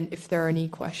 and if there are any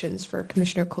questions for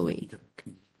Commissioner Colleen.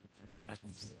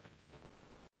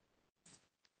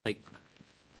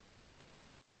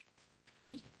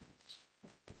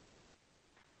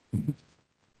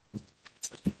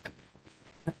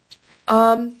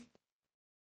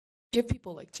 Give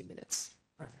people like 2 minutes.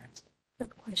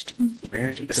 Question. Where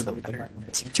is the letter?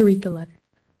 To read the letter.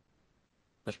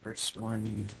 The first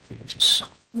one.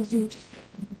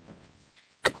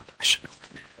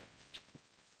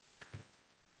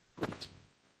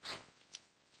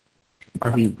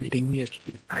 Are we reading the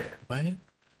what?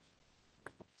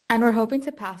 And we're hoping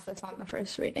to pass this on the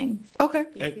first reading. Okay.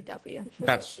 BPW.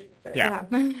 That's, yeah.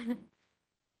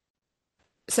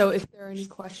 So if there are any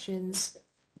questions.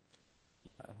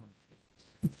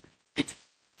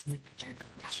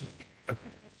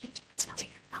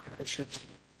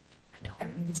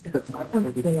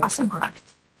 Awesome.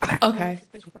 Okay.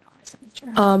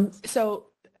 So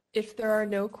if there are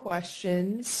no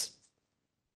questions,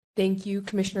 thank you,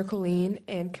 Commissioner Colleen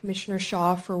and Commissioner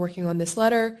Shaw for working on this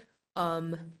letter.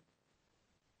 Are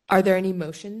there any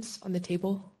motions on the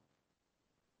table?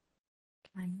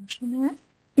 Can I motion that?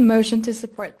 Motion to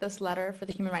support this letter for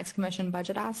the Human Rights Commission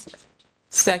budget ask.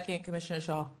 Second, Commissioner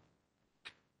Shaw.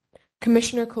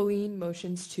 Commissioner Colleen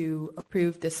motions to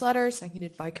approve this letter,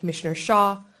 seconded by Commissioner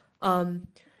Shaw.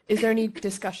 Is there any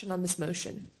discussion on this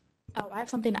motion? Oh, I have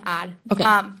something to add.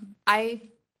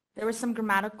 Okay. There were some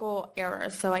grammatical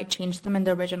errors, so I changed them in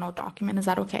the original document. Is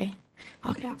that okay?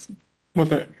 Okay, awesome. For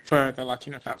the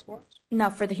Latino Task Force?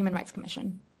 No, for the Human Rights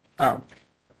Commission. Oh.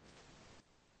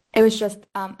 It was just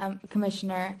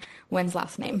Commissioner Wynn's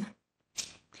last name.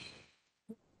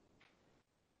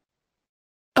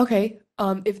 Okay.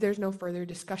 If there's no further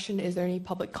discussion, is there any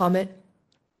public comment?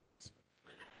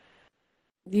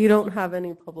 You don't have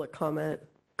any public comment.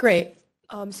 Great.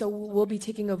 So we'll be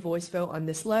taking a voice vote on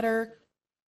this letter.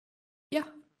 Yeah.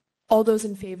 All those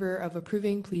in favor of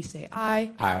approving, please say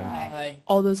aye. Aye.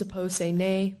 All those opposed say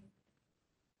nay.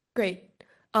 Great.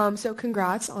 So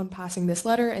congrats on passing this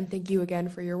letter, and thank you again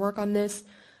for your work on this.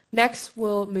 Next,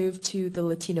 we'll move to the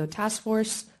Latino Task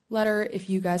Force letter, if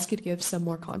you guys could give some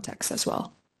more context as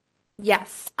well.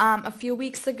 Yes. A few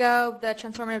weeks ago, the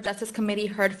Transformative Justice Committee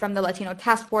heard from the Latino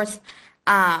Task Force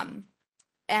and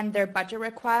their budget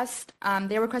request.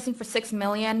 They're requesting for $6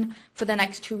 million for the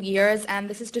next 2 years, and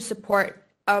this is to support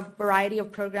a variety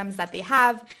of programs that they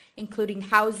have, including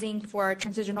housing for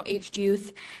transitional aged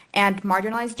youth and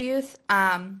marginalized youth.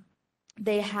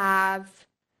 They have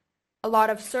a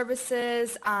lot of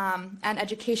services and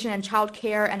education and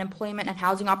childcare and employment and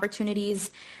housing opportunities.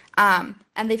 And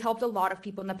they've helped a lot of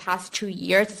people in the past 2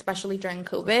 years, especially during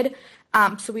COVID.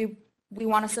 So we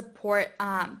want to support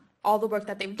all the work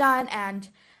that they've done and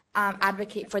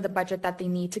advocate for the budget that they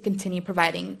need to continue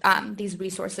providing these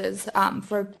resources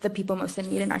for the people most in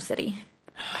need in our city.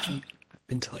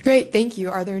 Great, thank you.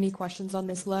 Are there any questions on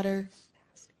this letter?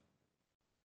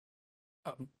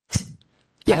 I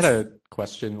had a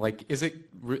question. Like, is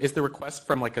the request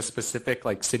from like a specific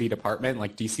like city department,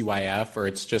 like DCYF, or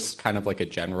it's just kind of like a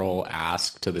general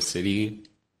ask to the city?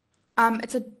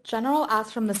 It's a general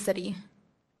ask from the city.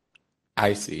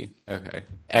 I see. Okay.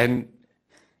 And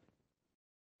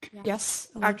yes,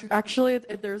 actually,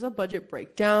 there's a budget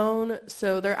breakdown.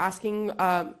 So they're asking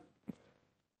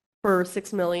for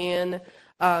 $6 million.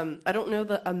 I don't know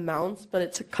the amounts, but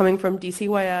it's coming from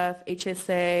DCYF,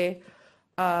 HSA,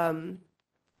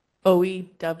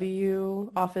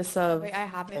 OEW, Office of... Wait, I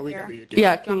have it here.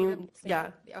 Yeah, can you...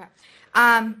 Yeah.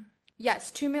 Okay.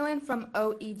 Yes, 2 million from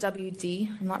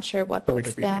OEWD. I'm not sure what that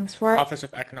stands for. Office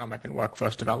of Economic and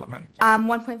Workforce Development.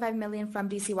 1.5 million from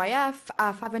DCYF,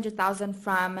 500,000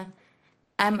 from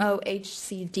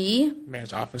MOHCD,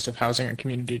 Mayor's Office of Housing and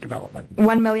Community Development.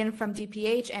 1 million from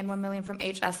DPH, and 1 million from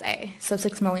HSA. So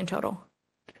 6 million total.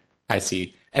 I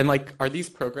see. And like, are these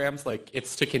programs like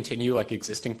it's to continue like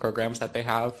existing programs that they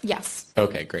have? Yes.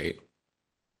 Okay, great.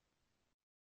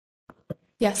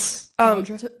 Yes.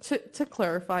 To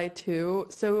clarify too,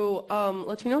 so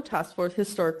Latino Task Force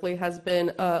historically has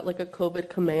been like a COVID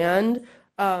command,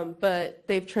 but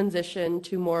they've transitioned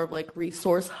to more of like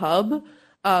resource hub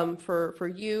for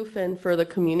youth and for the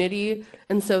community,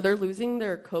 and so they're losing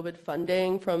their COVID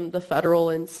funding from the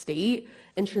federal and state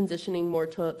and transitioning more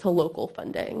to local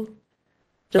funding.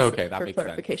 Just okay, that for makes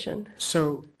clarification. sense.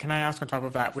 So can I ask on top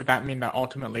of that, would that mean that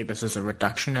ultimately this is a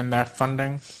reduction in their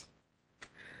funding?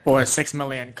 Or is 6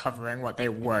 million covering what they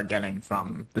were getting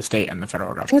from the state and the federal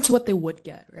government? That's what they would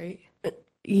get, right?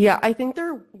 Yeah, I think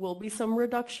there will be some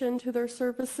reduction to their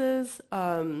services.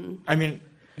 I mean,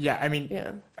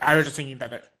 Yeah. I was just thinking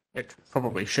that it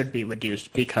probably should be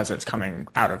reduced because it's coming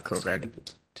out of COVID.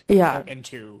 Yeah.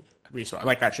 Into resource,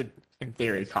 like that should, in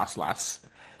theory, cost less.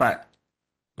 But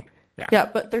yeah. Yeah,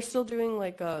 but they're still doing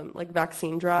like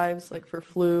vaccine drives, like for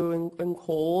flu and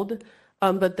cold.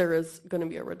 But there is going to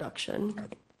be a reduction.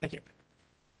 Thank you.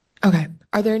 Okay.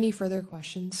 Are there any further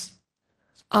questions?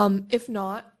 If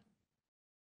not,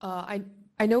 I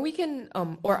know we can,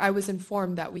 or I was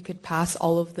informed that we could pass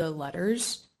all of the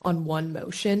letters on one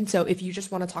motion. So if you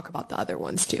just want to talk about the other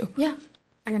ones too. Yeah,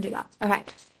 I can do that. Okay.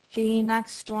 The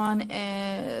next one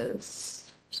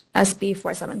is SB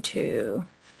 472.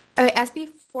 Okay, SB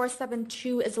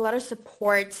 472 is a letter of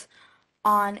support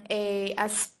on a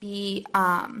SB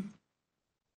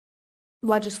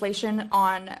legislation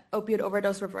on opioid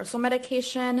overdose reversal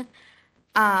medication.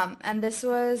 And this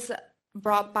was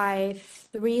brought by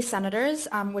 3 senators,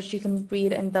 which you can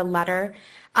read in the letter.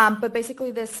 But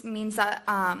basically this means that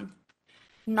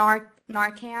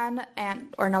Narcan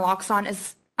or naloxone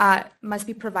is must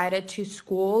be provided to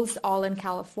schools all in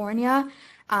California,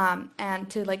 and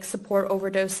to like support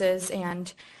overdoses,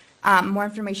 and more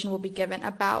information will be given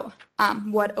about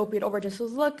what opioid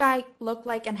overdoses look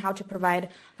like and how to provide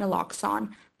naloxone.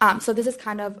 So this is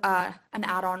kind of an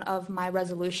add-on of my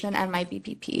resolution and my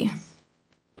BPP.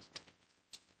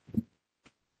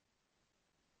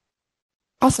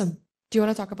 Awesome. Do you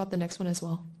want to talk about the next one as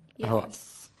well?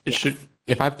 Yes.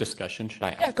 If I have discussion, should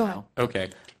I ask? Yeah, go ahead. Okay.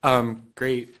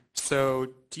 Great.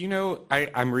 So do you know,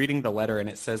 I'm reading the letter and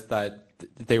it says that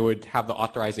they would have the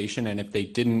authorization, and if they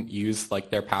didn't use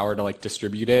like their power to like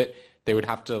distribute it, they would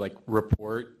have to like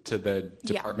report to the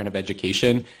Department of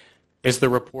Education. Is the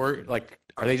report like,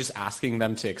 are they just asking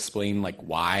them to explain like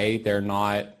why they're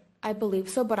not? I believe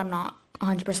so, but I'm not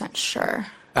 100% sure.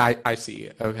 I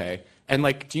see. Okay. And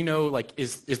like, do you know, like,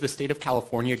 is the state of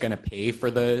California going to pay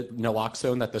for the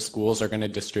naloxone that the schools are going to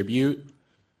distribute?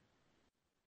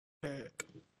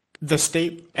 The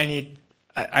state,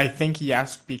 I think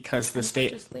yes, because the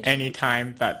state,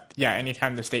 anytime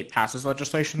the state passes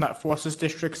legislation that forces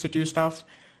districts to do stuff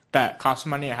that costs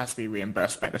money, it has to be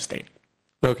reimbursed by the state.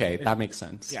 Okay, that makes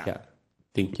sense. Yeah.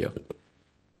 Thank you.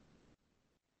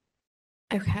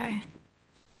 Okay.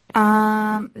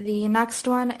 The next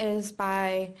one is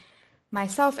by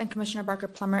myself and Commissioner Barker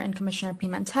Plummer and Commissioner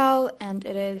Pimentel, and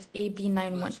it is AB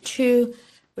 912,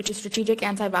 which is Strategic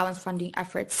Anti-Violence Funding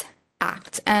Efforts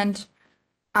Act. And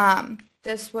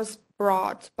this was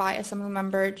brought by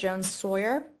Assemblymember Jones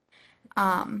Sawyer. Do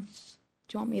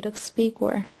you want me to speak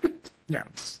or? Yeah.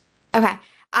 Okay.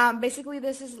 Basically,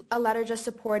 this is a letter just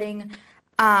supporting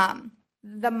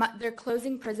they're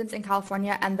closing prisons in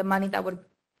California, and the money that would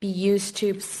be used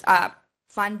to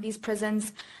fund these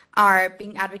prisons are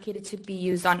being advocated to be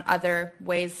used on other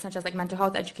ways, such as like mental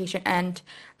health education and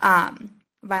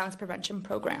violence prevention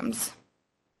programs.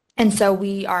 And so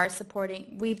we are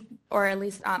supporting, or at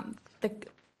least the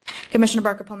Commissioner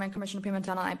Barker Plummer and Commissioner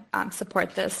Pimentel and I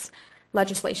support this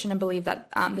legislation and believe that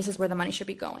this is where the money should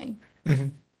be going. Mm-hmm.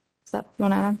 So you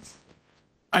want to add?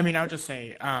 I mean, I would just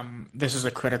say this is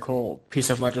a critical piece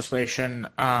of legislation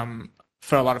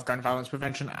for a lot of gun violence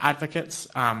prevention advocates,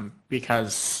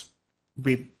 because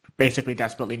we basically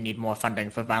desperately need more funding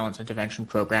for violence intervention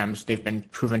programs. They've been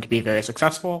proven to be very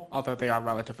successful, although they are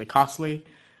relatively costly.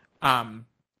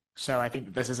 So I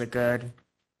think this is a good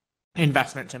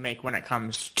investment to make when it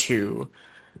comes to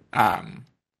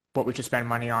what we should spend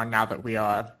money on now that we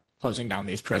are closing down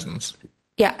these prisons.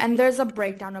 Yeah, and there's a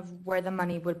breakdown of where the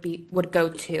money would go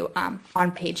to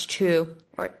on page 2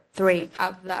 or 3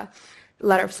 of the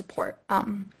letter of support. Yeah.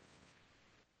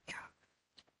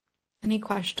 Any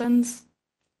questions?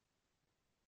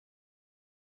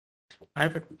 I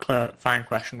have a clarifying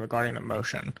question regarding the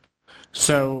motion.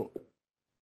 So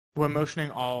we're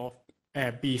motioning all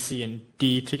B, C, and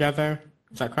D together.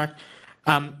 Is that correct?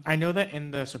 I know that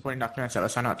in the supporting documents that were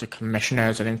sent out to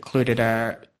commissioners, it included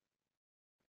a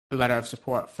letter of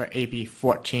support for AB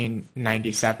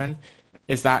 1497.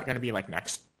 Is that going to be like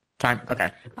next time?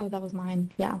 Okay. Oh, that was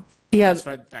mine. Yeah. Yeah. That's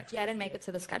for next. Yeah, I didn't make it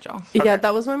to the schedule. Yeah,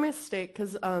 that was my mistake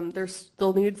because there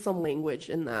still needs some language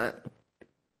in that.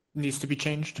 Needs to be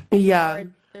changed? Yeah.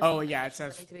 Oh, yeah, it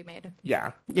says. To be made.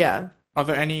 Yeah. Yeah. Are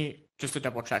there any, just to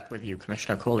double check with you,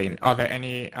 Commissioner Colleen, are there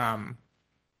any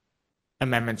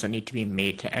amendments that need to be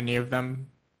made to any of them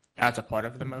as a part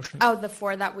of the motion? Oh, the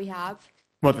 4 that we have?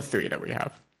 Well, the 3 that we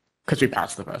have, because we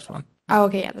passed the first one. Oh,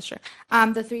 okay, yeah, that's true.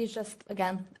 The 3 is just,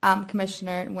 again,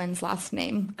 Commissioner Nguyen's last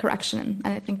name correction,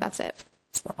 and I think that's it.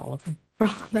 For all of them? For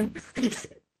all of them.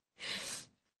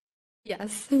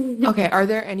 Yes. Okay, are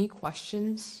there any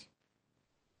questions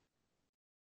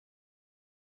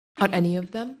on any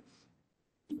of them?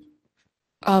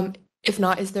 If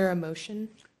not, is there a motion?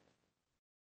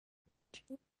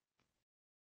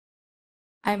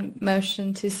 I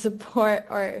motion to support,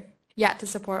 to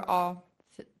support all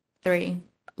 3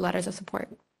 letters of support.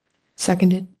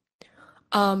 Seconded.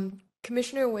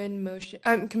 Commissioner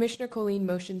Colleen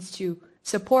motions to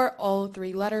support all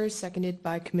 3 letters, seconded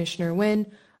by Commissioner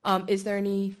Nguyen. Is there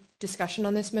any discussion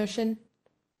on this motion?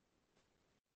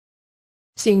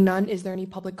 Seeing none, is there any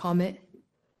public comment?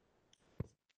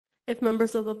 If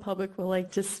members of the public would like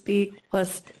to speak,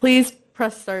 please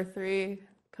press *3,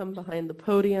 come behind the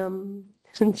podium.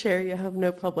 And Chair, you have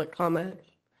no public comment.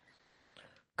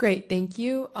 Great, thank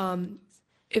you.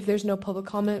 If there's no public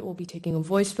comment, we'll be taking a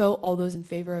voice vote. All those in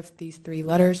favor of these 3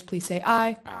 letters, please say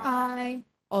aye. Aye.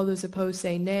 All those opposed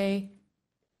say nay.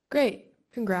 Great,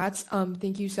 congrats.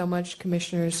 Thank you so much,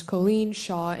 Commissioners Colleen,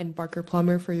 Shaw, and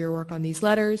Barker-Plummer for your work on these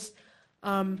letters.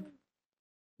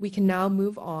 We can now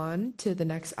move on to the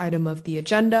next item of the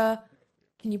agenda.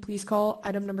 Can you please call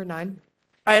item number 9?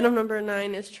 Item number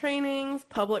 9 is trainings,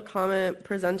 public comment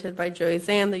presented by Joy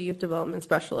Zan, the Youth Development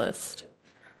Specialist.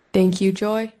 Thank you,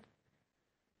 Joy.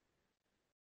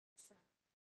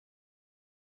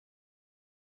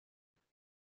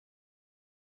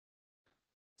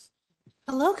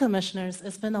 Hello, Commissioners.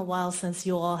 It's been a while since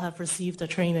you all have received a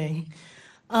training.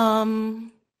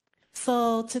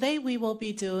 So today we will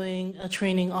be doing a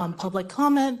training on public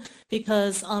comment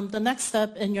because the next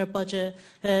step in your budget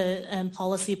and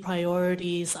policy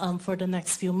priorities for the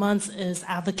next few months is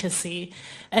advocacy.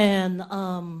 And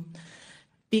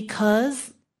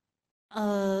because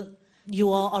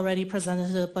you all already presented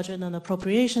to the Budget and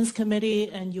Appropriations Committee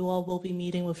and you all will be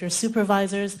meeting with your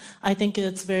supervisors, I think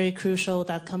it's very crucial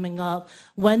that coming up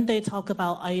when they talk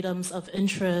about items of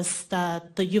interest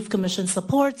that the Youth Commission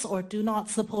supports or do not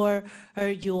support,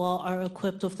 you all are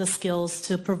equipped with the skills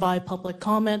to provide public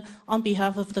comment on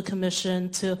behalf of the Commission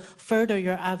to further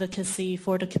your advocacy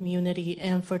for the community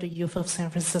and for the youth of San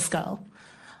Francisco.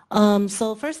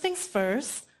 So first things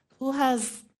first, who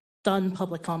has done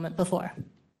public comment before?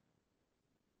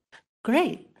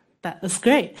 Great. That is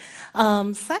great.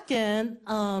 Second,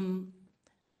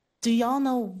 do y'all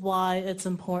know why it's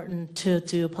important to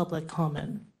do public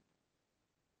comment?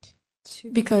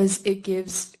 Because it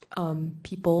gives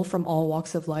people from all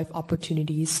walks of life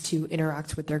opportunities to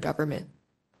interact with their government.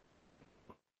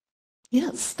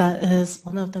 Yes, that is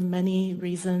one of the many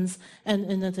reasons.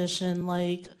 And in addition,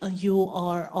 you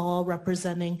are all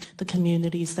representing the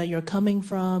communities that you're coming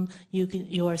from.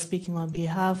 You are speaking on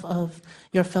behalf of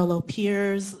your fellow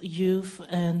peers, youth,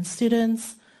 and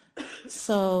students.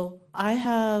 So I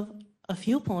have a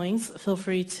few points. Feel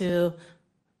free to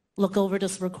look over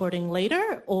this recording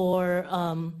later or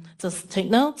just take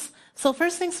notes. So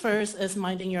first things first is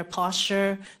minding your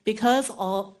posture because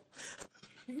all...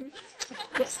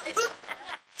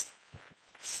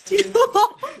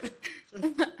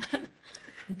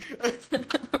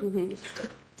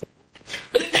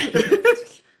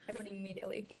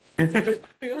 Immediately.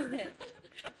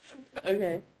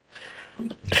 Okay.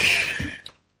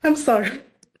 I'm sorry.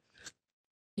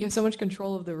 You have so much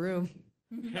control of the room.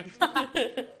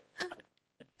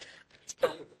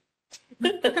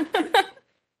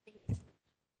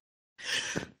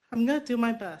 I'm going to do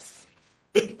my best.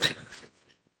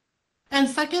 And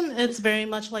second, it's very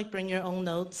much like bring your own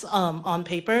notes on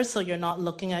paper so you're not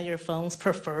looking at your phones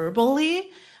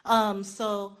preferably.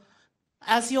 So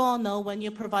as you all know, when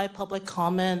you provide public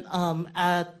comment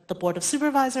at the Board of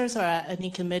Supervisors or at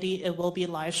any committee, it will be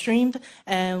live streamed.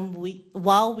 And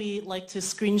while we like to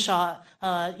screenshot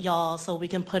y'all so we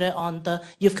can put it on the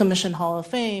Youth Commission Hall of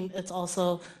Fame, it's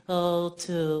also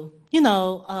to,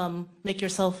 make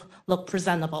yourself look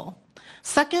presentable.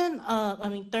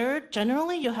 Third,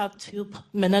 generally you have 2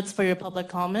 minutes for your public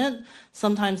comment.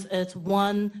 Sometimes it's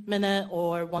 1 minute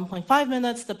or 1.5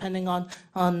 minutes, depending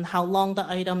on how long the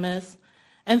item is.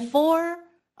 And 4,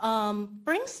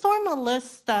 brainstorm a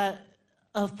list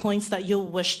of points that you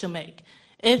wish to make.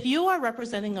 If you are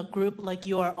representing a group like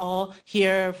you are all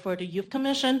here for the Youth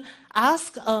Commission,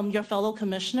 ask your fellow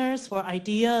commissioners for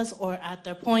ideas or add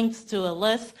their points to a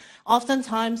list.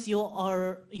 Oftentimes you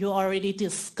already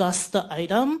discussed the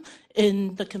item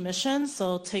in the commission,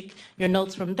 so take your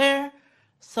notes from there.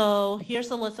 So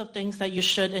here's a list of things that you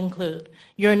should include.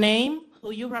 Your name, who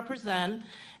you represent.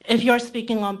 If you're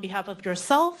speaking on behalf of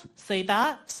yourself, say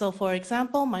that. So for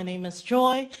example, my name is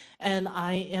Joy, and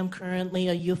I am currently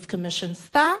a Youth Commission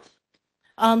staff.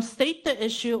 State the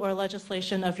issue or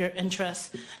legislation of your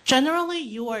interest. Generally,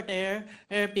 you are there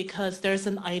because there's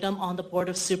an item on the Board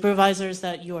of Supervisors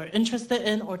that you are interested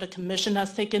in or the Commission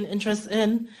has taken interest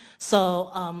in.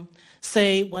 So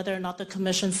say whether or not the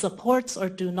Commission supports or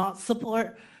do not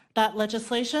support that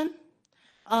legislation.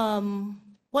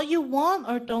 What you want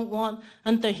or don't want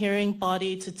the hearing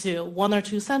body to do. 1 or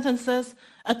 2 sentences.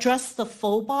 Address the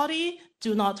full body.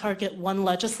 Do not target one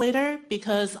legislator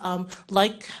because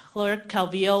like Clerk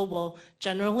Calvillo will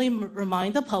generally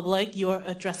remind the public, you're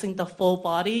addressing the full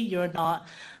body. You're not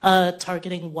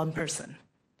targeting one person.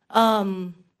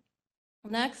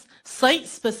 Next, cite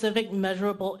specific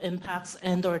measurable impacts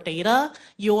and or data.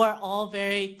 You are all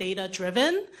very data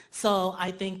driven. So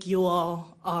I think you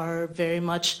all are very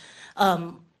much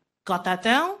got that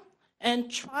down,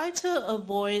 and try to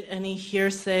avoid any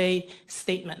hearsay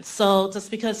statements. So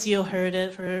just because you heard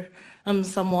it from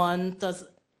someone,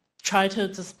 try to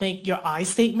just make your I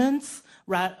statements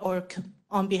or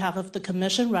on behalf of the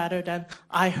commission rather than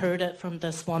I heard it from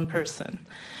this one person.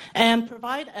 And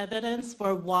provide evidence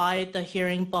for why the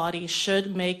hearing body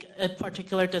should make a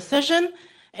particular decision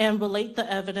and relate the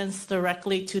evidence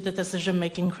directly to the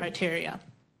decision-making criteria.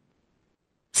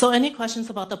 So any questions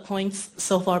about the points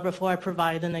so far before I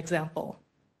provide an example?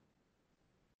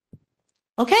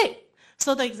 Okay,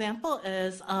 so the example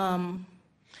is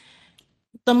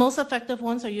the most effective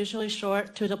ones are usually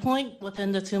short to the point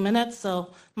within the 2 minutes.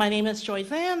 So my name is Joy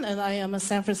Zan and I am a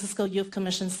San Francisco Youth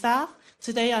Commission staff.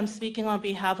 Today I'm speaking on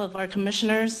behalf of our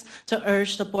commissioners to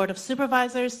urge the Board of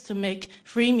Supervisors to make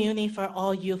free muni for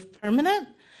all youth permanent.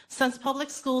 Since public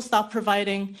schools stopped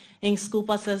providing school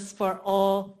buses for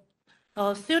all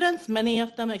students, many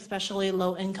of them, especially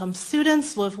low-income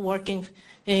students with working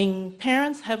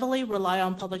parents, heavily rely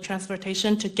on public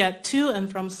transportation to get to and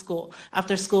from school,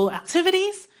 after-school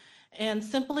activities, and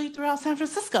simply throughout San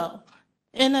Francisco.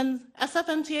 In an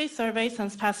SFMTA survey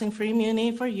since passing free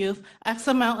muni for youth, X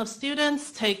amount of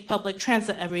students take public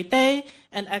transit every day,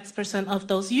 and X% of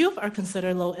those youth are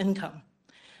considered low income.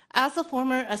 As a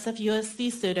former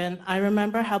SFUSD student, I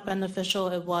remember how beneficial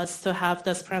it was to have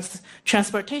this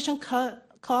transportation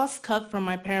cost cut from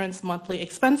my parents' monthly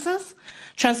expenses.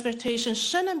 Transportation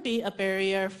shouldn't be a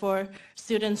barrier for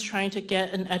students trying to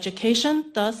get an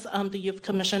education. Thus, the Youth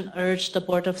Commission urged the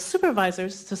Board of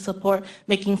Supervisors to support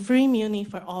making free muni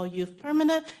for all youth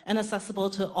permanent and accessible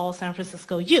to all San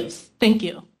Francisco youth. Thank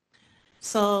you.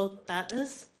 So that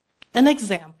is an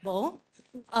example.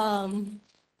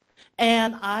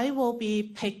 And I will be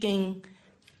picking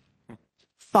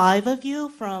 5 of you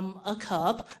from a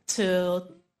cup to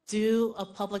do a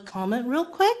public comment real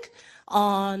quick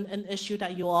on an issue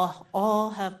that you all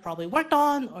have probably worked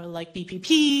on, or like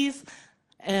BPPs.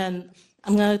 And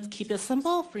I'm going to keep it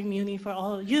simple, free muni for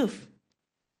all youth.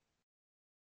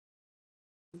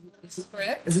 This is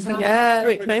correct? Yeah.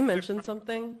 Wait, can I mention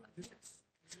something?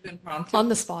 On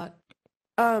the spot.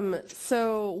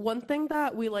 So one thing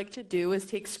that we like to do is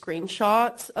take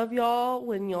screenshots of y'all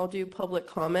when y'all do public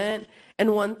comment.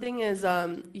 And one thing is,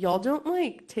 y'all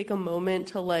don't take a moment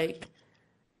to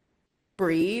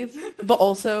breathe, but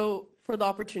also for the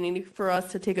opportunity for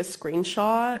us to take a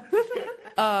screenshot.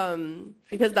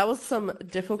 Because that was some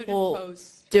difficult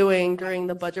doing during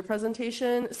the budget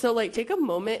presentation. So take a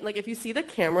moment, if you see the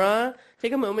camera,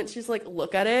 take a moment to just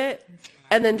look at it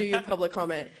and then do your public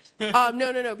comment.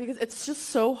 No, because it's just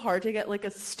so hard to get a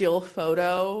still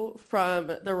photo from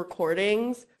the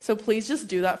recordings. So please just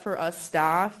do that for us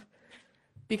staff,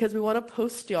 because we want to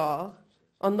post y'all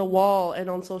on the wall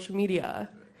and on social media.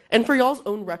 And for y'all's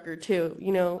own record too,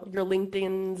 you know, your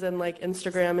LinkedIn's and like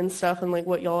Instagram and stuff and like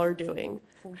what y'all are doing.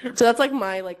 So that's like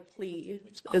my like plea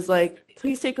is like,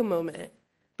 please take a moment.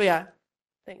 But yeah,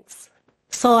 thanks.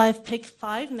 So I've picked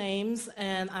 5 names,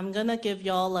 and I'm going to give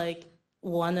y'all like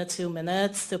 1 or 2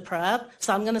 minutes to prep.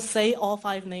 So I'm going to say all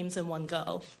 5 names in one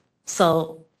go.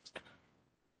 So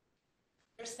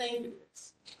first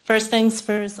things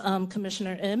first,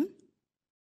 Commissioner Im.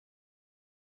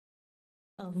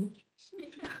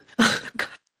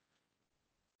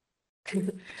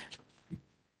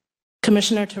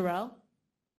 Commissioner Terrell.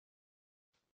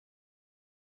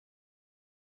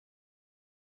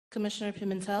 Commissioner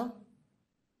Pimentel.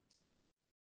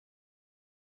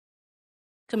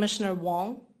 Commissioner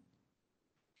Wong.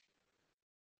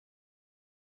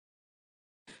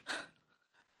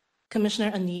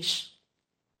 Commissioner Anish.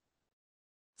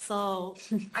 So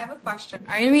I have a question.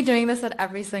 Are you going to be doing this at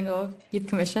every single youth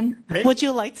commission? Would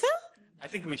you like to? I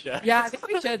think we should. Yeah, I think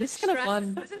we should. This is kind of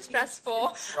fun. This is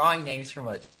stressful. Drawing names from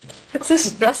what? This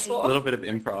is stressful. A little bit of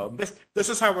improv. This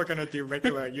is how we're going to do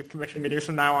regular youth commission meetings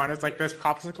from now on. It's like those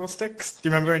popsicle sticks. Do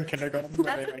you remember in kindergarten?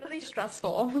 That's really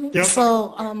stressful. Yep.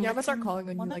 So Yeah, I'm gonna start calling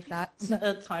on you like that.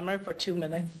 a timer for 2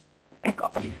 minutes.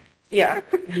 Yeah.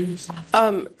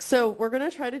 So we're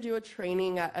gonna try to do a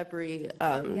training at every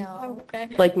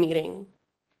like meeting.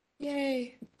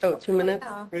 Yay. Oh, 2 minutes.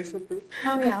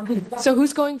 So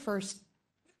who's going first?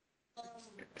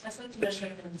 I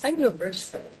can go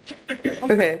first.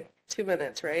 Okay, 2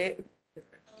 minutes, right?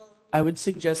 I would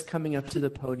suggest coming up to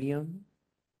the podium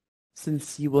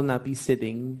since you will not be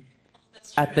sitting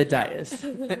at the dais.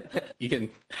 You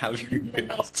can have your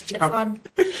If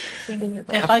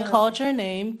I called your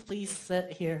name, please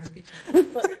sit here.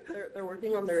 They're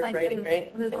working on their writing,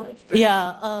 right?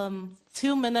 Yeah,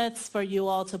 2 minutes for you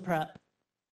all to prep.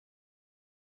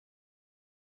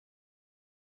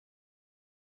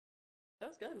 That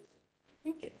was good.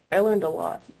 Thank you. I learned a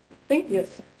lot. Thank you.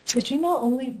 Did you know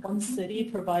only one city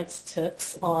provides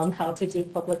tips on how to do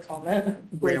public comment?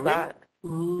 Where's that?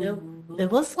 It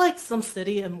was like some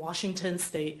city in Washington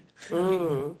State.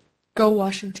 Mm. Go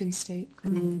Washington State.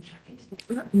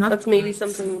 That's maybe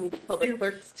something public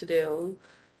clerks to do.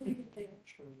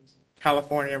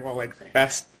 California will like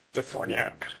best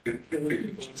California.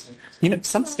 You know,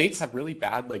 some states have really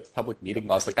bad like public meeting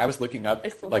laws. Like I was looking up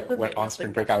like when on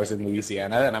spring break I was in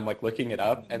Louisiana, and I'm like looking it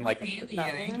up, and like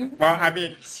Well, have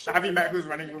you met who's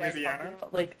running Louisiana?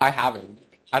 Like I haven't.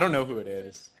 I don't know who it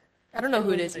is. I don't know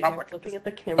who it is. Either. Looking at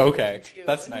the camera. Okay,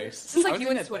 that's nice. is like I was you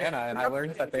in and Twitter. Atlanta, and I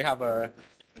learned that they have a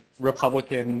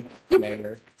Republican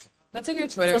mayor. That's a good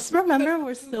Twitter. Just remember,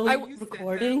 we're still I-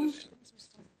 recording.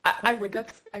 I would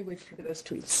for those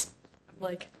tweets.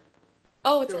 Like,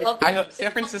 oh, it's a lovely. I hope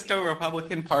San Francisco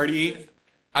Republican Party.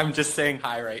 I'm just saying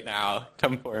hi right now.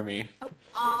 Come for me.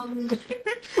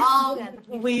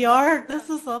 This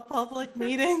is a public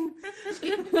meeting.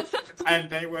 And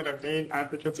they were the main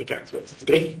advocates against Bill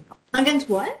 16. Against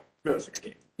what? Bill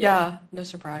 16. Yeah, no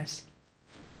surprise.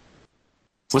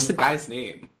 What's the guy's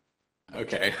name?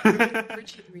 Okay.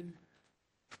 Richard Green.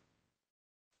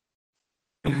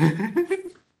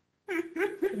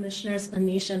 Commissioners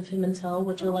Anish and Pimentel,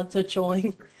 would you like to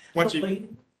join? Once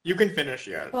you can finish,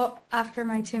 yeah. Well, after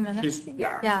my 2 minutes.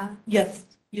 Yeah. Yeah. Yes,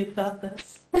 you've got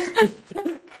this.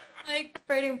 Like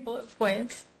writing bullet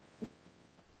points.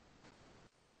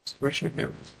 Where's your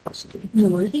hair? No,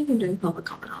 what are you even doing public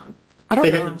comment on? I don't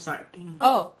They know. hit inside.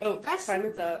 Oh, time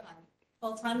is up.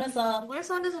 Well, time is up. Where's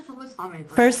on does a public comment?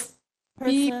 First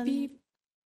Beep, person. beep.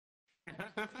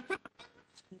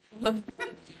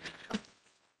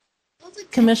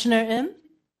 Commissioner Im?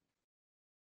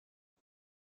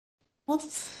 What?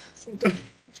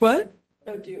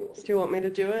 Oh, do you want me to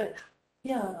do it?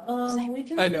 Yeah, we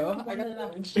can. I know.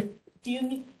 Do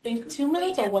you think 2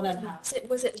 minutes or 1.5?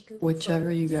 Was it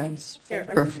Whichever you guys Here,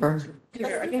 I prefer.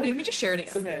 Here, Let me just share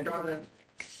it again. Okay.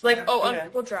 Like, oh, Okay.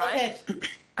 Uncle Dry.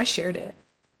 I shared it.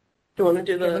 Do you want to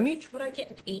do the? Let me. Would I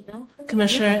get an 8 now?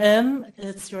 Commissioner Im,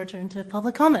 it's your turn to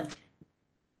public comment.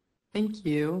 Thank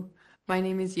you. My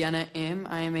name is Yana Im.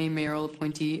 I am a mayoral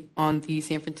appointee on the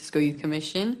San Francisco Youth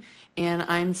Commission, and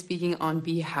I'm speaking on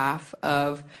behalf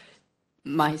of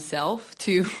myself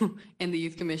and the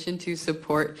Youth Commission to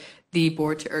support the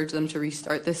board to urge them to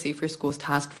restart the Safer Schools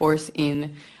Task Force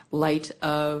in light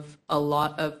of a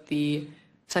lot of the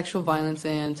sexual violence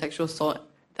and sexual assault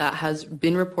that has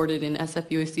been reported in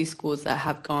SFUSD schools that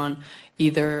have gone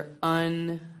either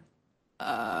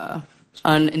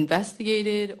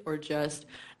uninvestigated or just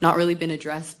not really been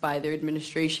addressed by their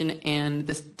administration and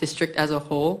the district as a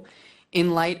whole.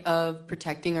 in light of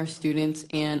protecting our students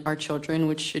and our children,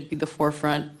 which should be the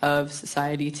forefront of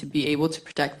society to be able to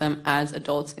protect them as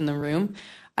adults in the room,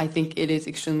 I think it is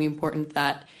extremely important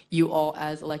that you all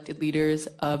as elected leaders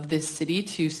of this city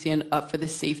to stand up for the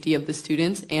safety of the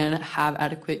students and have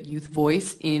adequate youth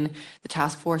voice in the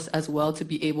task force as well to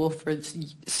be able for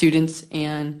students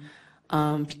and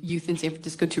youth in San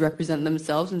Francisco to represent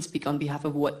themselves and speak on behalf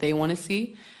of what they want to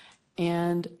see.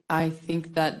 And I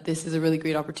think that this is a really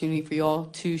great opportunity for you all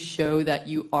to show that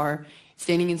you are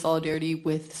standing in solidarity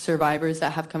with survivors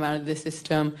that have come out of this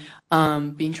system,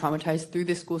 being traumatized through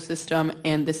the school system,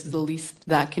 and this is the least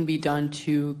that can be done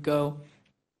to go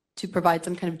to provide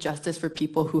some kind of justice for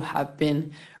people who have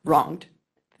been wronged.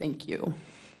 Thank you.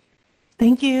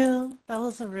 Thank you. That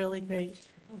was a really great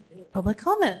public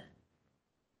comment.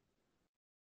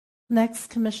 Next,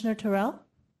 Commissioner Terrell.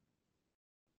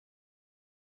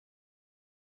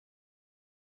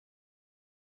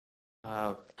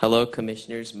 Hello,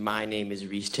 Commissioners. My name is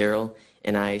Reese Terrell,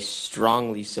 and I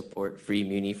strongly support Free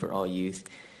Muni for all youth.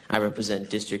 I represent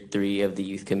District 3 of the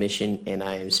Youth Commission, and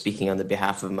I am speaking on the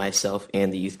behalf of myself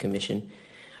and the Youth Commission.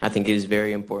 I think it is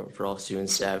very important for all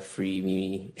students to have free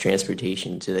Muni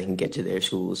transportation so they can get to their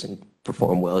schools and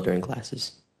perform well during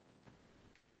classes.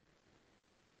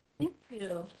 Thank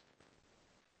you.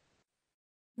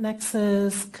 Next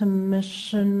is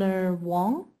Commissioner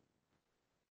Wong.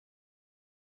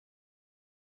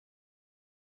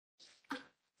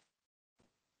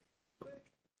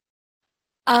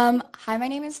 Hi, my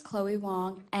name is Chloe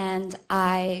Wong, and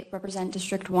I represent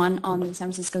District 1 on the San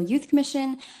Francisco Youth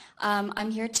Commission.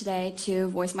 I'm here today to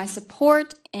voice my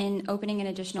support in opening an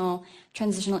additional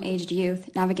transitional aged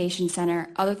youth navigation center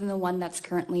other than the one that's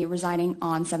currently residing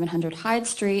on 700 Hyde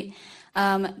Street.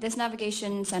 This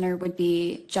navigation center would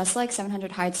be just like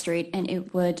 700 Hyde Street, and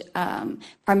it would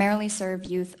primarily serve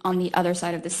youth on the other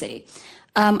side of the city.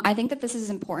 I think that this is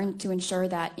important to ensure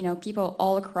that, people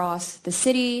all across the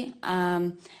city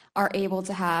are able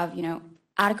to have,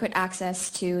 adequate access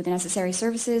to the necessary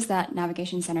services that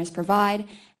navigation centers provide.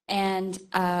 And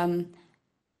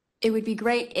it would be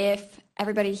great if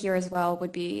everybody here as well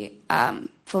would be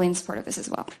fully in support of this as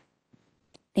well.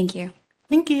 Thank you.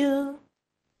 Thank you.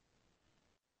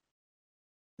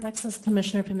 Next is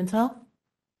Commissioner Pimentel.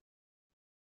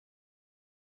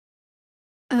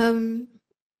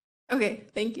 Okay,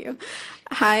 thank you.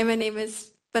 Hi, my name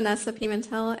is Vanessa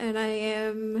Pimentel, and I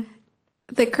am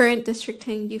the current District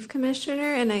 10 Youth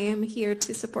Commissioner, and I am here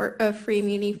to support a free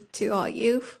muni to all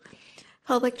youth.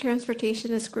 Public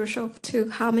transportation is crucial to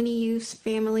how many youth,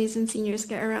 families, and seniors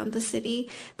get around the city.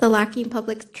 The lacking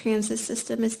public transit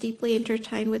system is deeply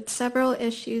intertwined with several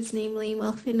issues, namely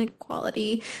wealth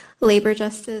inequality, labor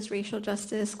justice, racial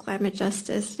justice, climate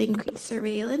justice, and increased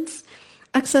surveillance.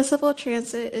 Accessible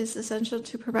transit is essential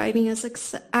to providing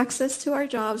us access to our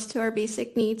jobs, to our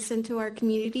basic needs, and to our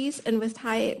communities. And with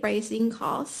high rising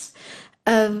costs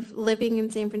of living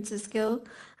in San Francisco,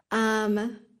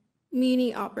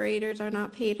 muni operators are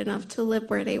not paid enough to live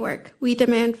where they work. We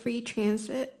demand free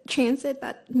transit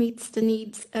that meets the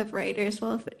needs of riders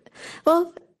well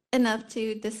enough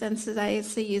to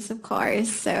desensitize the use of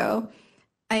cars. So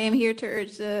I am here to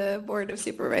urge the Board of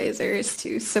Supervisors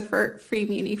to support free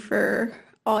muni for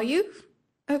all youth.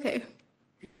 Okay.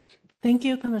 Thank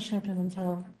you, Commissioner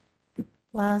Pimentel.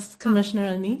 Last,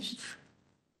 Commissioner Anish.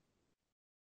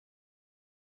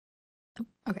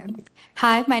 Okay.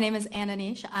 Hi, my name is Anna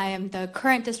Anish. I am the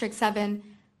current District 7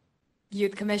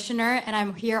 Youth Commissioner, and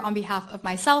I'm here on behalf of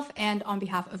myself and on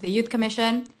behalf of the Youth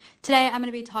Commission. Today, I'm going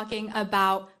to be talking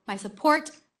about my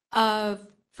support of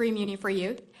free muni for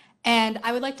youth. And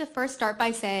I would like to first start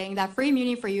by saying that free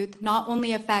muni for youth not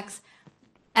only affects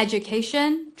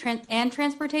education and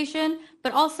transportation,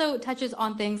 but also touches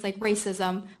on things like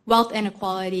racism, wealth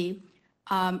inequality,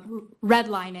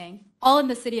 redlining, all in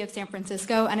the city of San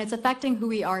Francisco, and it's affecting who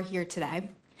we are here today.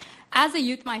 As a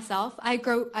youth myself, I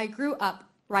grew up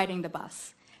riding the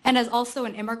bus. And as also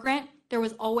an immigrant, there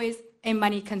was always a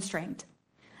money constraint.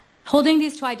 Holding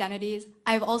these two identities,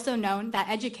 I've also known that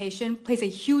education plays a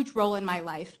huge role in my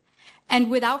life. And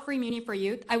without free muni for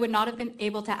youth, I would not have been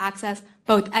able to access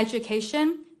both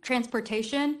education,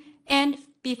 transportation, and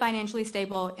be financially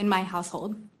stable in my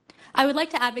household. I would like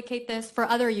to advocate this for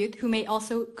other youth who may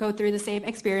also go through the same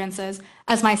experiences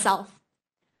as myself.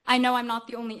 I know I'm not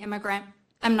the only immigrant.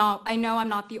 I know I'm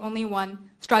not the only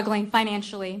one struggling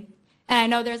financially. And I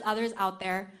know there's others out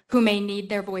there who may need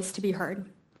their voice to be heard.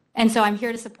 And so I'm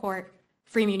here to support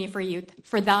free muni for youth,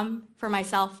 for them, for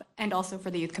myself, and also for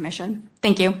the Youth Commission.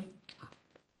 Thank you.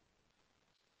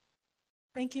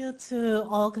 Thank you to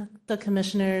all the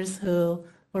commissioners who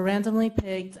were randomly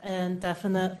picked and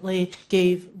definitely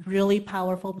gave really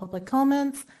powerful public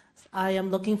comments. I am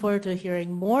looking forward to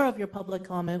hearing more of your public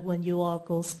comment when you all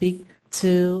go speak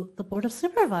to the Board of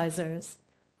Supervisors.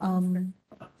 Say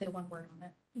one word on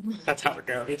it. That's how it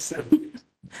goes.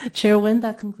 Chair Nguyen,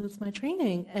 that concludes my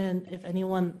training. And if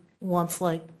anyone wants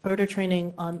like further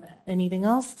training on anything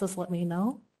else, just let me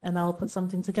know and I'll put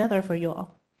something together for you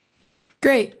all.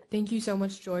 Great. Thank you so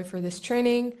much, Joy, for this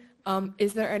training.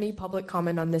 Is there any public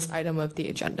comment on this item of the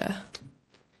agenda?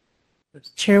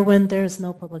 Chair Nguyen, there is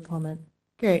no public comment.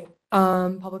 Great.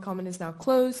 Public comment is now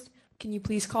closed. Can you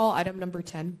please call item number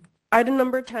 10? Item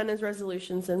number 10 is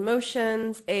resolutions and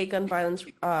motions. A, gun violence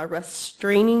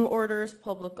restraining orders,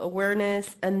 public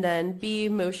awareness, and then B,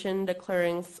 motion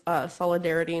declaring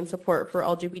solidarity and support for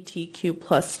LGBTQ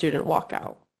plus student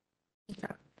walkout.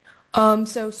 Okay.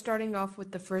 So starting off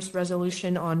with the first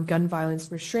resolution on gun violence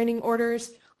restraining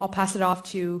orders, I'll pass it off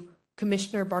to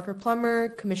Commissioner Barker Plummer,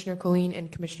 Commissioner Colleen,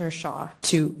 and Commissioner Shaw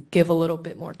to give a little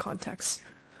bit more context.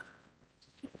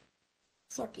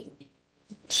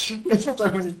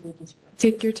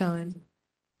 Take your time.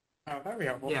 Oh, that'd be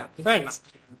helpful. Yeah. Thanks.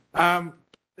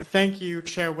 Thank you,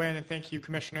 Chair Nguyen, and thank you,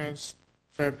 commissioners,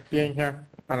 for being here.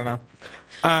 I don't know.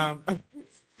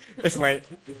 It's late.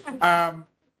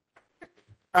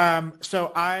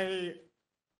 So I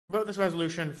wrote this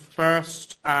resolution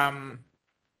first a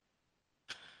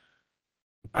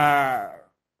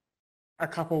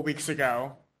couple weeks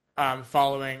ago,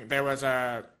 following there was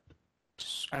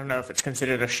I don't know if it's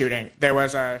considered a shooting. There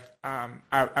was a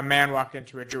man walked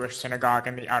into a Jewish synagogue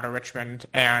in the outer Richmond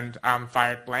and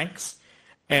fired blanks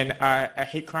in a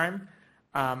hate crime.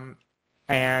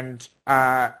 And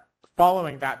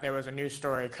following that, there was a news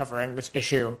story covering this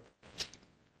issue.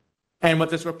 And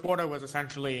what this reporter was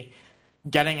essentially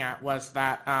getting at was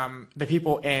that the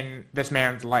people in this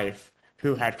man's life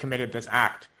who had committed this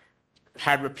act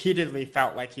had repeatedly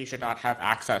felt like he should not have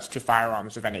access to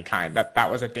firearms of any kind, that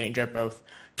was a danger both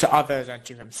to others and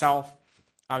to himself,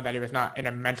 that he was not in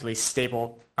a mentally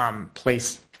stable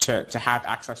place to have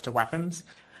access to weapons.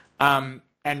 And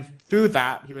through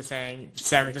that, he was saying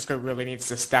San Francisco really needs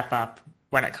to step up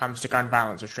when it comes to gun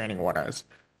violence restraining orders.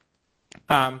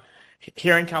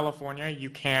 Here in California, you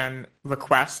can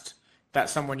request that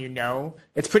someone you know,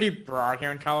 it's pretty broad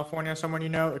here in California, someone you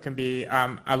know. It can be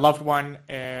a loved one,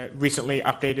 recently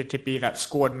updated to be that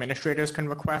school administrators can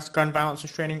request gun violence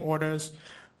restraining orders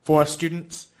for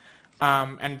students.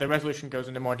 And the resolution goes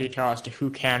into more detail as to who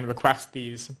can request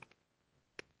these.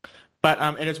 But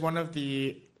it is one of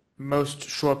the most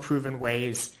sure-proven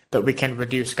ways that we can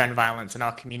reduce gun violence in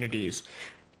our communities.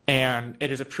 And it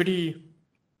is a pretty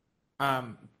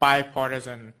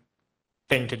bipartisan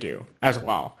thing to do as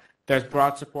well. There's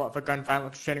broad support for gun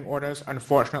violence restraining orders.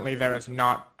 Unfortunately, there is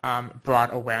not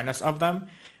broad awareness of them,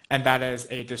 and that is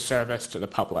a disservice to the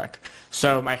public.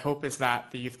 So my hope is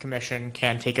that the Youth Commission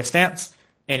can take a stance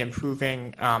in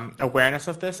improving awareness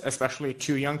of this, especially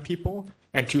to young people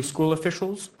and to school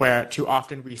officials, where too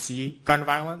often we see gun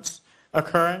violence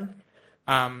occurring.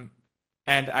 And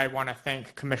I want to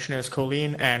thank Commissioners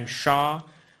Colleen and Shaw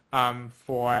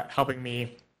for helping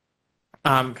me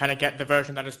kind of get the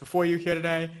version that is before you here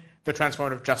today, the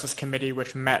Transformative Justice Committee,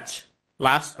 which met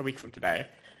a week from today,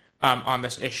 on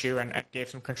this issue and gave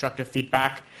some constructive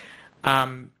feedback.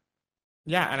 And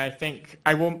I think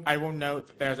I will note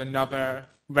that there's another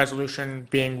resolution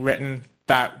being written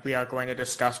that we are going to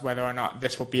discuss whether or not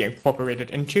this will be incorporated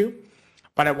into.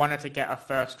 But I wanted to get a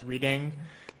first reading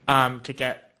to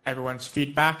get everyone's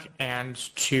feedback and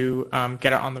to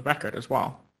get it on the record as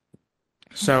well.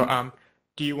 So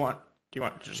do you want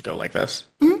to just go like this?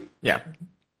 Mm-hmm. Yeah.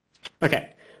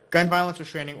 Okay. Gun violence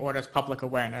restraining orders public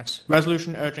awareness.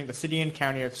 Resolution urging the city and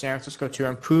county of San Francisco to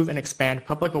improve and expand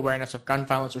public awareness of gun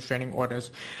violence restraining orders,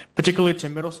 particularly to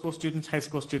middle school students, high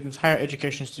school students, higher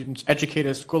education students,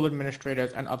 educators, school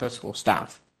administrators, and other school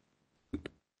staff.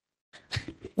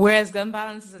 Whereas gun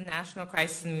violence is a national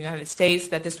crisis in the United States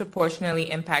that disproportionately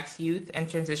impacts youth and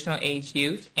transitional age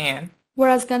youth, and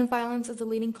whereas gun violence is the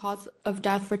leading cause of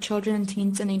death for children and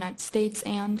teens in the United States,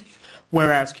 and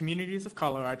whereas communities of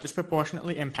color are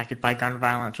disproportionately impacted by gun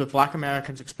violence, with Black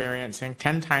Americans experiencing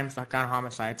 10 times the gun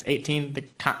homicides, 18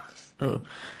 times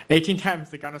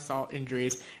the gun assault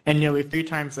injuries, and nearly 3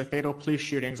 times the fatal police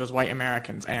shootings as white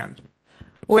Americans, and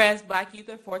whereas Black youth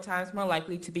are 4 times more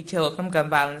likely to be killed from gun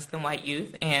violence than white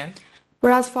youth, and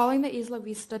Whereas following the Isla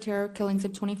Vista terror killings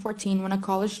in 2014, when a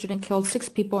college student killed 6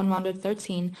 people and wounded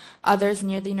 13 others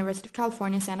near the University of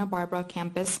California, Santa Barbara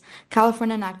campus,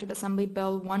 California enacted Assembly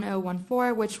Bill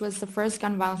 1014, which was the first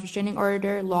gun violence restraining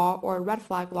order law or red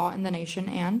flag law in the nation,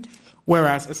 and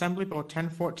whereas Assembly Bill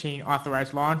 1014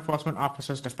 authorized law enforcement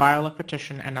officers to file a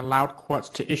petition and allowed courts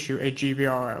to issue a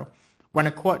GVRO when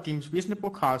a court deems reasonable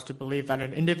cause to believe that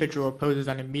an individual poses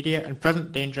an immediate and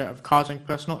present danger of causing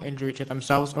personal injury to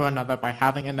themselves or another by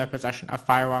having in their possession a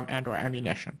firearm and/or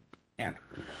ammunition. And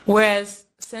whereas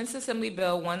since Assembly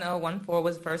Bill 1014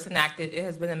 was first enacted, it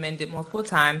has been amended multiple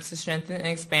times to strengthen and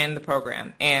expand the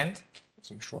program. And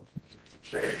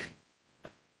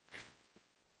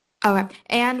okay.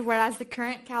 And whereas the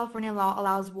current California law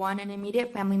allows 1, an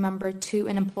immediate family member, 2,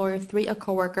 an employer, 3, a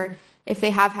coworker, if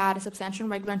they have had substantial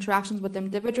and regular interactions with the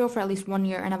individual for at least 1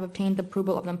 year and have obtained the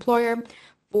approval of the employer,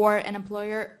 4, an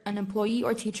employee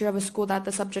or teacher of a school that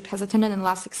the subject has attended in the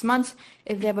last 6 months,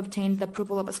 if they have obtained the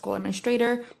approval of a school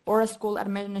administrator or a school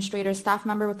administrator staff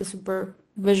member with a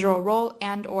supervisory role,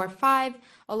 and or 5,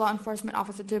 a law enforcement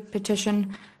officer to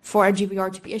petition for a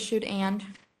GVR to be issued, and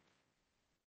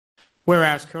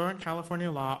whereas current California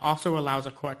law also allows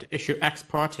a court to issue ex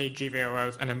parte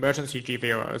GVROs and emergency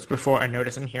GVROs before a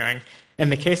notice and hearing in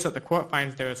the case that the court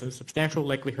finds there is a substantial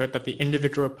likelihood that the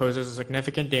individual poses a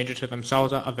significant danger to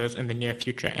themselves or others in the near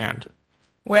future, and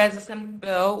whereas Assembly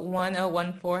Bill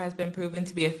 1014 has been proven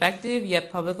to be effective,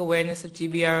 yet public awareness of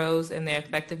GVROs and their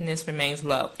effectiveness remains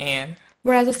low, and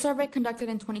whereas a survey conducted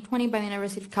in 2020 by the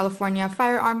University of California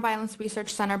Firearm Violence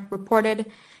Research Center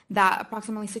reported that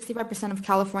approximately 65% of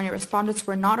California respondents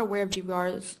were not aware of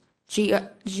GVROs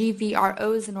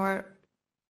nor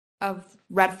of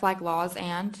red flag laws,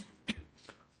 and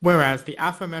whereas the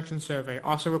aforementioned survey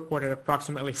also reported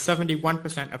approximately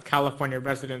 71% of California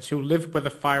residents who lived with a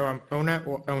firearm owner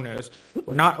or owners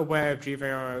were not aware of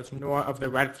GVROs nor of the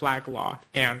red flag law,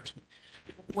 and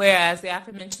whereas the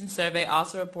aforementioned survey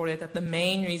also reported that the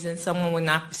main reason someone would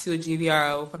not pursue a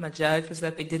GVRO from a judge was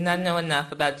that they did not know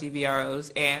enough about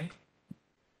GVROs, and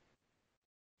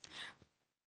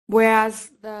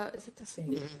whereas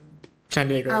San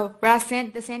Diego. Whereas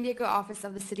the San Diego office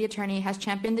of the city attorney has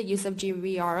championed the use of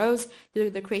GVROs through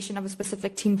the creation of a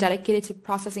specific team dedicated to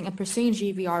processing and pursuing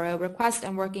GVRO requests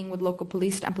and working with local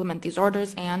police to implement these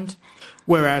orders, and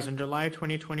whereas in July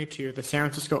 2022, the San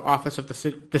Francisco office of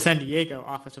the San Diego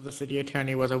office of the city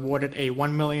attorney was awarded a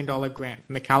 $1 million grant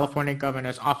from the California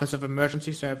governor's Office of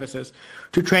Emergency Services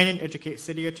to train and educate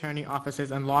city attorney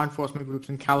offices and law enforcement groups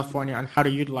in California on how to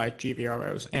utilize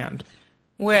GVROs, and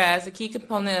whereas a key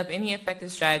component of any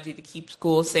effective strategy to keep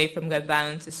schools safe from gun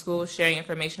violence is schools sharing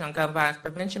information on gun violence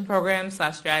prevention programs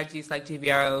 / strategies like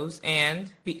GVROs,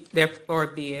 and therefore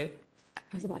be it. I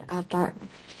was about to add that.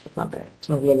 It's not good. It's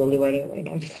not really writing it right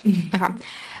now.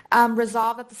 Okay.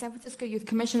 Resolved that the San Francisco Youth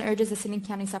Commission urges the City and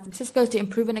County of San Francisco to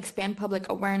improve and expand public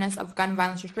awareness of gun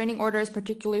violence restraining orders,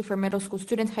 particularly for middle school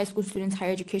students, high school students,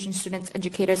 higher education students,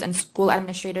 educators, and school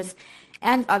administrators,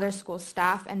 and other school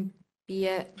staff, and be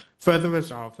it further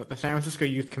resolved that the San Francisco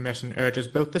Youth Commission urges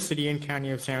both the City and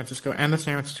County of San Francisco and the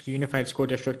San Francisco Unified School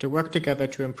District to work together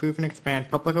to improve and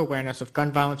expand public awareness of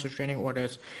gun violence restraining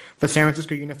orders for San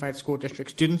Francisco Unified School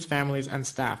District students, families, and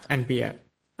staff, and be it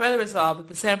further resolved that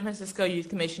the San Francisco Youth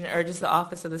Commission urges the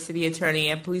Office of the City Attorney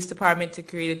and Police Department to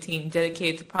create a team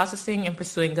dedicated to processing and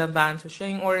pursuing gun violence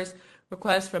restraining orders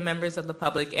requests from members of the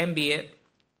public, and be it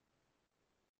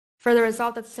further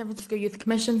resolved that the San Francisco Youth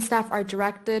Commission staff are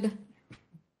directed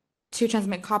to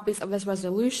transmit copies of this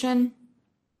resolution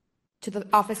to the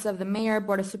Office of the Mayor,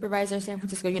 Board of Supervisors, San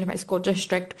Francisco Unified School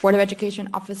District, Board of Education,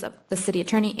 Office of the City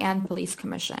Attorney, and Police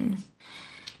Commission.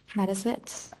 That is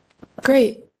it.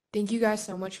 Great. Thank you guys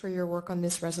so much for your work on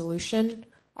this resolution.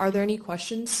 Are there any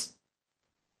questions?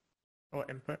 Or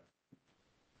input?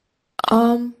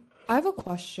 I have a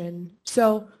question.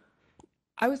 So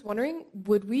I was wondering,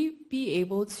 would we be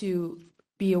able to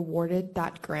be awarded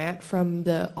that grant from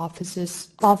the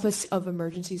Office of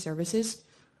Emergency Services,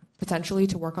 potentially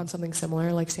to work on something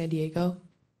similar like San Diego?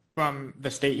 From the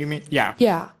state, you mean? Yeah.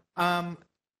 Yeah. I'm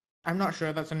not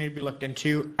sure that's something to be looked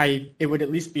into. It would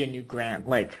at least be a new grant,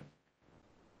 like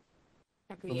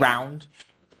round,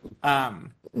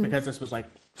 because this was like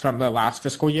from the last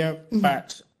fiscal year.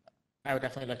 But I would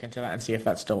definitely look into that and see if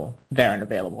that's still there and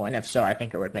available. And if so, I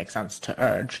think it would make sense to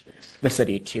urge the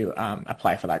city to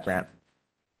apply for that grant.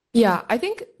 Yeah, I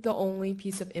think the only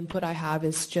piece of input I have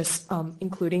is just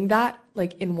including that,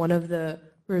 like in one of the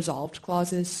resolved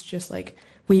clauses, just like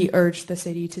we urge the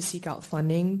city to seek out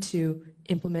funding to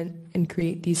implement and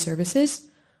create these services.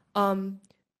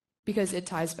 because it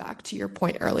ties back to your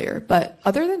point earlier. But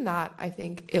other than that, I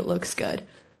think it looks good.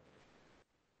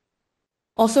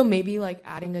 Also, maybe like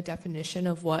adding a definition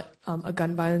of what a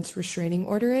gun violence restraining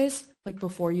order is, like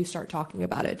before you start talking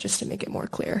about it, just to make it more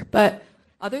clear. But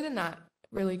other than that,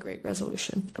 really great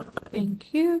resolution.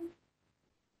 Thank you.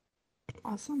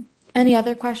 Awesome. Any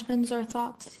other questions or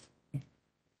thoughts?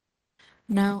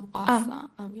 No? Awesome.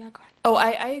 Yeah, go ahead. Oh,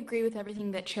 I agree with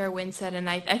everything that Chair Wynn said, and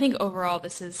I think overall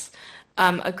this is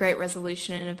a great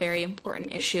resolution and a very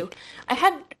important issue.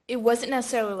 It wasn't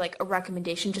necessarily like a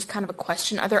recommendation, just kind of a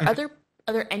question. Are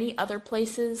there any other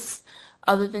places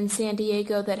other than San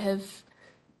Diego that have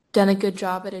done a good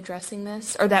job at addressing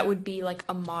this, or that would be like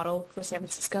a model for San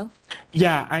Francisco?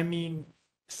 Yeah, I mean,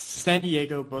 San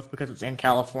Diego, both because it's in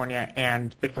California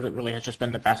and because it really has just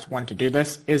been the best one to do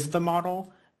this, is the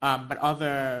model. But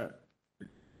other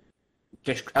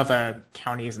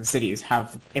counties and cities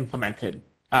have implemented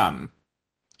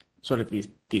sort of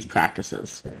these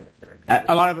practices.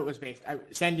 A lot of it was based.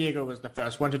 San Diego was the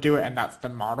first one to do it, and that's the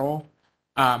model.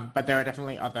 But there are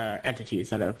definitely other entities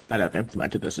that have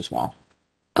implemented this as well.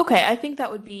 Okay, I think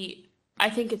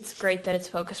it's great that it's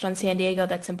focused on San Diego.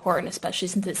 That's important, especially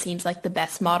since it seems like the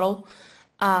best model.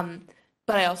 But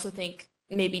I also think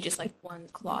maybe just like one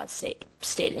clause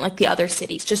stating like the other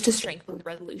cities, just to strengthen the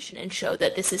resolution and show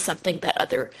that this is something that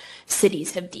other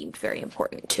cities have deemed very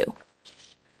important too.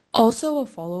 Also, a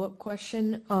follow-up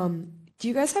question. Do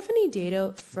you guys have any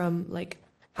data from like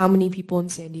how many people in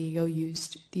San Diego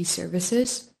used these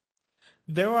services?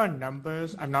 There are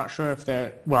numbers. I'm not sure if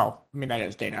they're, well, I mean, that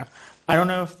is data. I don't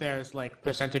know if there's like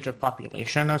percentage of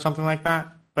population or something like that,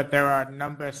 but there are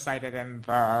numbers cited in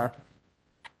the,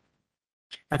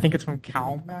 I think it's from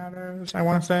Cal Matters, I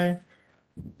want to say.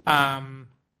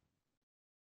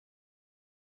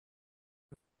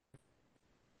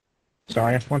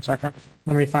 Sorry, 1 second.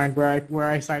 Let me find where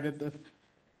I cited this.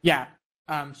 Yeah.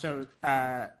 So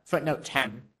footnote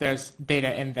 10, there's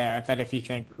data in there that if you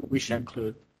think we should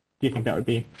include, do you think that would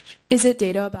be? Is it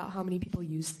data about how many people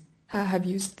have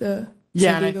used the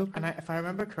San Diego? If I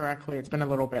remember correctly, it's been a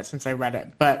little bit since I read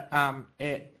it, but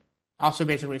it also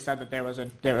basically said that there was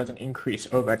an increase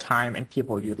over time in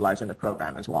people utilizing the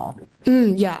program as well.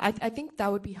 Yeah, I think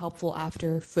that would be helpful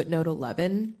after footnote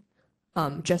 11,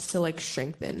 just to like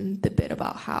strengthen the bit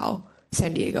about how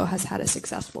San Diego has had a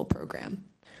successful program.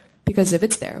 Because if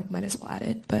it's there, might as well add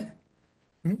it. But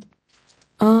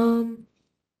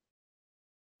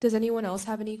does anyone else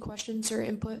have any questions or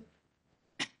input?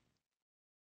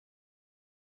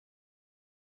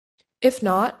 If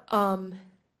not,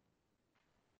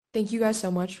 thank you guys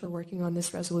so much for working on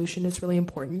this resolution. It's really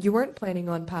important. You weren't planning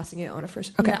on passing it on a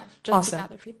first. Okay, No, just awesome. to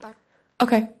gather feedback.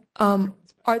 Okay.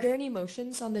 Are there any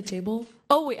motions on the table?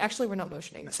 Oh wait, actually we're not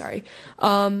motioning. Sorry.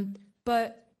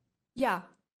 But yeah,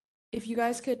 if you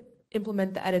guys could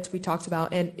implement the edits we talked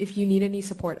about, and if you need any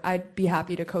support, I'd be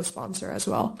happy to co-sponsor as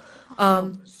well.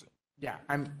 Yeah,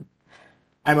 I'm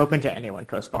open to anyone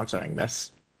co-sponsoring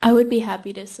this. I would be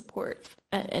happy to support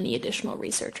any additional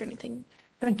research or anything.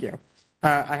 Thank you.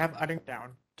 I have adding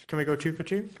down. Can we go 2 for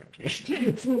 2?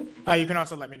 You can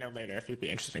also let me know later if you'd be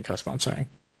interested in co-sponsoring.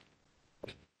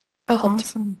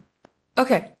 Awesome.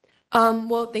 Okay.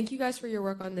 Well, thank you guys for your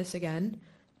work on this again.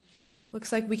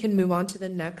 Looks like we can move on to the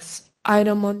next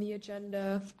item on the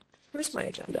agenda. Where's my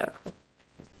agenda?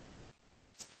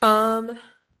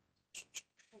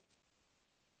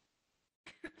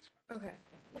 Okay.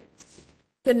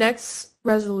 The next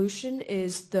resolution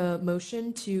is the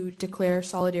motion to declare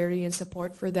solidarity and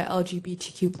support for the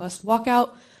LGBTQ plus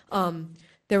walkout.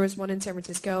 There was one in San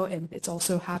Francisco, and it's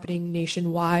also happening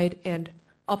nationwide. And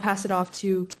I'll pass it off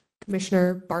to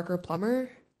Commissioner Barker Plummer,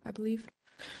 I believe.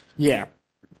 Yeah.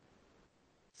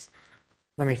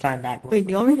 Let me find that. Wait,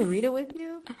 do you want me to read it with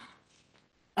you?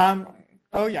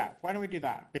 Oh yeah, why don't we do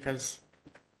that? Because,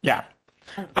 yeah.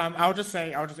 I'll just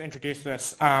introduce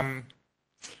this.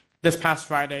 This past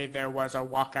Friday, there was a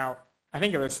walkout, I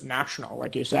think it was national,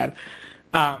 like you said,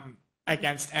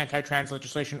 against anti-trans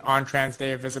legislation on Trans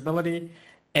Day of Visibility.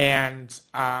 And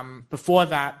before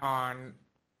that, on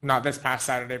not this past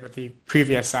Saturday, but the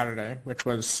previous Saturday, which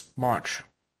was March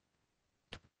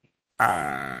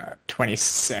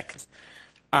 26th,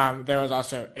 there was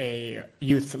also a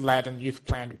youth-led and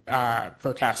youth-planned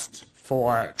protest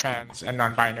for trans and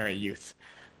non-binary youth.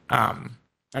 I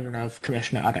don't know if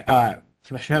Commissioner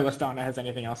Lestana has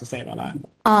anything else to say about that.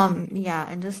 Yeah,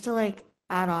 and just to like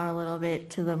add on a little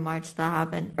bit to the march that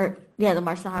happened, the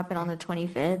march that happened on the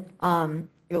 25th.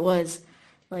 It was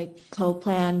like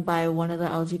co-planned by one of the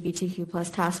LGBTQ plus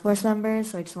task force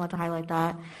members, so I just want to highlight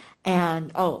that. And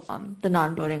the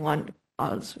non-voting one,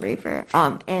 Oz Raver.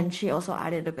 And she also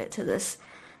added a bit to this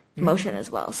motion as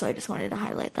well. So I just wanted to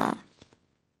highlight that.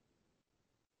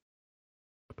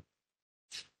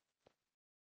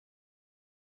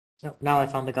 Oh, now I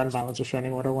found the gun violence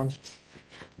restraining order one.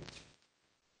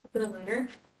 For the letter?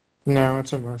 No,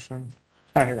 it's a motion.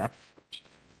 Oh, here we go.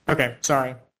 Okay,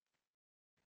 sorry.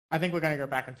 I think we're going to go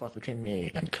back and forth between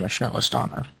me and Commissioner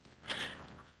Listana.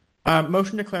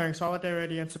 Motion declaring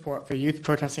solidarity and support for youth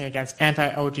protesting against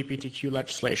anti-LGBTQ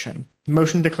legislation.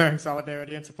 Motion declaring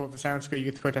solidarity and support for San Francisco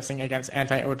youth protesting against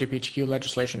anti-LGBTQ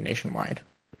legislation nationwide.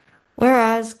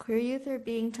 Whereas queer youth are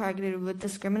being targeted with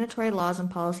discriminatory laws and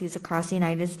policies across the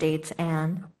United States,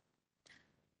 and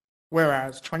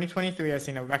whereas 2023 has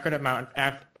seen a record amount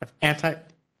of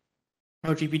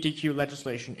anti-LGBTQ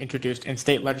legislation introduced in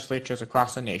state legislatures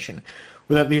across the nation,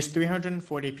 with at least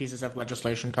 340 pieces of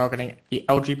legislation targeting the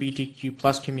LGBTQ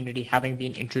plus community having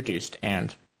been introduced,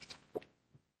 and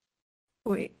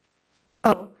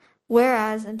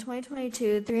whereas in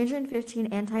 2022, 315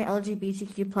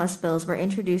 anti-LGBTQ plus bills were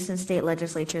introduced in state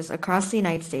legislatures across the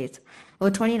United States,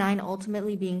 with 29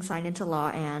 ultimately being signed into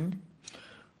law, and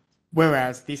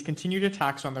whereas these continued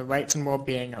attacks on the rights and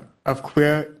well-being of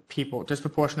queer people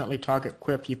disproportionately target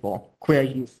queer people, queer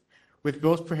youth, with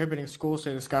bills prohibiting schools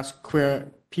to discuss queer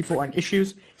people and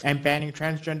issues and banning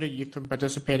transgender youth from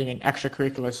participating in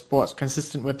extracurricular sports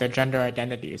consistent with their gender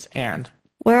identities, and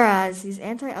whereas these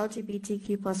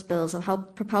anti-LGBTQ plus bills have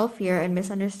helped propel fear and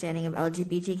misunderstanding of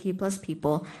LGBTQ plus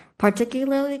people,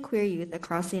 particularly queer youth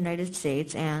across the United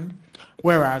States, and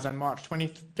whereas on March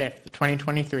 25th,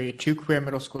 2023, 2 queer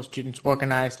middle school students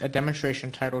organized a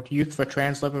demonstration titled Youth for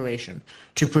Trans Liberation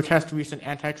to protest recent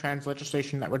anti-trans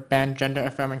legislation that would ban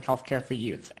gender-affirming healthcare for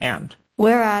youth, and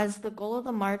whereas the goal of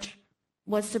the march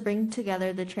was to bring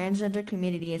together the transgender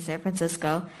community in San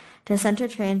Francisco to center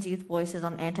trans youth voices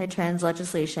on anti-trans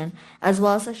legislation, as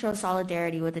well as to show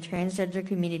solidarity with the transgender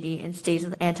community in states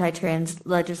with anti-trans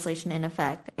legislation in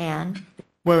effect, and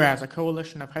whereas a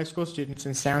coalition of high school students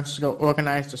in San Francisco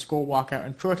organized a school walkout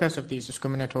in protest of these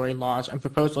discriminatory laws and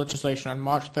proposed legislation on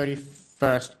March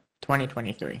 31st,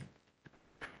 2023.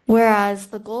 Whereas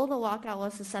the goal of the walkout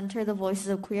was to center the voices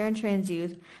of queer and trans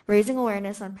youth, raising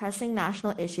awareness on pressing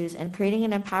national issues and creating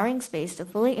an empowering space to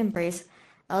fully embrace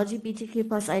LGBTQ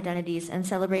plus identities and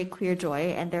celebrate queer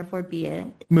joy, and therefore be it.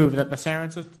 Move that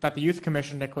the Youth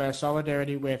Commission declare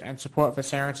solidarity with and support for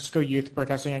San Francisco youth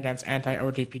protesting against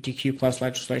anti-LGBTQ plus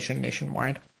legislation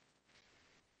nationwide.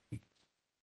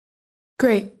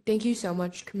 Great. Thank you so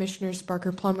much, Commissioners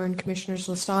Barker-Plummer and Commissioners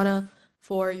Listana,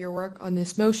 for your work on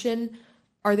this motion.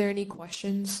 Are there any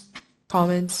questions,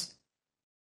 comments?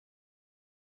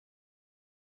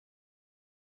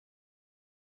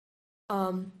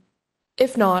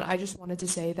 If not, I just wanted to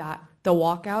say that the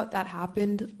walkout that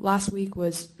happened last week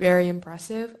was very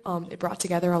impressive. It brought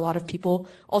together a lot of people.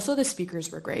 Also, the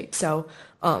speakers were great. So,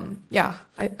 yeah,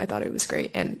 I thought it was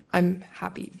great. And I'm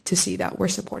happy to see that we're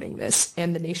supporting this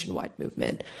and the nationwide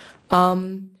movement.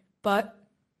 But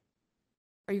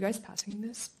are you guys passing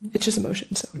this? It's just a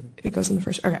motion, so it goes in the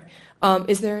first. Okay.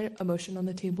 Is there a motion on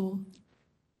the table?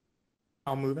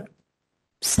 I'll move it.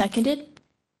 Seconded.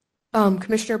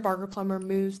 Commissioner Barker-Plummer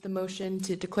moves the motion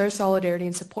to declare solidarity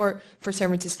and support for San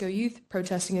Francisco youth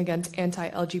protesting against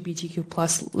anti-LGBTQ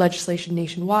plus legislation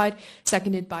nationwide,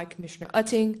 seconded by Commissioner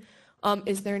Utting.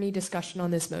 Is there any discussion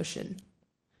on this motion?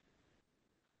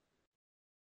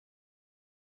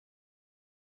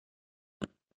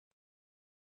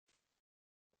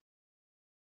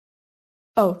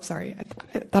 Oh, sorry. I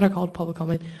thought I called public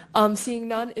comment. Seeing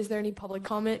none, is there any public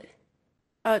comment?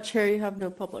 Chair, you have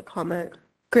no public comment.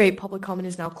 Great. Public comment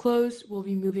is now closed. We'll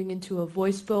be moving into a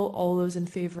voice vote. All those in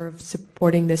favor of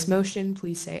supporting this motion,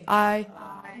 please say aye.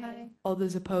 Aye. All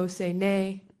those opposed, say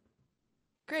nay.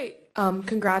 Great.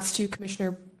 Congrats to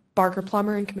Commissioner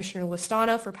Barker-Plummer and Commissioner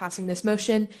Listana for passing this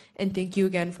motion, and thank you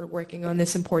again for working on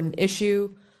this important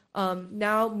issue.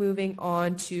 Now moving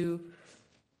on to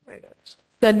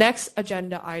the next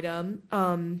agenda item.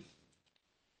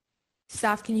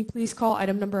 Staff, can you please call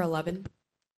item number 11?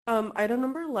 Item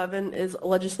number 11 is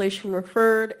legislation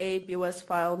referred, a BOS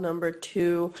file number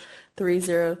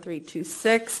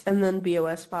 230326, and then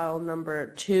BOS file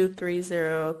number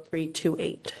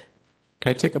 230328. Can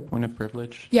I take a point of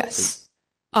privilege? Yes.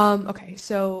 Okay,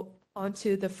 so on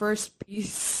to the first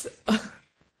piece.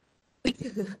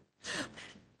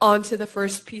 On to the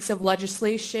first piece of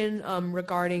legislation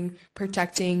regarding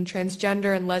protecting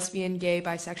transgender and lesbian, gay,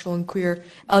 bisexual, and queer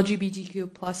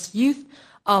LGBTQ plus youth.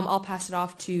 I'll pass it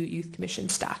off to Youth Commission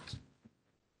staff.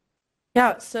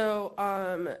 Yeah, so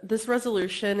this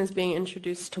resolution is being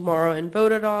introduced tomorrow and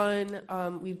voted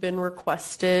on. We've been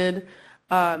requested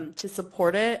to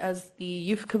support it as the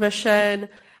Youth Commission.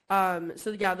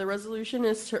 So yeah, the resolution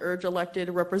is to urge elected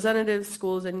representatives,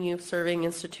 schools, and youth-serving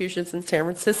institutions in San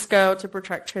Francisco to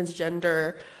protect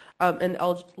transgender and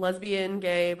lesbian,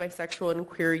 gay, bisexual, and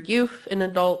queer youth and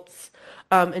adults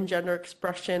and gender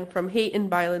expression from hate and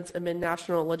violence amid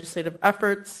national legislative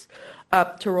efforts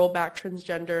to roll back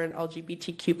transgender and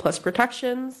LGBTQ plus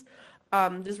protections.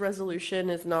 This resolution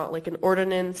is not like an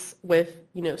ordinance with,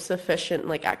 sufficient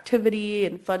like activity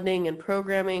and funding and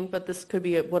programming, but this could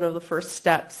be one of the first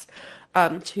steps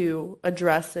to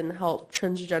address and help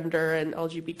transgender and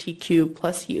LGBTQ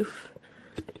plus youth.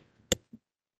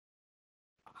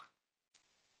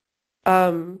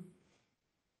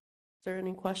 Is there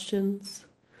any questions?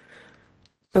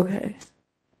 Okay.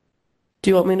 Do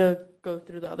you want me to go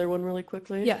through the other one really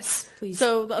quickly? Yes, please.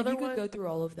 So the If other you could one, go through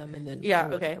all of them and then. yeah,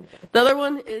 okay. The other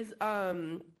one is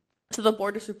so the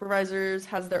Board of Supervisors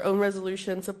has their own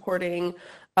resolution supporting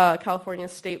California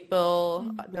State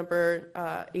Bill number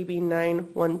AB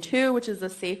 912, which is the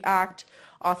SAFE Act,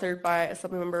 authored by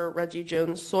Assemblymember Reggie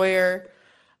Jones Sawyer.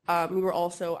 We were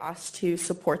also asked to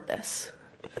support this.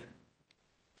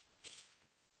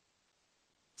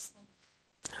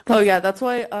 Oh yeah, that's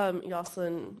why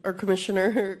Yoselin or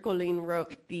Commissioner Colleen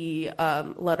wrote the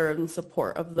letter in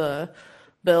support of the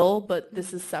bill, but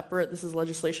this is separate. This is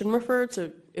legislation referred,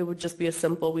 so it would just be a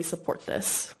simple, we support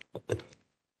this.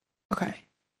 Okay.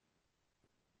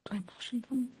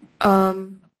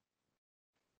 Oh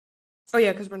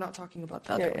yeah, because we're not talking about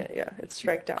the other one. Yeah, it's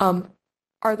strike down.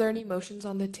 Are there any motions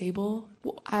on the table?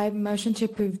 I motion to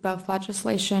approve both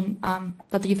legislation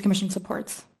that the Youth Commission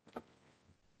supports.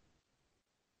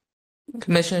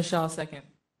 Commissioner Shaw, second.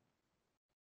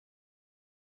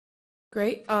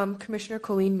 Great. Commissioner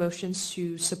Colleen motions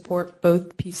to support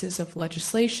both pieces of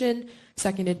legislation,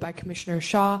 seconded by Commissioner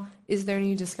Shaw. Is there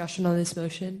any discussion on this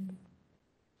motion?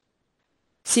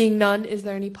 Seeing none, is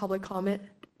there any public comment?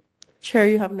 Chair,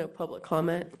 you have no public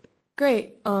comment.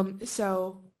 Great.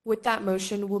 So with that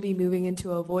motion, we'll be moving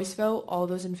into a voice vote. All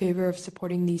those in favor of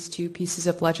supporting these two pieces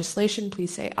of legislation,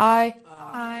 please say aye.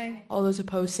 Aye. All those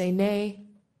opposed say nay.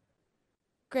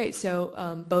 Great.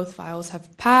 So both files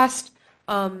have passed.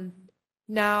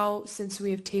 Now, since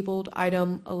we have tabled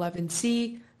item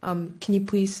 11C, can you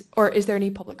please, or is there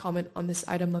any public comment on this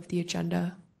item of the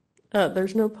agenda?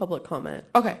 There's no public comment.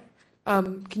 Okay.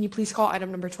 Can you please call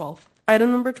item number 12?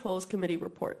 Item number 12 is committee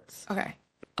reports. Okay.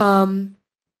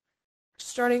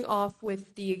 Starting off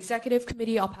with the executive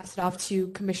committee, I'll pass it off to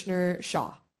Commissioner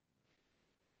Shaw.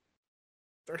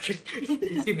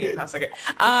 Give me a second.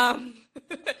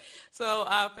 So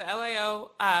for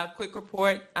LAO, quick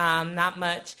report, not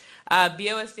much.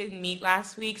 BOS didn't meet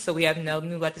last week, so we have no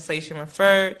new legislation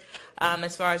referred.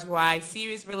 As far as why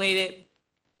series related,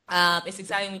 it's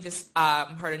exciting. We just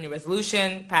heard a new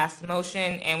resolution, passed the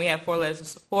motion, and we have 4 letters of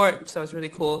support, so it's really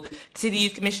cool to see the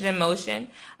Youth Commission in motion.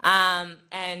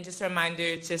 And just a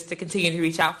reminder just to continue to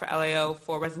reach out for LAO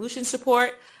for resolution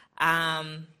support.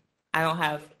 I don't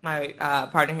have my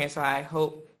partner here, so I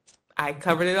hope I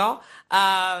covered it all.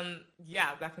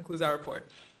 Yeah, that concludes our report.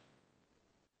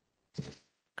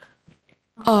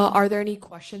 Are there any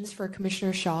questions for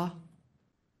Commissioner Shaw?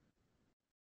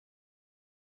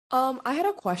 I had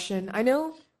a question. I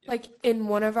know, like, in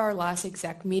one of our last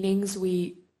exec meetings,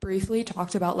 we briefly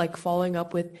talked about, like, following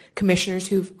up with commissioners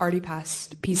who've already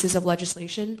passed pieces of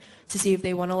legislation to see if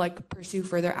they want to, like, pursue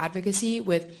further advocacy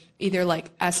with either,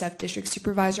 like, SF district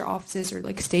supervisor offices or,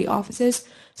 like, state offices.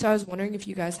 So I was wondering if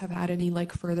you guys have had any,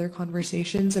 like, further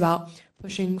conversations about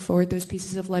pushing forward those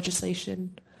pieces of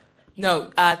legislation.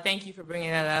 No, thank you for bringing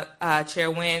that up,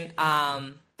 Chair Nguyen.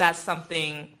 That's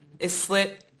something, it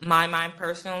slipped my mind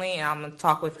personally, and I'm going to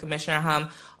talk with Commissioner Hum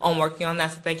on working on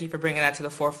that, so thank you for bringing that to the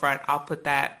forefront. I'll put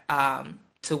that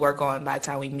to work on by the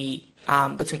time we meet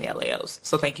between the LAOs,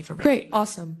 so thank you for bringing Great,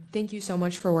 awesome. Thank you so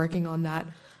much for working on that.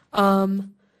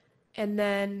 And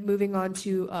then moving on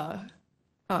to,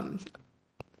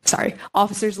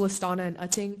 Officers Listana and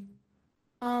Utting.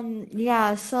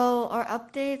 Yeah, so our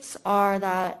updates are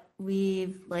that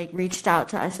we've reached out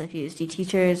to SFUSD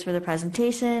teachers for the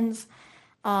presentations,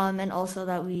 and also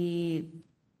that we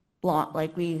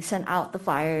sent out the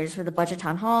flyers for the budget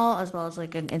town hall as well as an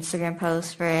Instagram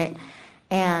post for it,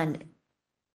 and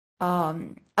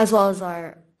as well as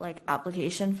our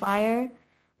application flyer.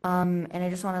 And I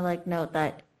just want to note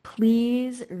that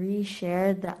please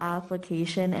reshare the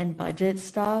application and budget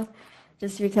stuff,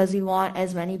 just because we want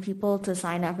as many people to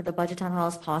sign up for the budget town hall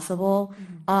as possible.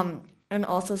 And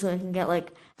also so we can get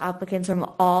applicants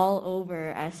from all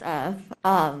over SF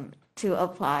to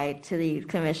apply to the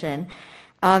commission.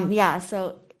 Yeah,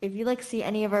 so if you like see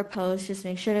any of our posts, just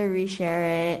make sure to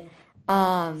reshare it.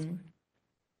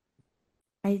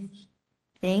 I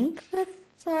think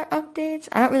that's our updates.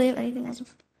 I don't really have anything else.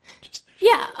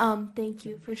 Yeah, thank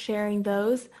you for sharing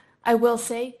those. I will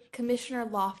say Commissioner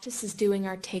Loftus is doing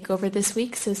our takeover this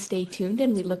week, so stay tuned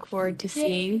and we look forward to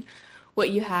seeing what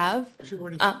you have.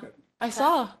 I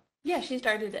saw. Yeah, she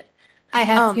started it. I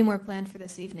have a few more planned for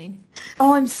this evening.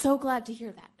 Oh, I'm so glad to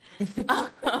hear that. I'll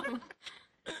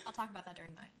talk about that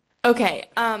during mine. Okay,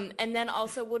 and then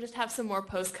also we'll just have some more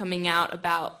posts coming out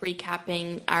about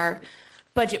recapping our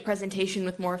budget presentation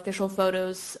with more official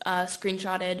photos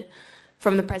screenshotted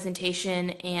from the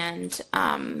presentation and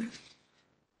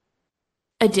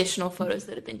additional photos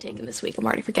that have been taken this week. I'm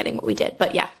already forgetting what we did,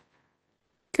 but yeah.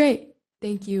 Great.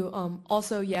 Thank you.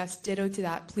 Also, yes, ditto to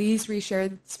that. Please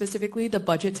reshare specifically the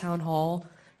budget town hall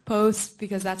post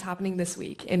because that's happening this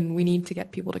week and we need to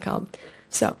get people to come.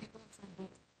 So,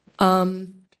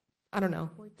 I don't know.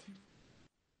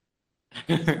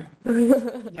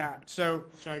 Yeah, so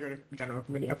shall I go to general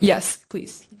committee updates? Yes,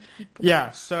 please.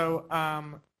 Yeah, so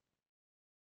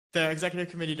the executive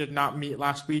committee did not meet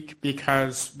last week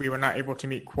because we were not able to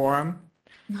meet quorum.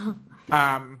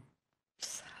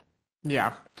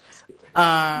 Yeah. We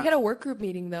had a work group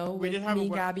meeting though. We did have me, a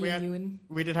work, Gabby, we and had, you and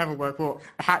we did have a work. Well,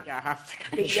 half the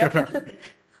committee showed up.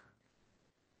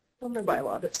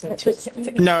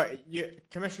 No,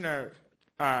 Commissioner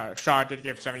Shaw did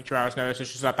give 72 hours notice.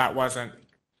 It's just that wasn't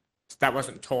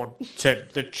told to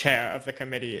the chair of the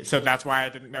committee, so that's why I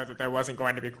didn't know that there wasn't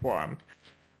going to be quorum.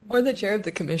 Or the chair of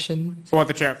the commission. Or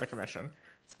the chair of the commission.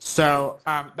 So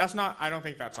that's not. I don't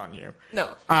think that's on you.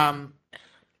 No.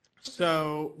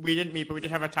 So we didn't meet, but we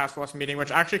did have a task force meeting, which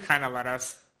actually kind of let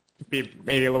us be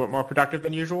maybe a little bit more productive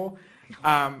than usual.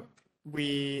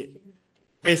 We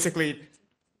basically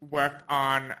worked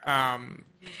on.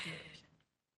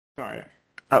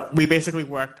 We basically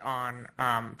worked on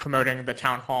promoting the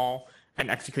town hall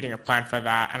and executing a plan for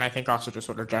that, and I think also just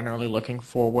sort of generally looking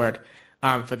forward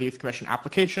for the Youth Commission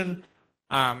application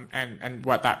and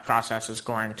what that process is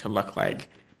going to look like.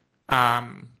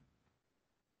 Yeah.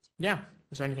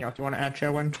 Is there anything else you want to add,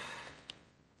 Chairwoman?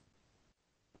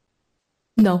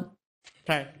 No.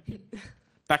 Okay.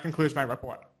 That concludes my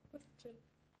report.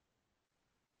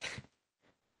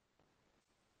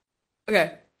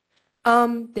 Okay.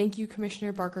 Thank you,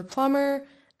 Commissioner Barker Plummer.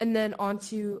 And then on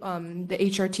to the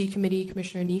HRT committee,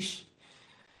 Commissioner Nish.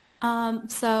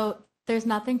 So there's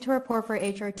nothing to report for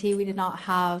HRT. We did not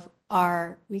have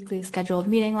our weekly scheduled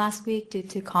meeting last week due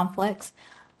to conflicts.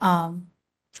 So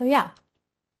yeah,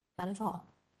 that is all.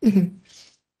 Mm-hmm.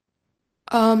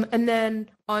 And then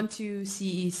on to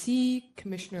CEC,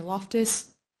 Commissioner Loftus.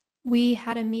 We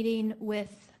had a meeting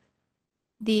with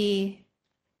the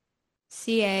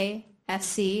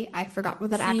CASC. I forgot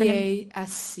what that acronym.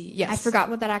 CASC. Yes. I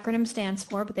forgot what that acronym stands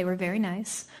for, but they were very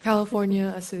nice.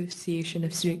 California Association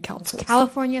of Student Councils.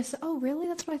 California. Oh, really?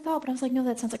 That's what I thought. But I was like, no,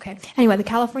 that sounds okay. Anyway, the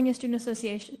California Student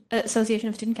Association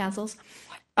of Student Councils.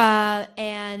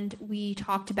 And we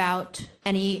talked about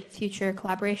any future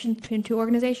collaboration between two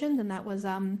organizations, and that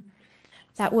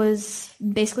was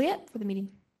basically it for the meeting.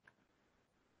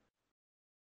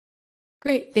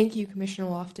 Great, thank you, Commissioner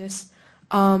Loftus.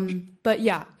 But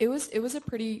yeah, it was a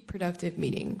pretty productive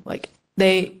meeting. Like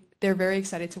they're very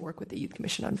excited to work with the Youth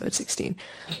Commission on Vote 16.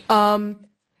 And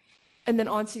then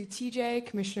on to TJ,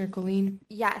 Commissioner Colleen.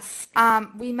 Yes,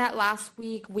 we met last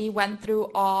week. We went through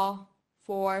all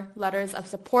 4 letters of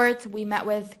support. We met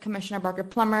with Commissioner Barker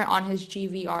Plummer on his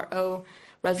GVRO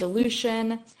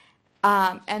resolution.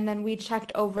 And then we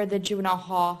checked over the juvenile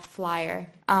hall flyer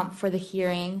for the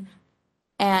hearing.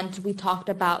 And we talked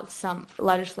about some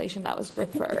legislation that was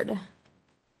referred.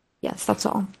 Yes, that's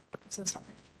all. So sorry.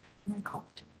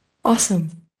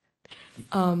 Awesome.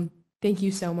 Thank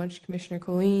you so much, Commissioner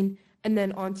Colleen. And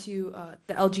then on to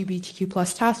the LGBTQ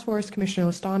plus task force, Commissioner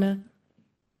Listana.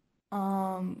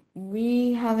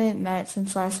 We haven't met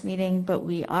since last meeting, but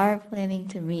we are planning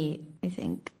to meet, I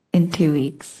think, in 2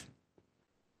 weeks.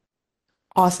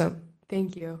 Awesome.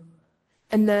 Thank you.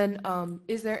 And then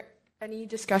is there any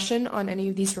discussion on any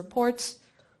of these reports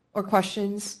or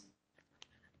questions?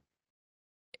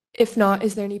 If not,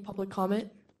 is there any public comment?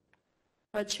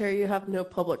 Chair, you have no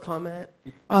public comment.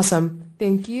 Awesome.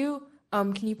 Thank you.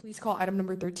 Can you please call item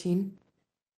number 13?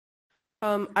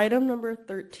 Item number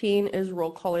 13 is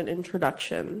roll call and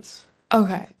introductions.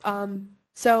 Okay.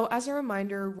 So as a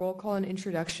reminder, roll call and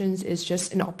introductions is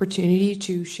just an opportunity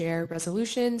to share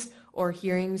resolutions or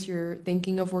hearings you're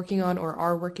thinking of working on or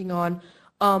are working on.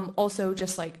 Also,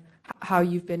 just like how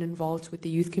you've been involved with the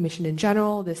Youth Commission in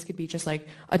general. This could be just like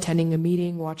attending a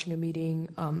meeting, watching a meeting,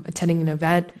 attending an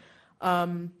event.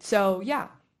 So yeah,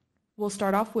 we'll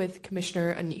start off with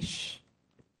Commissioner Anish.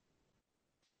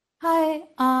 Hi.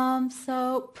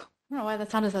 So I don't know why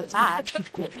that sounded so sad.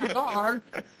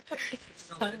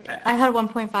 I had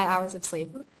 1.5 hours of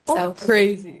sleep. So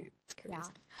crazy. Yeah.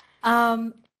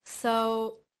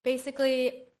 So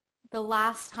basically, the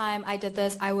last time I did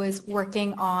this, I was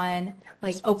working on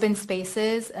like open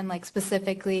spaces and like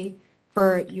specifically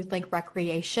for youth like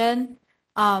recreation.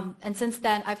 And since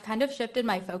then, I've kind of shifted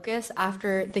my focus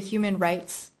after the Human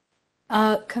Rights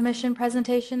Commission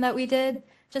presentation that we did,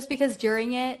 just because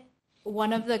during it,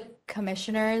 one of the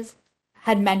commissioners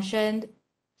had mentioned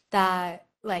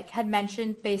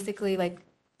basically like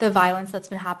the violence that's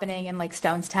been happening in like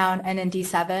Stonestown and in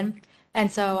D7.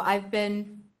 And so I've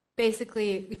been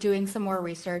basically doing some more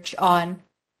research on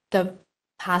the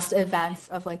past events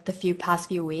of like the past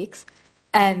few weeks.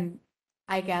 And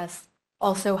I guess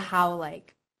also how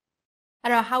like, I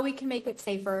don't know, how we can make it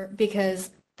safer, because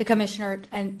the commissioner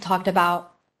talked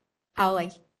about how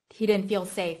like he didn't feel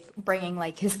safe bringing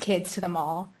like his kids to the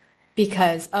mall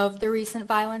because of the recent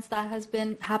violence that has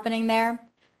been happening there.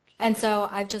 And so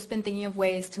I've just been thinking of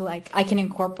ways to like, I can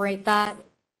incorporate that,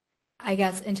 I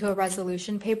guess, into a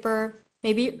resolution paper,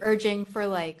 maybe urging for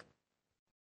like,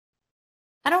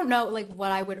 I don't know like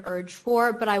what I would urge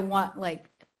for, but I want like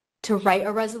to write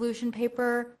a resolution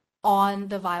paper on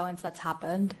the violence that's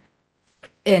happened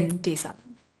in D7.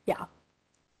 Yeah.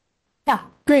 Yeah.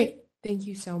 Great. Thank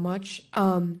you so much.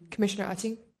 Commissioner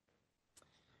Utting?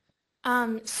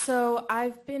 So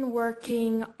I've been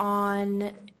working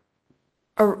on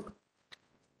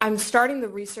I'm starting the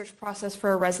research process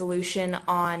for a resolution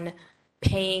on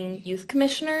paying youth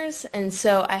commissioners. And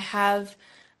so I have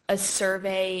a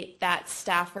survey that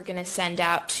staff are going to send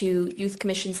out to youth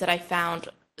commissions that I found.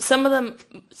 Some of them,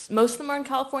 most of them are in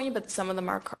California, but some of them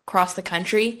are across the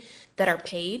country that are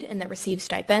paid and that receive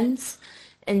stipends.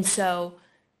 And so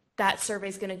that survey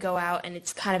is going to go out, and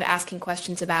it's kind of asking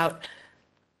questions about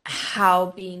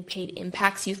how being paid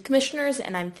impacts youth commissioners.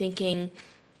 And I'm thinking,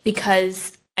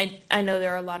 because I know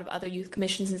there are a lot of other youth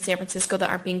commissions in San Francisco that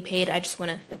aren't being paid, I just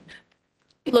want to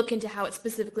look into how it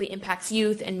specifically impacts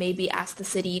youth and maybe ask the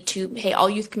city to pay all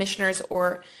youth commissioners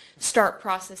or start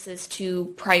processes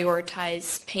to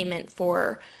prioritize payment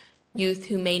for youth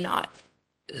who not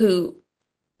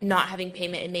having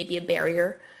payment, it may be a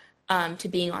barrier to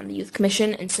being on the youth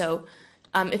commission. And so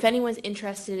if anyone's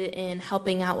interested in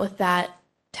helping out with that,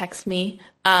 text me.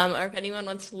 Or if anyone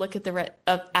wants to look at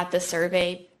the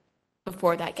survey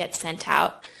before that gets sent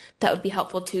out, that would be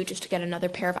helpful too, just to get another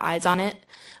pair of eyes on it.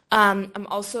 I'm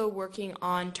also working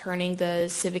on turning the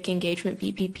civic engagement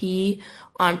BPP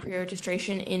on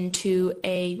pre-registration into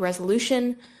a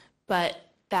resolution, but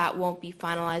that won't be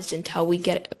finalized until we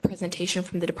get a presentation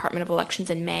from the Department of Elections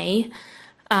in May.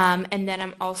 And then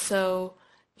I'm also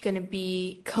going to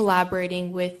be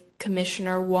collaborating with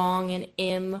Commissioner Wong and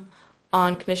Im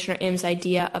on Commissioner Im's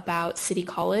idea about City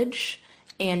College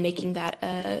and making that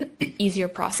a easier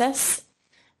process.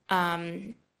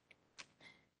 And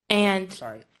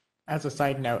sorry, as a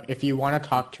side note, if you want to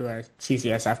talk to a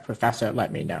CCSF professor,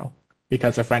 let me know,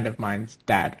 because a friend of mine's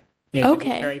dad is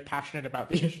very passionate about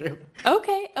the issue.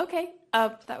 Okay.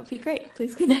 That would be great.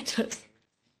 Please connect us.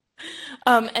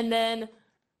 And then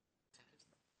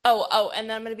I'm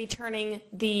going to be turning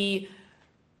the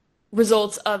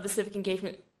results of the civic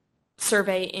engagement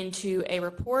survey into a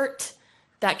report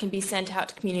that can be sent out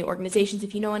to community organizations.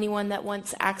 If you know anyone that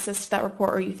wants access to that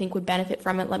report or you think would benefit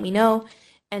from it, let me know.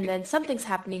 And then something's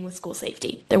happening with school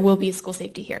safety. There will be a school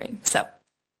safety hearing. So.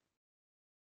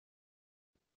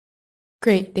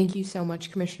 Great. Thank you so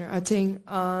much, Commissioner Utting.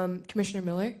 Commissioner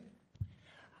Miller?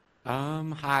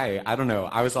 Hi. I don't know.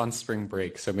 I was on spring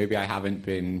break, so maybe I haven't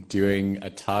been doing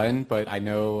a ton, but I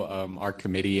know our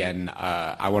committee and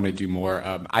I want to do more.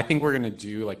 I think we're going to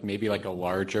do maybe a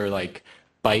larger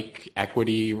bike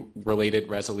equity related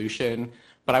resolution,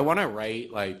 but I want to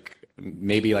write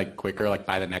maybe quicker,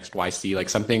 by the next YC,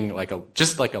 something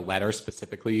just a letter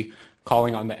specifically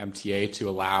calling on the MTA to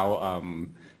allow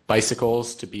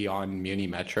bicycles to be on Muni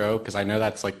Metro, because I know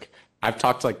that's I've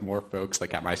talked to more folks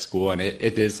at my school, and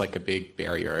it is a big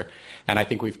barrier. And I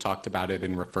think we've talked about it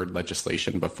in referred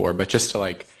legislation before, but just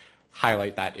to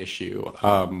highlight that issue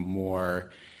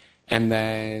more. And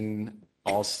then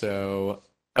also,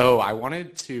 I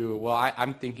wanted to,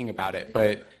 I'm thinking about it,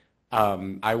 but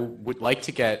I would like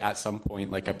to get at some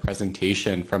point a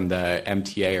presentation from the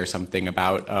MTA or something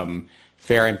about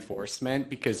fair enforcement,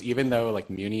 because even though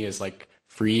Muni is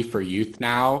free for youth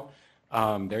now,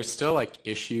 there's still like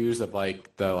issues of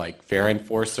like the like fare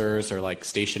enforcers or like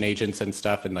station agents and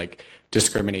stuff and like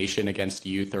discrimination against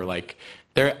youth or like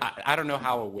I don't know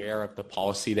how aware of the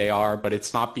policy they are, but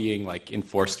it's not being like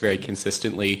enforced very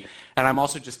consistently. And I'm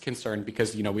also just concerned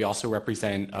because, you know, we also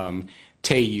represent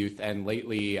Tay youth, and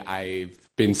lately I've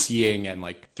been seeing and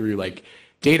like through like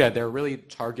data, they're really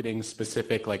targeting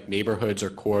specific like neighborhoods or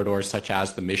corridors such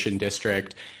as the Mission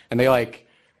District. And they like,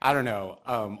 I don't know,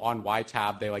 on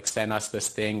YTAB, they like send us this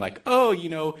thing like, oh, you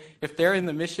know, if they're in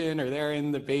the Mission or they're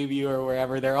in the Bayview or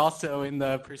wherever, they're also in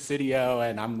the Presidio.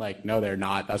 And I'm like, no, they're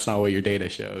not. That's not what your data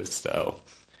shows. So,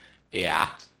 yeah.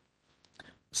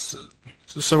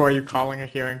 So are you calling a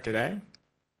hearing today?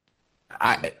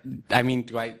 I mean,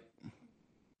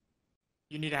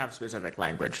 You need to have specific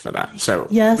language for that. So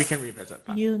Yes, we can revisit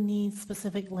that. you need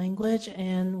specific language,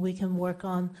 and we can work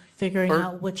on figuring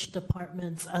out which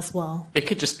departments as well. It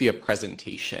could just be a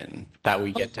presentation that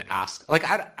we get to ask. Like,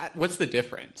 what's the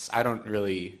difference? I don't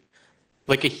really,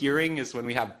 like a hearing is when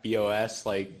we have BOS,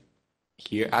 like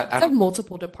here. I It's like don't,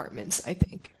 multiple departments, I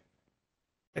think.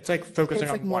 It's like focusing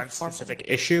It's like on more one specific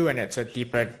issue, and it's a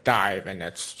deeper dive, and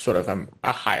it's sort of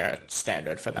a higher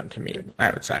standard for them to meet,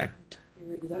 I would say.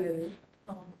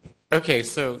 okay,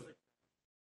 so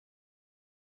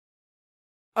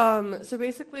So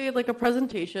basically, like a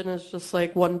presentation is just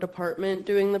like one department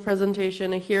doing the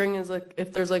presentation. A hearing is like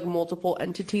if there's like multiple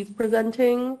entities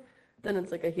presenting, then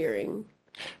it's like a hearing.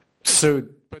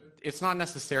 but it's not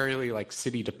necessarily like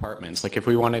city departments. Like if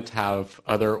we wanted to have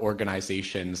other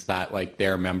organizations that like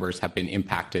their members have been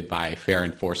impacted by fair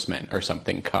enforcement or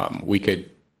something come, we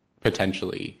could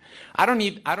potentially. I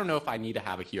don't know if I need to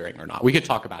have a hearing or not. We could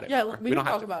talk about it. Yeah, more. we can don't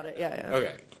have talk to. about it. Yeah.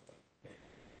 Okay.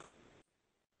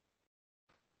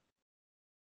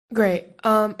 Great.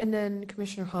 And then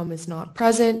Commissioner Hum is not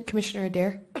present. Commissioner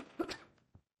Adair?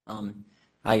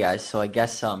 Hi guys. So I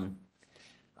guess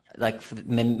like for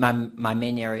my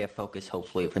main area of focus,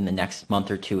 hopefully for the next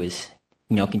month or two, is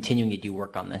continuing to do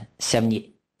work on the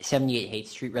 78 Haight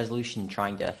Street resolution, and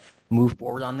trying to move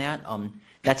forward on that.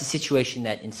 That's a situation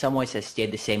that in some ways has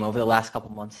stayed the same over the last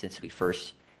couple months since we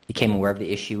first became aware of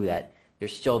the issue. That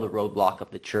there's still the roadblock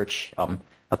of the church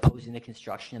opposing the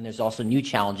construction, and there's also new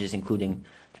challenges, including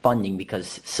funding,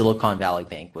 because Silicon Valley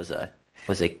Bank was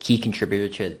a key contributor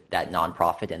to that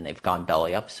nonprofit, and they've gone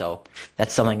belly up. So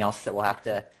that's something else that we'll have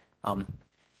to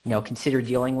consider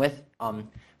dealing with. But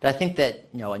I think that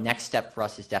a next step for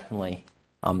us is definitely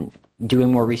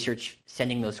doing more research,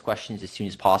 sending those questions as soon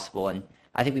as possible, and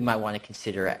I think we might want to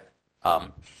consider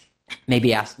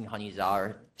maybe asking Hanizah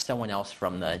or someone else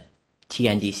from the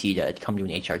TNDC to come to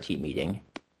an HRT meeting.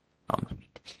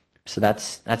 So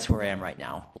that's where I am right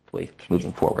now, hopefully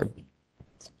moving forward.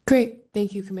 Great.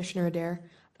 Thank you, Commissioner Adair.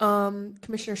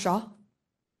 Commissioner Shaw?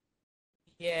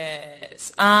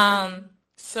 Yes.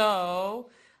 So,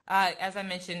 as I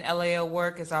mentioned, LAO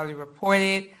work is already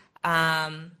reported.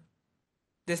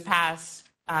 This past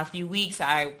few weeks,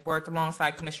 I worked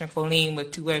alongside Commissioner Colleen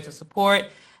with 2 letters of support,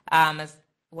 as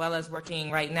well as working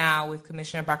right now with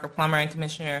Commissioner Barker-Plummer and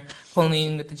Commissioner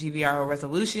Colleen with the GVRO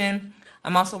resolution.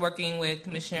 I'm also working with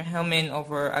Commissioner Hillman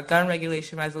over a gun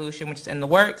regulation resolution, which is in the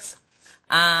works.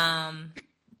 Yeah,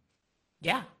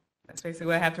 that's basically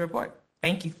what I have to report.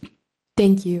 Thank you.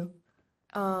 Thank you.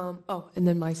 And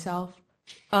then myself.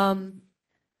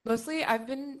 Mostly I've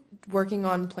been working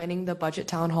on planning the budget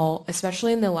town hall,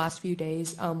 especially in the last few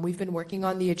days. We've been working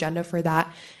on the agenda for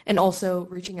that and also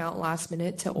reaching out last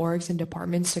minute to orgs and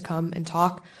departments to come and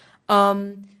talk.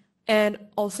 And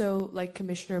also, like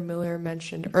Commissioner Miller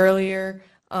mentioned earlier,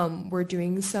 we're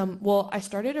doing I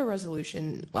started a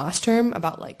resolution last term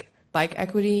about like bike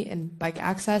equity and bike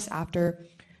access after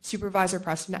Supervisor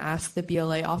Preston asked the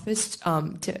BLA office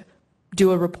to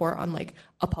do a report on like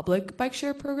a public bike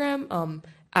share program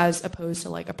as opposed to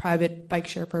like a private bike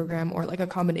share program or like a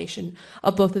combination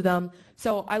of both of them.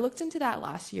 So I looked into that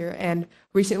last year, and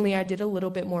recently I did a little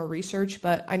bit more research,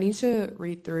 but I need to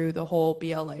read through the whole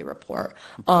BLA report,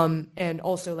 and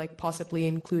also like possibly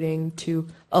including to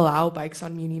allow bikes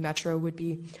on Muni Metro would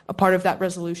be a part of that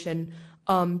resolution.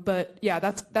 But yeah,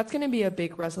 that's going to be a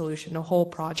big resolution, a whole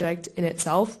project in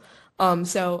itself.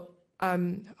 So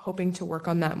I'm hoping to work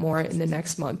on that more in the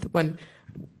next month when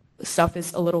stuff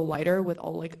is a little lighter with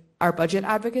all like our budget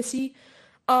advocacy.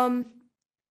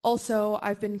 Also,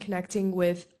 I've been connecting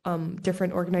with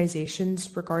different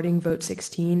organizations regarding Vote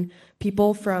 16.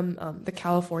 People from the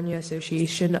California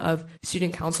Association of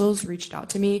Student Councils reached out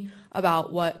to me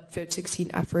about what Vote 16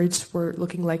 efforts were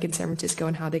looking like in San Francisco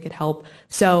and how they could help.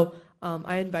 So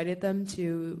I invited them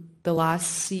to the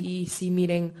last CEC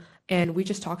meeting, and we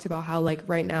just talked about how like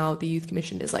right now the Youth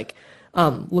Commission is like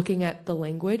looking at the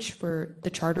language for the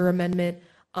charter amendment.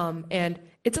 And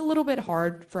it's a little bit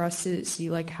hard for us to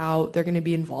see like how they're going to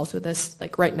be involved with this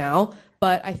like right now,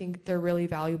 but I think they're really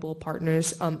valuable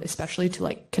partners, especially to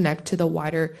like connect to the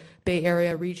wider Bay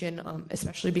Area region,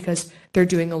 especially because they're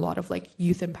doing a lot of like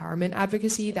youth empowerment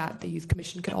advocacy that the Youth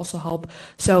Commission could also help.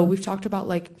 So we've talked about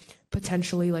like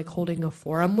potentially like holding a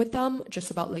forum with them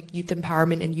just about like youth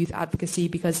empowerment and youth advocacy,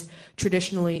 because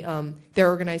traditionally their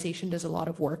organization does a lot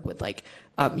of work with like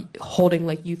holding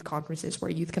like youth conferences where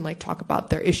youth can like talk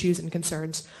about their issues and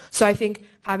concerns. So I think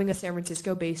having a San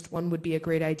Francisco based one would be a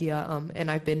great idea, and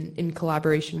I've been in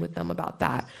collaboration with them about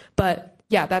that. But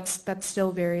yeah, that's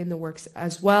still very in the works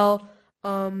as well.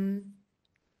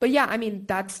 But yeah, I mean,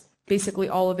 that's basically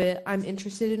all of it. I'm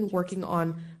interested in working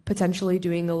on potentially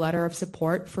doing a letter of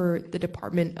support for the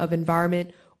Department of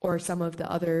Environment or some of the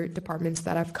other departments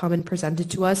that have come and presented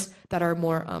to us that are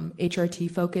more HRT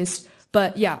focused.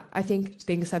 But yeah, I think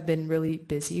things have been really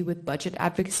busy with budget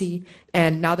advocacy.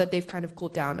 And now that they've kind of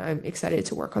cooled down, I'm excited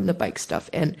to work on the bike stuff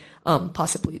and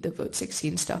possibly the Vote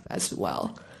 16 stuff as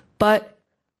well. But,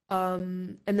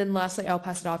 and then lastly, I'll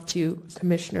pass it off to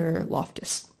Commissioner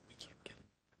Loftus.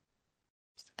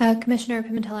 Commissioner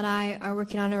Pimentel and I are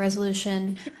working on a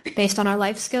resolution based on our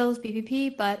life skills,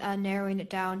 BPP, but narrowing it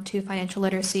down to financial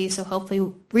literacy. So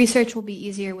hopefully research will be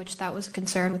easier, which that was a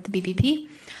concern with the BPP.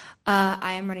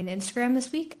 I am running Instagram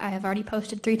this week. I have already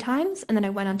posted 3 times, and then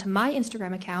I went onto my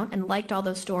Instagram account and liked all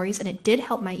those stories, and it did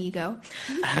help my ego.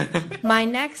 My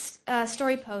next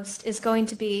story post is going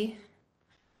to be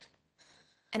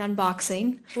an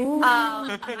unboxing.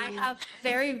 I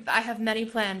have many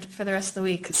planned for the rest of the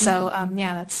week. So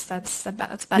yeah, that's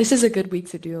about This is a good week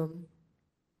to do them.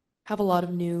 Have a lot of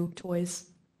new toys.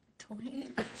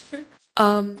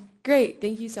 Great.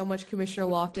 Thank you so much, Commissioner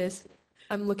Loftus.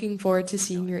 I'm looking forward to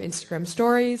seeing your Instagram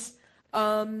stories.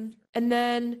 And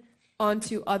then on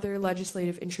to other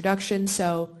legislative introductions.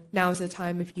 So now is the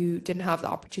time if you didn't have the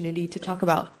opportunity to talk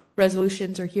about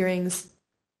resolutions or hearings.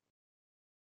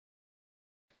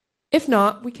 If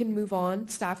not, we can move on.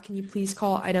 Staff, can you please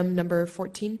call item number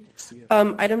 14?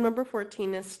 Item number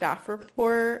 14 is staff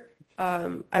report.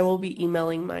 I will be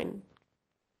emailing mine.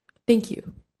 Thank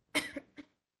you.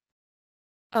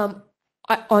 Oh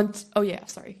yeah,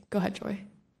 sorry. Go ahead, Joy.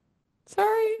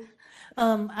 Sorry.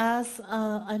 As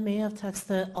I may have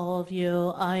texted all of you,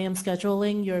 I am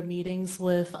scheduling your meetings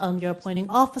with your appointing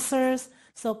officers.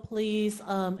 So please,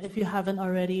 if you haven't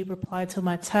already, reply to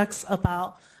my text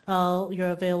about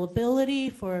your availability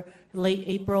for late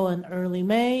April and early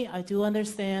May. I do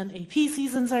understand AP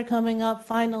seasons are coming up,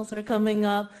 finals are coming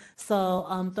up.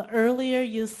 So the earlier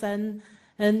you send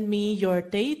me your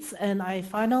dates and I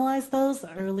finalize those,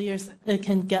 the earlier it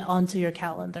can get onto your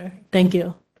calendar. Thank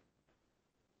you.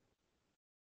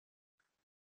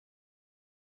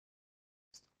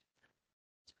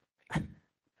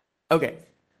 Okay.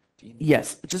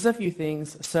 Yes, just a few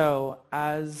things. So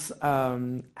as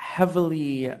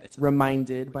heavily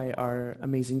reminded by our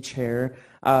amazing chair,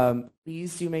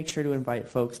 please do make sure to invite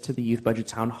folks to the Youth Budget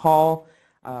Town Hall.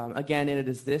 Again, it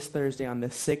is this Thursday on the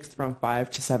 6th from 5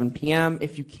 to 7 p.m.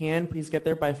 If you can, please get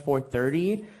there by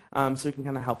 4:30 so we can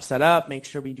kind of help set up, make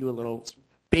sure we do a little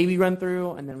baby run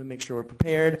through, and then we make sure we're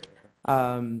prepared.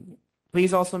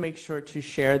 Please also make sure to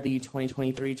share the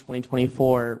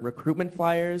 2023-2024 recruitment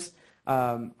flyers.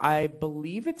 I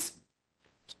believe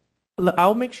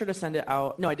I'll make sure to send it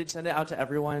out. No, I did send it out to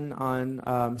everyone on,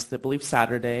 I believe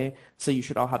Saturday. So you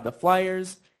should all have the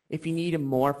flyers. If you need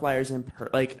more flyers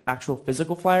like actual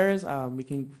physical flyers, we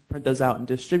can print those out and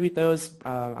distribute those.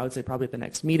 I would say probably at the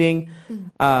next meeting.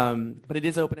 But it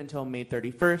is open until May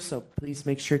 31st. So please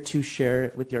make sure to share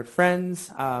it with your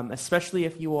friends, especially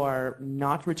if you are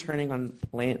not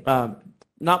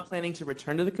not planning to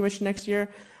return to the commission next year.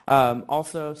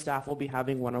 Also, staff will be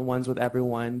having one-on-ones with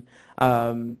everyone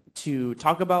to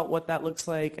talk about what that looks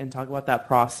like and talk about that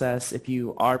process if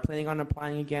you are planning on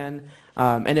applying again,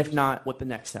 and if not, what the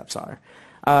next steps are.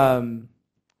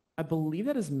 I believe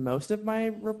that is most of my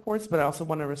reports, but I also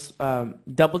want to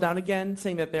double down again,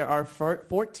 saying that there are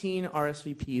 14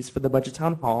 RSVPs for the Budget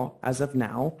Town Hall as of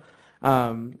now,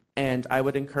 and I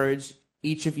would encourage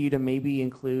each of you to maybe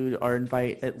include or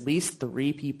invite at least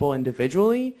 3 people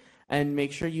individually, and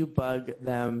make sure you bug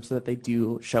them so that they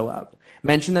do show up.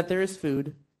 Mention that there is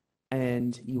food,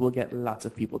 and you will get lots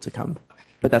of people to come.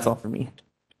 But that's all for me.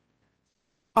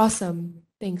 Awesome.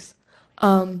 Thanks.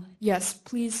 Yes,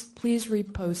 please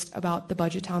repost about the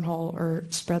Budget Town Hall or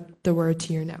spread the word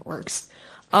to your networks.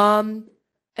 And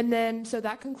then, so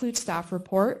that concludes staff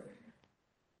report.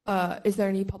 Is there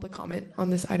any public comment on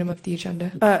this item of the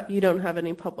agenda? You don't have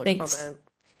any public comment.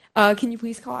 Can you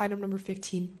please call item number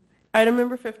 15? Item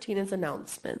number 15 is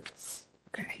announcements.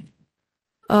 Okay.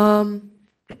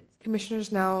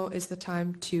 Commissioners, now is the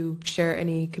time to share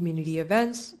any community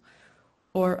events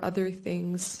or other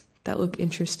things that look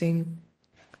interesting.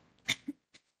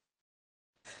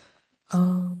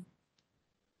 Are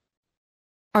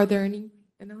there any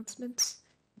announcements?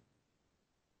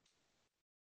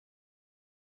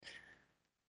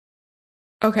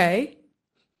 Okay.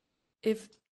 If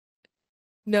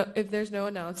there's no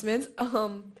announcements, I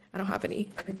don't have any.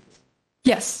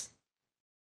 Yes.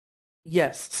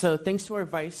 Yes, so thanks to our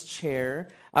vice chair,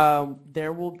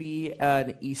 there will be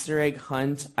an Easter egg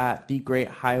hunt at the Great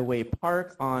Highway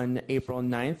Park on April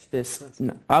 9th, this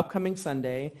upcoming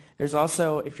Sunday. There's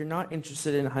also, if you're not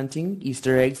interested in hunting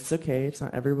Easter eggs, it's okay, it's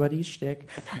not everybody's shtick.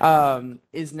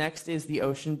 Next is the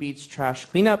Ocean Beach Trash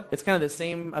Cleanup. It's kind of the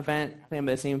same event, planned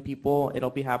by the same people. It'll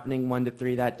be happening 1 to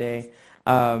 3 that day.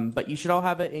 But you should all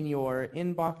have it in your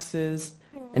inboxes,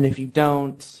 and if you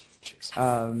don't,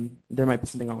 there might be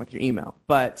something wrong with your email.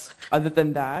 But other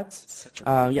than that,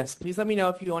 yes, please let me know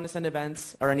if you want to send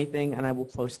events or anything, and I will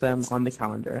post them on the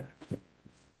calendar.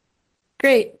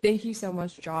 Great. Thank you so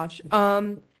much, Josh.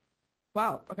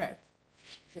 Wow. Okay.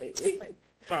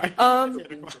 Sorry.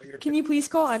 Can you please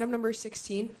call item number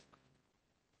 16?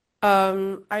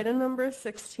 Item number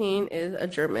 16 is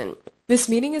adjournment. This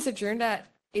meeting is adjourned at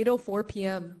 8:04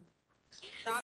 p.m.